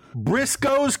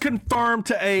 Briscoes confirmed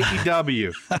to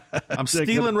AEW. I'm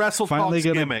stealing WrestleTalk's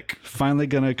gimmick. Finally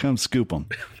gonna come scoop them.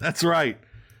 That's right.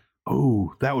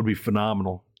 Oh, that would be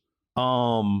phenomenal.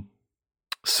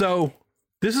 So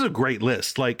this is a great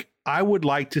list. Like, I would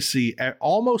like to see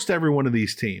almost every one of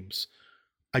these teams.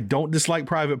 I don't dislike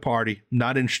Private Party.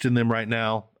 Not interested in them right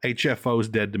now. HFO is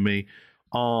dead to me.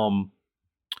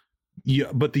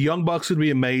 Yeah, but the Young Bucks would be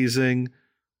amazing.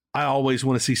 I always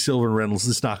want to see Silver and Reynolds.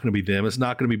 It's not going to be them. It's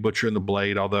not going to be Butcher and the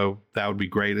Blade, although that would be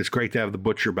great. It's great to have the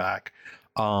Butcher back.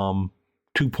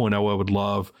 2.0 I would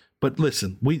love. But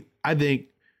listen, I think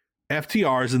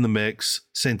FTR is in the mix.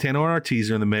 Santana and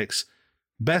Ortiz are in the mix.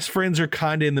 Best Friends are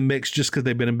kind of in the mix just because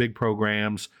they've been in big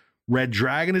programs. Red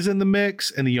Dragon is in the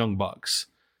mix, and the Young Bucks.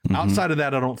 Mm-hmm. Outside of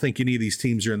that, I don't think any of these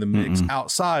teams are in the mix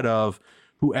outside of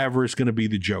whoever is going to be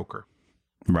the Joker.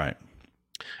 Right.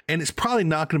 And it's probably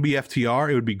not going to be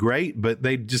FTR. It would be great, but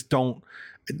they just don't.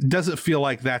 It doesn't feel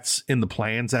like that's in the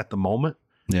plans at the moment.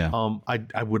 Yeah.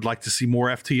 I would like to see more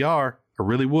FTR. I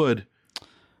really would.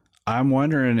 I'm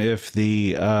wondering if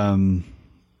the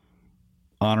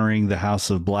honoring the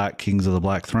House of Black, Kings of the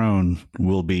Black Throne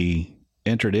will be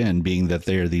entered in, being that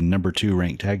they are the number 2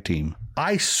 ranked tag team.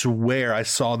 I swear I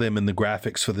saw them in the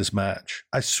graphics for this match.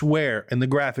 I swear in the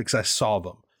graphics I saw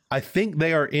them. I think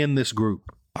they are in this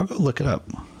group. I'll go look it up.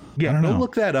 Yeah, go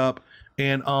look that up.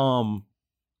 And I'm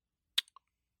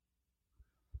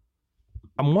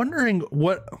wondering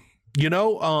what,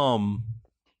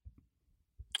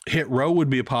 Hit Row would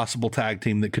be a possible tag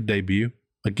team that could debut.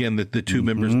 Again, the two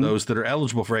members of those that are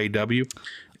eligible for AEW.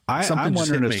 I'm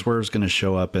wondering if Swerve's going to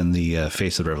show up in the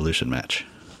Face of Revolution match.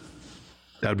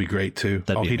 That'd be great too.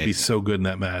 He'd be so good in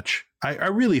that match. I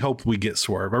really hope we get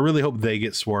Swerve. I really hope they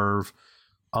get Swerve.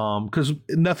 Because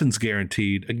nothing's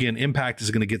guaranteed. Again, Impact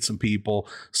is going to get some people.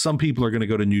 Some people are going to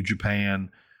go to New Japan.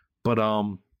 But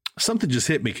something just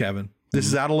hit me, Kevin. This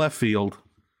is out of left field.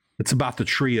 It's about the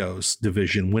trios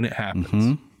division when it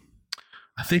happens.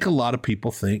 I think a lot of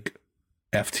people think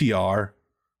FTR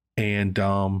and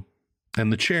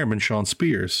the chairman, Sean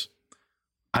Spears.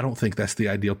 I don't think that's the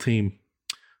ideal team.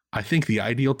 I think the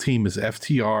ideal team is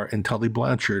FTR and Tully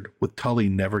Blanchard, with Tully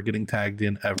never getting tagged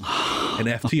in ever. And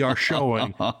FTR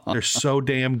showing they're so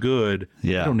damn good.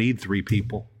 Yeah. You don't need 3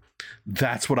 people.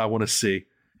 That's what I want to see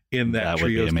in that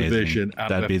trios division.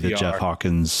 That'd be the Jeff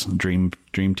Hawkins dream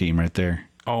team right there.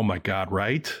 Oh my God,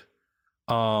 right?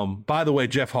 By the way,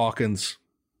 Jeff Hawkins,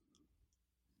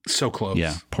 so close.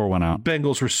 Yeah, pour one out.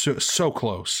 Bengals were so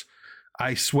close.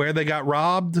 I swear they got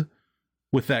robbed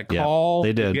with that call.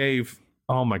 They did.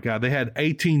 Oh my God, they had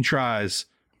 18 tries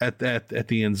at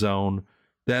the end zone.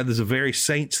 That is a very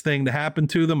Saints thing to happen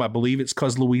to them. I believe it's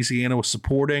because Louisiana was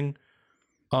supporting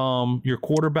your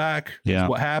quarterback. Yeah, that's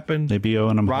what happened. They be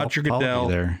owing them Roger Goodell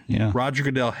there. Yeah, Roger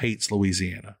Goodell hates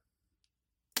Louisiana.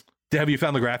 Have you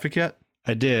found the graphic yet?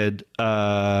 I did.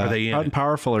 Are they in? Proud and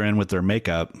Powerful are in with their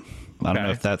makeup. I don't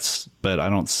know if that's, but I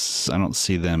don't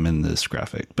see them in this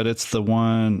graphic. But it's the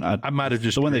one I might have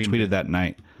just the one they tweeted that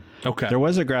night. Okay, there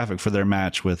was a graphic for their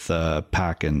match with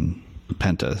Pac and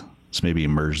Penta. So maybe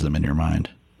merge them in your mind.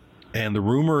 And the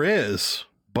rumor is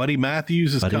Buddy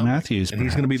Matthews is coming. And he's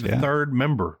going to be the 3rd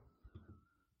member.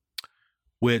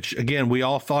 Which, again, we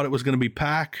all thought it was going to be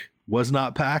Pac. Was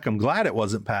not Pac. I'm glad it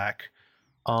wasn't Pac.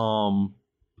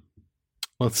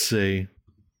 Let's see.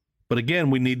 But again,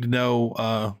 we need to know,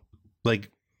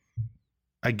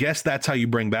 I guess that's how you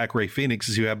bring back Ray Phoenix,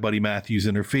 is you have Buddy Matthews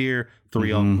interfere,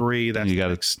 3-on-3. That's the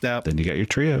next step. Then you got your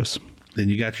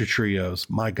trios.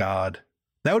 My God.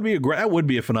 That would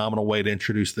be a phenomenal way to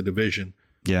introduce the division.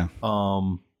 Yeah.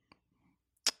 So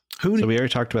we already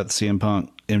talked about the CM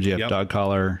Punk, MJF dog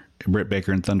collar, Britt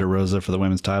Baker and Thunder Rosa for the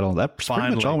women's title. That's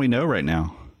pretty much all we know right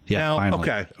now. Yeah, now, finally.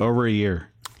 Okay. Over a year.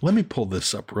 Let me pull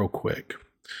this up real quick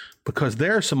because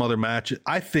there are some other matches.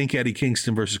 I think Eddie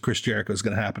Kingston versus Chris Jericho is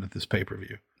going to happen at this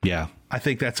pay-per-view. Yeah. I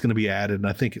think that's going to be added, and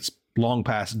I think it's long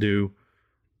past due.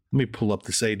 Let me pull up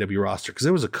this AEW roster because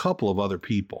there was a couple of other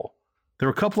people. There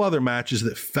were a couple other matches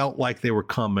that felt like they were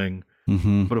coming,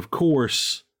 but of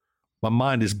course, my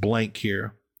mind is blank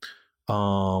here.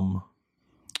 Well,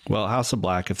 House of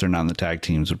Black, if they're not in the tag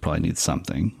teams, would probably need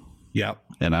something. Yeah.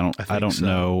 And I don't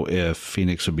know if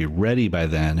Phoenix would be ready by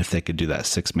then, if they could do that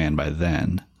 6-man by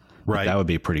then. Right. That would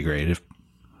be pretty great.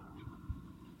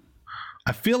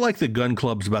 I feel like the Gun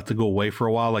Club's about to go away for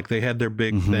a while. Like they had their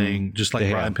big thing, just like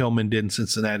Brian Pillman did in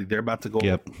Cincinnati. They're about to go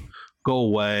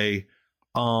away.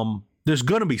 There's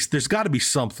got to be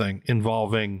something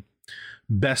involving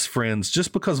best friends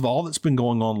just because of all that's been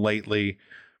going on lately.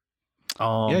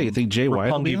 You think Jay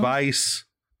White? Roppongi Vice.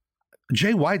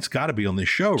 Jay White's got to be on this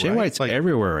show, Jay White's like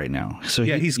everywhere right now. So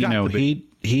he's got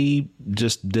he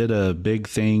just did a big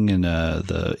thing in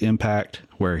the Impact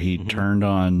where he turned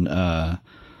on the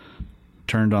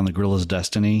Gorilla's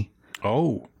Destiny.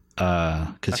 Oh,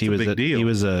 because he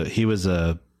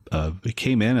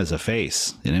came in as a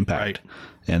face in Impact,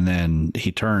 and then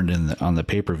he turned on the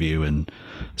pay-per-view, and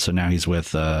so now he's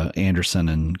with Anderson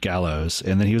and Gallows,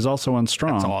 and then he was also on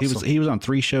Strong. Awesome. He was on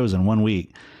 3 shows in 1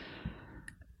 week.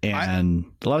 And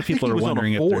a lot of people are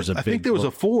wondering if there's I think there was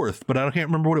a 4th, but I can't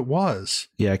remember what it was.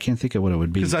 Yeah, I can't think of what it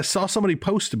would be. Because I saw somebody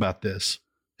post about this.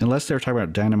 Unless they're talking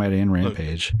about Dynamite and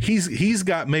Rampage. Look, he's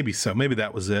got maybe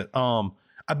that was it. I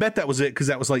bet that was it because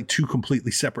that was like 2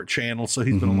 completely separate channels. So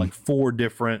he's been on like 4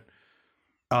 different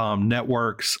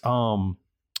networks.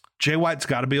 Jay White's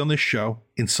got to be on this show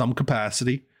in some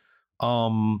capacity.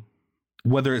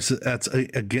 Whether that's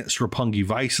against Roppongi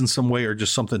Vice in some way or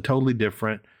just something totally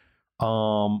different.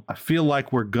 I feel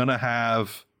like we're gonna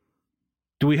have.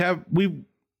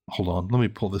 Hold on, let me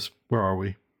pull this. Where are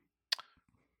we?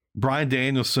 Bryan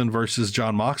Danielson versus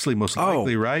Jon Moxley, most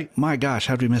likely, right? My gosh,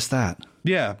 how'd we miss that?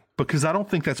 Yeah, because I don't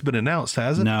think that's been announced,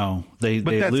 has it? No, they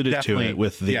alluded to it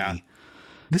with the. Yeah.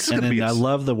 This is I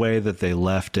love the way that they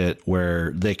left it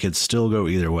where they could still go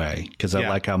either way because I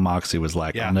like how Moxley was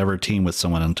like, I'll never team with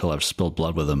someone until I've spilled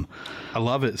blood with them. I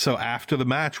love it. So after the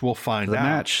match, we'll find out.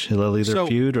 Match, they'll either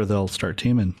feud or they'll start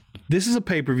teaming. This is a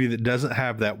pay-per-view that doesn't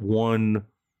have that one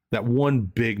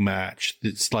big match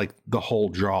that's like the whole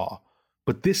draw,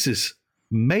 but this is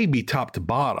maybe top to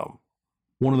bottom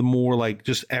one of the more like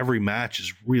just every match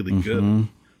is really good.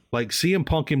 Like CM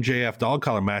Punk MJF dog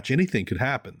collar match, anything could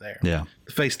happen there. Yeah.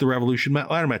 Face the Revolution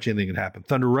ladder match, anything could happen.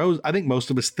 Thunder Rose, I think most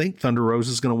of us think Thunder Rose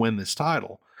is going to win this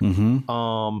title.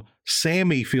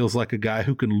 Sammy feels like a guy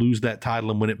who can lose that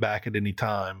title and win it back at any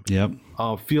time. Yep.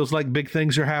 Feels like big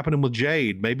things are happening with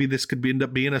Jade. Maybe this could end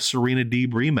up being a Serena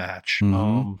Deeb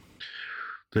rematch.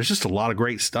 There's just a lot of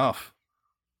great stuff.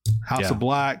 House of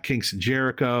Black, Kingston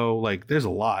Jericho, like there's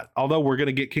a lot. Although we're going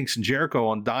to get Kingston Jericho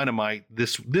on Dynamite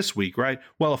this week, right?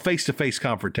 Well, a face-to-face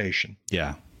confrontation.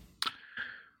 Yeah.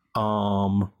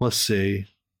 Let's see.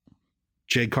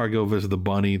 Jade Cargill versus the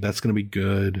Bunny. That's going to be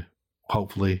good,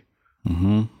 hopefully.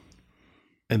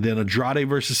 And then Andrade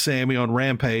versus Sammy on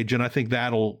Rampage, and I think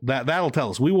that'll tell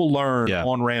us. We will learn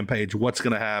on Rampage what's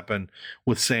going to happen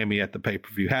with Sammy at the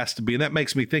pay-per-view. Has to be, and that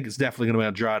makes me think it's definitely going to be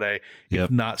Andrade,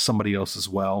 if not somebody else as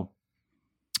well.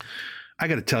 I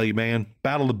got to tell you, man,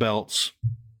 Battle of the Belts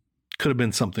could have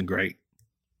been something great.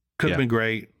 Could have been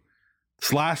great.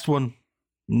 This last one,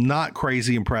 not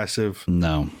crazy impressive.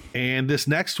 No. And this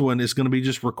next one is going to be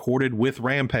just recorded with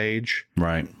Rampage.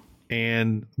 Right.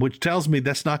 And which tells me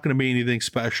that's not going to be anything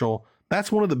special. That's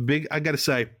one of the big, I got to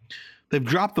say, they've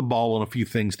dropped the ball on a few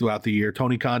things throughout the year.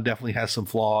 Tony Khan definitely has some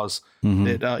flaws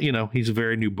that, he's a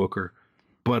very new booker,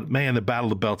 but man, the Battle of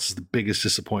the Belts is the biggest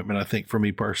disappointment, I think, for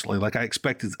me personally. Like I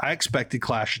expected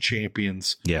Clash of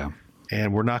Champions. Yeah.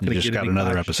 And we're not going to get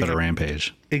another episode of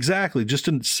Rampage. Exactly. Just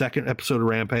a second episode of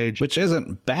Rampage, which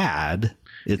isn't bad.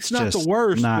 It's not the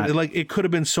worst, but it could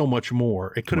have been so much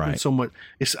more. It could have been so much.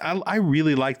 I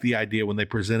really like the idea when they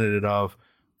presented it of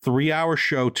 3-hour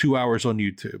show, 2 hours on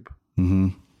YouTube.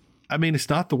 I mean, it's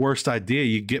not the worst idea.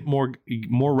 You get more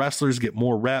wrestlers, get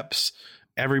more reps.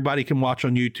 Everybody can watch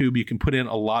on YouTube. You can put in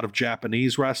a lot of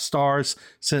Japanese wrestling stars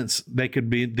since they could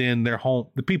be then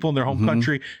the people in their home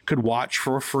country could watch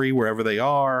for free wherever they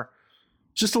are.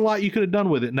 Just a lot you could have done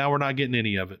with it. Now we're not getting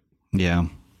any of it. Yeah.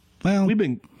 Well,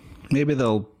 maybe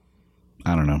they'll,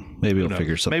 I don't know. Maybe they'll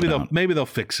figure something out. Maybe they'll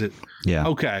fix it. Yeah.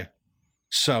 Okay.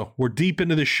 So we're deep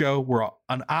into the show. We're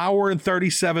an hour and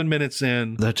 37 minutes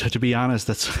in. To be honest,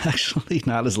 that's actually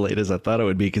not as late as I thought it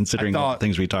would be, considering all the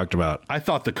things we talked about. I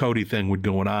thought the Cody thing would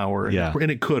go an hour.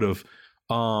 And it could have.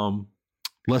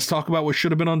 let's talk about what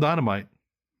should have been on Dynamite.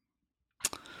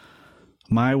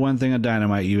 My one thing on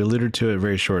Dynamite, you alluded to it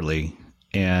very shortly,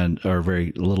 or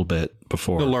very little bit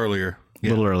before. A little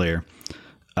earlier.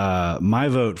 My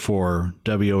vote for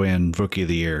WON Rookie of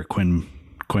the Year, Quinn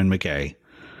McKay.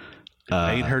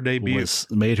 Made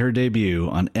her debut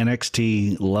on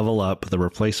NXT Level Up, the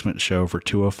replacement show for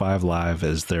 205 Live,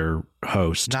 as their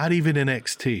host. Not even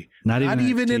NXT. Not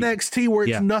even NXT, where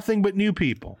it's nothing but new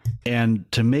people. And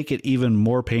to make it even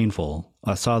more painful,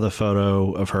 I saw the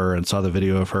photo of her and saw the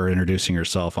video of her introducing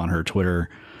herself on her Twitter.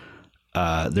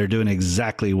 They're doing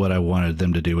exactly what I wanted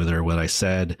them to do with her, what I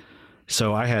said.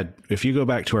 So if you go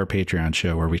back to our Patreon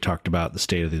show where we talked about the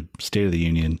State of the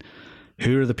Union,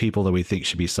 who are the people that we think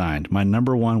should be signed? My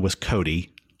number 1 was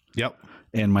Cody. Yep.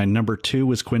 And my number 2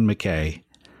 was Quinn McKay.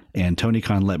 And Tony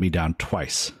Khan let me down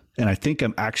twice. And I think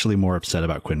I'm actually more upset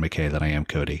about Quinn McKay than I am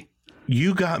Cody.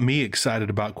 You got me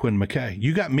excited about Quinn McKay.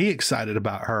 You got me excited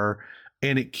about her.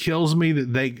 And it kills me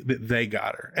that they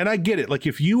got her. And I get it. Like,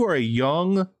 if you're a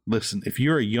young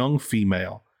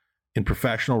female in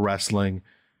professional wrestling,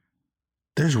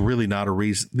 there's really not a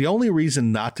reason. The only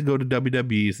reason not to go to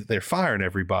WWE is that they're firing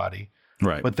everybody.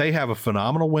 Right. But they have a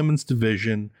phenomenal women's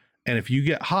division. And if you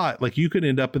get hot, like, you can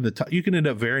end up in the top, you can end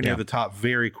up very near the top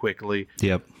very quickly.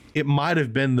 Yep. It might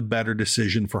have been the better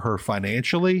decision for her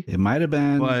financially. It might have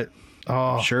been, but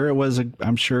I'm sure it was.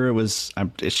 I'm sure it's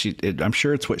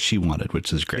what she wanted,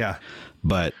 which is great. Yeah.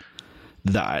 But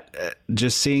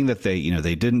just seeing that they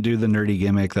didn't do the nerdy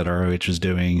gimmick that ROH was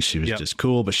doing. She was just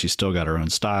cool, but she still got her own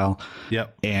style.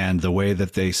 Yep. And the way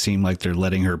that they seem like they're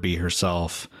letting her be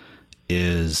herself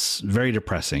is very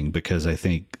depressing, because I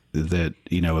think that,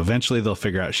 eventually they'll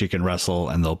figure out she can wrestle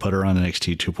and they'll put her on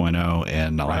NXT 2.0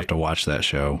 and I'll have to watch that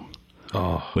show,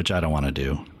 which I don't want to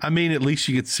do. I mean, at least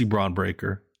you get to see Braun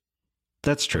Breaker.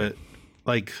 That's true. But,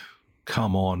 like,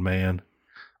 come on, man.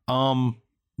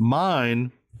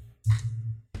 Mine,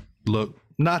 look,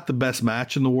 not the best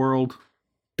match in the world.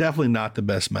 Definitely not the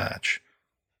best match.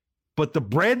 But the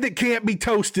bread that can't be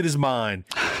toasted is mine.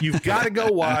 You've got to go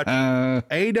watch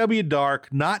AEW Dark,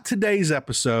 not today's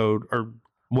episode or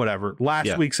whatever,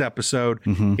 last week's episode.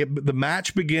 Mm-hmm. The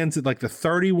match begins at like the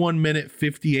 31-minute,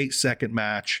 58-second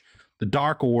match. The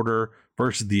Dark Order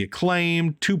versus the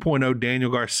Acclaimed 2.0 Daniel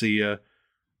Garcia.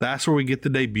 That's where we get the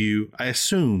debut, I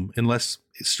assume, unless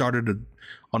it started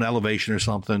on Elevation or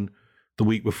something the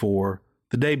week before.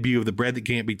 The debut of the bread that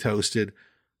can't be toasted.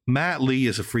 Matt Lee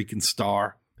is a freaking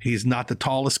star. He's not the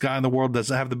tallest guy in the world,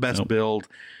 doesn't have the best build.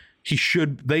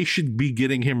 They should be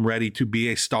getting him ready to be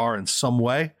a star in some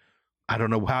way. I don't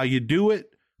know how you do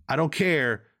it. I don't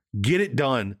care. Get it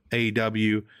done,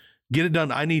 AEW. Get it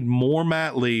done. I need more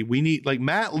Matt Lee.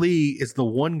 Matt Lee is the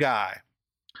one guy.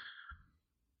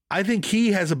 I think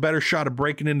he has a better shot of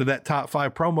breaking into that top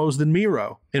 5 promos than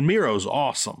Miro. And Miro's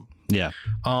awesome. Yeah.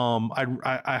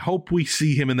 I hope we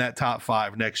see him in that top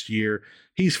 5 next year.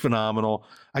 He's phenomenal.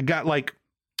 I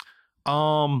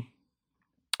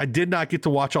did not get to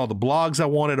watch all the blogs I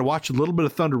wanted. I watched a little bit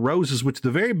of Thunder Roses, which the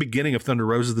very beginning of Thunder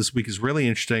Roses this week is really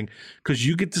interesting because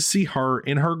you get to see her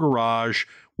in her garage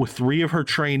with 3 of her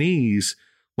trainees,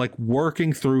 like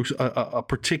working through a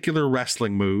particular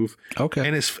wrestling move. Okay.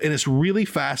 And it's really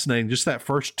fascinating. Just that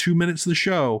first 2 minutes of the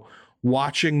show,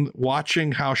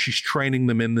 watching how she's training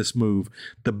them in this move,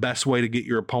 the best way to get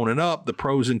your opponent up, the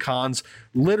pros and cons,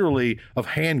 literally, of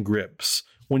hand grips.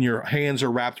 When your hands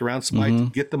are wrapped around somebody to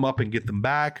get them up and get them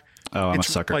back. Oh, I'm a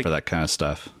sucker for that kind of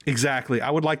stuff. Exactly. I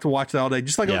would like to watch that all day.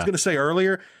 Just like I was going to say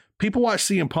earlier, people watch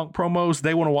CM Punk promos.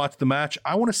 They want to watch the match.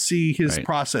 I want to see his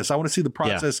process. I want to see the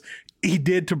process he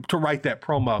did to write that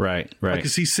promo. Right. Like,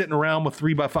 is he sitting around with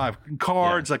 3x5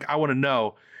 cards? Like, I want to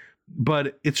know.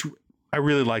 But I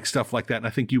really like stuff like that, and I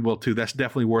think you will too. That's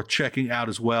definitely worth checking out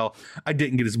as well. I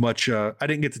didn't get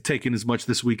to take in as much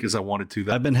this week as I wanted to,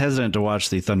 though. I've been hesitant to watch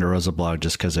the Thunder Rosa blog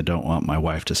just because I don't want my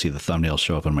wife to see the thumbnail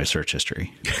show up in my search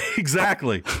history.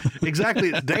 Exactly.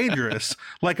 It's dangerous.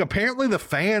 Like, apparently the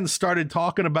fans started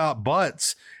talking about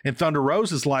butts, and Thunder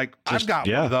Rosa's like, I've got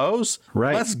one of those.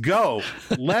 Right. Let's go.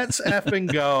 Let's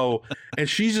effing go. And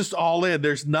she's just all in.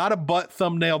 There's not a butt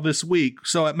thumbnail this week,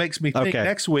 so it makes me think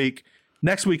next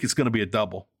week it's going to be a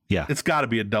double. Yeah. It's got to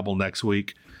be a double next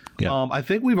week. Yeah. I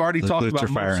think we've already talked about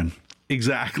firing.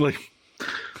 Exactly.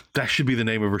 That should be the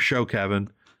name of her show, Kevin.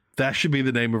 That should be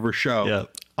the name of her show.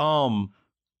 Yeah.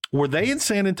 Were they in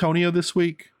San Antonio this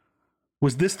week?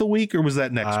 Was this the week or was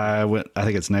that next week? I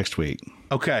think it's next week.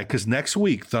 Okay, because next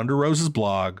week, Thunder Rosa's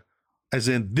blog, as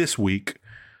in this week,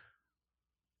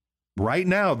 right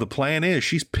now, the plan is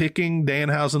she's picking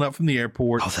Danhausen up from the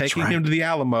airport, taking him to the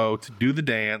Alamo to do the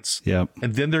dance. Yep.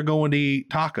 And then they're going to eat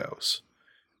tacos.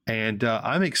 And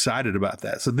I'm excited about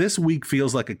that. So this week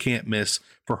feels like a can't miss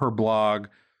for her blog.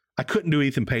 I couldn't do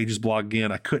Ethan Page's blog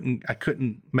again. I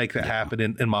couldn't make that happen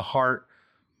in my heart.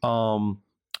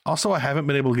 Also, I haven't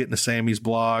been able to get into Sammy's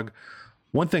blog.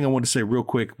 One thing I want to say real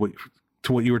quick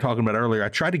to what you were talking about earlier, I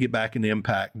tried to get back into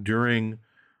Impact during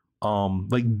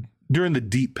the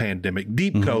deep pandemic,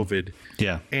 deep COVID.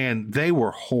 Yeah. And they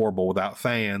were horrible without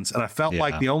fans. And I felt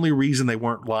like the only reason they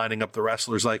weren't lining up the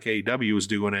wrestlers like AEW was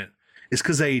doing it is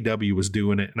because AEW was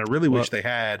doing it. And I really wish they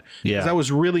had, because I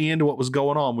was really into what was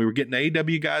going on. We were getting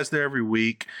AEW guys there every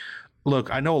week.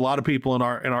 Look, I know a lot of people in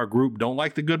our group don't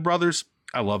like the Good Brothers.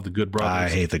 I love the Good Brothers. I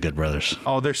hate the Good Brothers.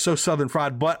 Oh, they're so Southern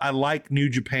fried, but I like New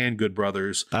Japan Good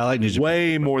Brothers. I like New Japan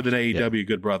way more than AEW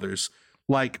Good Brothers.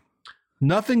 Like,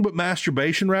 nothing but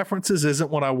masturbation references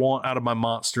isn't what I want out of my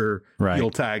monster heel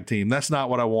tag team. That's not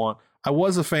what I want. I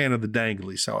was a fan of the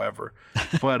Danglies, however,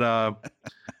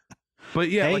 but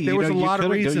yeah, hey, there was a lot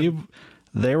of reasons.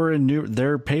 They were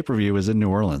their pay-per-view was in New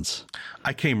Orleans.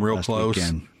 I came real close.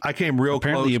 Weekend. I came real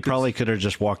close. Apparently, you probably could have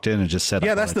just walked in and just said,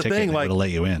 "Yeah, that's the thing." Like, to let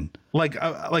you in. Like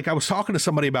I was talking to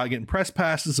somebody about getting press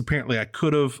passes. Apparently, I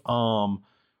could have.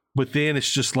 But then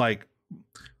it's just like,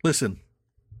 listen,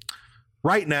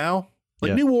 right now,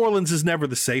 New Orleans is never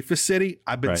the safest city.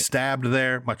 I've been stabbed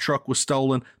there. My truck was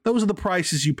stolen. Those are the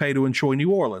prices you pay to enjoy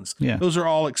New Orleans. Yeah. Those are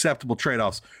all acceptable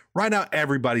trade-offs. Right now,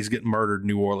 everybody's getting murdered in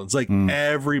New Orleans. Like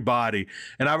everybody.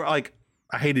 And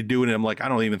I hated doing it. I'm like, I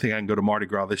don't even think I can go to Mardi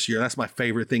Gras this year. That's my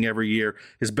favorite thing every year,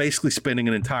 is basically spending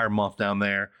an entire month down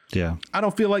there. Yeah. I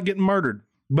don't feel like getting murdered.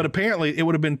 But apparently it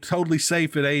would have been totally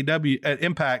safe at AEW, at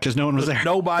Impact. Because no one was there.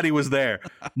 Nobody was there.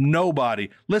 Nobody.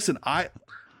 Listen, I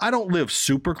don't live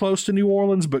super close to New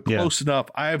Orleans, but close enough.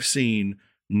 I have seen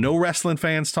no wrestling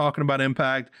fans talking about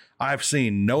Impact. I've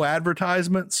seen no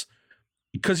advertisements.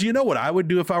 Because you know what I would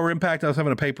do if I were Impact? I was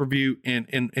having a pay-per-view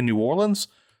in New Orleans.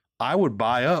 I would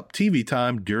buy up TV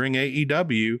time during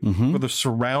AEW for the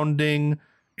surrounding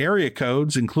area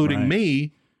codes, including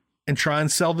me, and try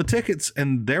and sell the tickets.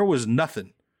 And there was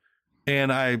nothing.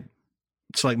 And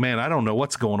it's like, man, I don't know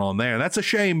what's going on there. And that's a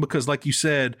shame because, like you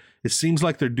said, it seems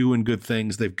like they're doing good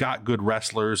things. They've got good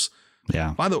wrestlers.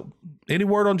 Yeah. Any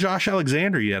word on Josh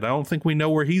Alexander yet? I don't think we know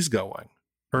where he's going.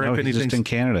 Or no, he's just in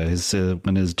Canada.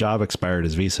 When his job expired,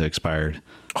 his visa expired.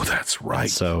 Oh, that's right.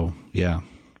 And so, yeah.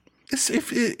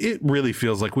 It really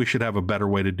feels like we should have a better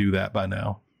way to do that by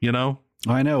now, you know?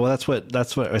 Oh, I know. Well, that's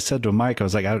what I said to Mike. I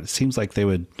was like, it seems like they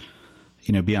would,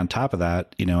 be on top of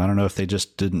that. I don't know if they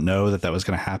just didn't know that was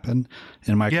going to happen.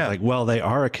 And Mike was like, well, they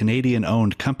are a Canadian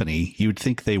owned company. You'd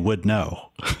think they would know.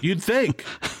 You'd think.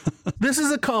 This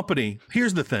is a company.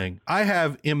 Here's the thing. I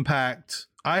have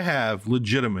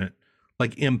legitimate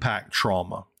Impact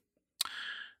trauma.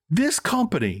 This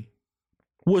company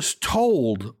was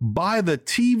told by the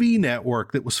TV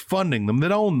network that was funding them,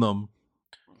 that owned them,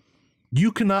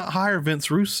 you cannot hire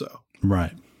Vince Russo.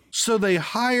 Right. So they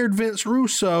hired Vince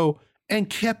Russo and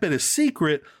kept it a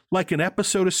secret, like an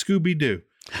episode of Scooby-Doo.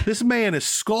 This man is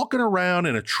skulking around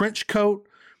in a trench coat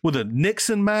with a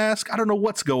Nixon mask. I don't know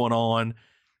what's going on.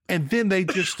 And then it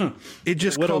just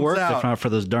would have worked out. If not for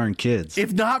those darn kids.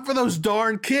 If not for those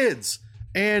darn kids.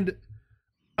 And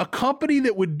a company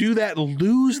that would do that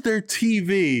lose their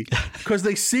TV because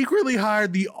they secretly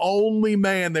hired the only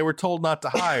man they were told not to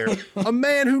hire, a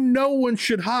man who no one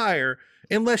should hire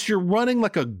unless you're running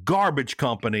like a garbage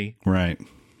company. Right.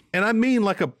 And I mean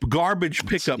like a garbage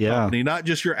pickup company, not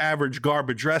just your average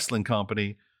garbage wrestling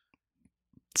company.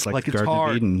 It's like it's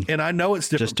hard. Eden. And I know it's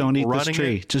different. Just don't eat this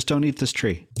tree. Just don't eat this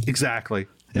tree. Exactly.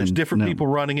 There's different people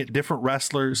running it, different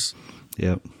wrestlers.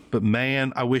 Yep. But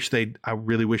man, I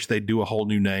really wish they'd do a whole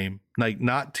new name. Like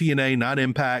not TNA, not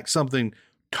Impact, something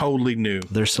totally new.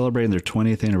 They're celebrating their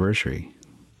 20th anniversary.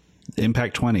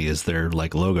 Impact 20 is their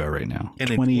logo right now. And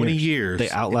 20 years they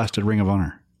outlasted Ring of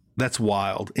Honor. That's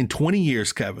wild. In 20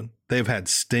 years, Kevin, they've had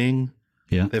Sting.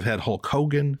 Yeah. They've had Hulk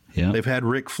Hogan. Yeah. They've had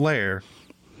Ric Flair.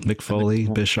 Mick Foley,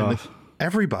 Bischoff.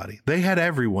 Everybody. They had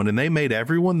everyone, and they made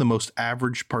everyone the most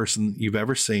average person you've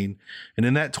ever seen. And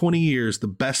in that 20 years, the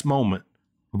best moment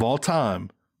of all time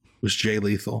was Jay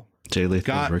Lethal. Jay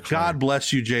Lethal. God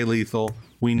bless you, Jay Lethal.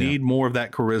 We need more of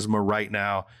that charisma right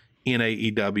now in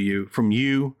AEW from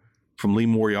you, from Lee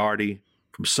Moriarty,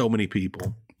 from so many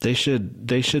people. They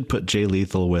should put Jay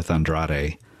Lethal with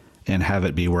Andrade and have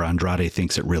it be where Andrade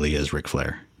thinks it really is Ric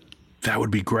Flair. That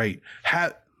would be great.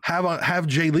 Have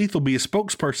Jay Lethal be a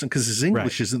spokesperson because his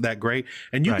English isn't that great,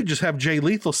 and you could just have Jay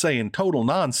Lethal saying total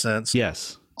nonsense.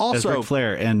 Yes, also as Ric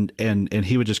Flair, and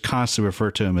he would just constantly refer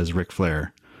to him as Ric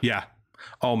Flair. Yeah.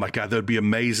 Oh my God, that would be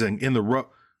amazing.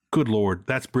 Good Lord,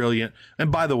 that's brilliant.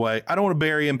 And by the way, I don't want to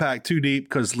bury Impact too deep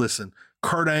because listen,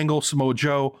 Kurt Angle, Samoa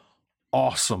Joe,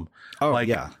 awesome. Oh,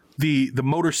 yeah. The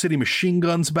Motor City Machine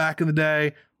Guns back in the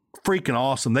day, freaking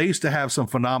awesome. They used to have some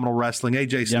phenomenal wrestling.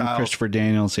 AJ Styles. Young Christopher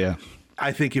Daniels, yeah.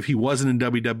 I think if he wasn't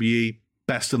in WWE,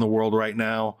 best in the world right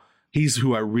now. He's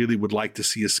who I really would like to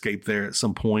see escape there at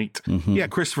some point. Mm-hmm. Yeah,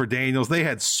 Christopher Daniels. They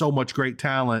had so much great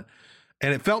talent.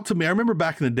 And it felt to me, I remember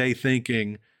back in the day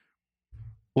thinking,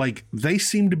 like, they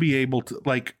seemed to be able to,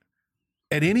 like,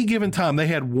 at any given time, they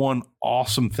had one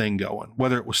awesome thing going,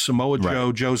 whether it was Samoa Joe,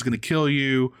 right. Joe's going to kill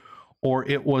you, or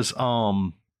it was,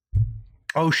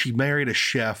 she married a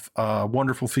chef,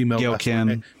 wonderful female. Gail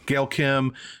Kim. Gail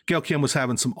Kim was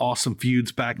having some awesome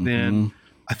feuds back then.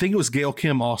 I think it was Gail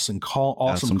Kim, Awesome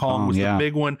Kong was the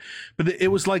big one. But it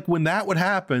was like when that would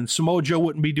happen, Samoa Joe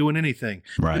wouldn't be doing anything.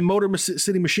 Right. The Motor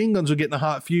City Machine Guns would get in a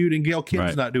hot feud and Gail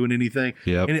Kim's not doing anything.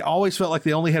 Yep. And it always felt like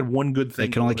they only had one good thing.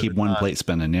 They can only keep one plate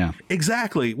spinning, yeah.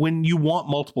 Exactly. When you want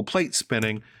multiple plates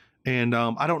spinning. And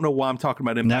I don't know why I'm talking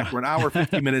about Impact. We're an hour,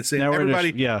 50 minutes in.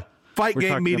 Everybody,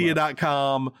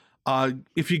 FightGameMedia.com.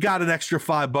 If you got an extra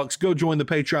 $5, go join the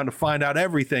Patreon to find out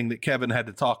everything that Kevin had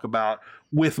to talk about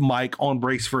with Mike on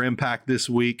Brace for Impact this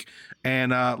week.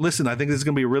 And listen, I think this is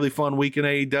going to be a really fun week in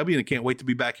AEW, and I can't wait to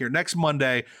be back here next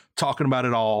Monday talking about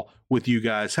it all with you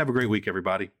guys. Have a great week,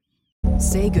 everybody.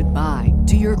 Say goodbye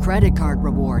to your credit card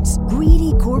rewards.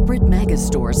 Greedy corporate mega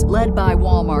stores, led by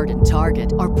Walmart and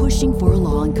Target, are pushing for a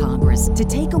law in Congress to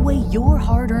take away your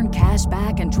hard-earned cash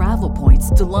back and travel points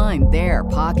to line their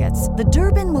pockets. The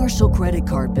Durbin-Marshall credit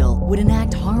card bill would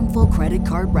enact harmful credit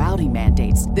card routing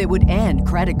mandates that would end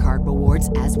credit card rewards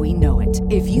as we know it.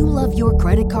 If you love your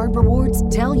credit card rewards,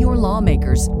 tell your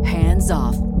lawmakers, hands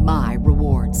off my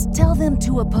rewards. Tell them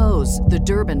to oppose the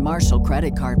Durbin-Marshall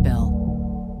credit card bill.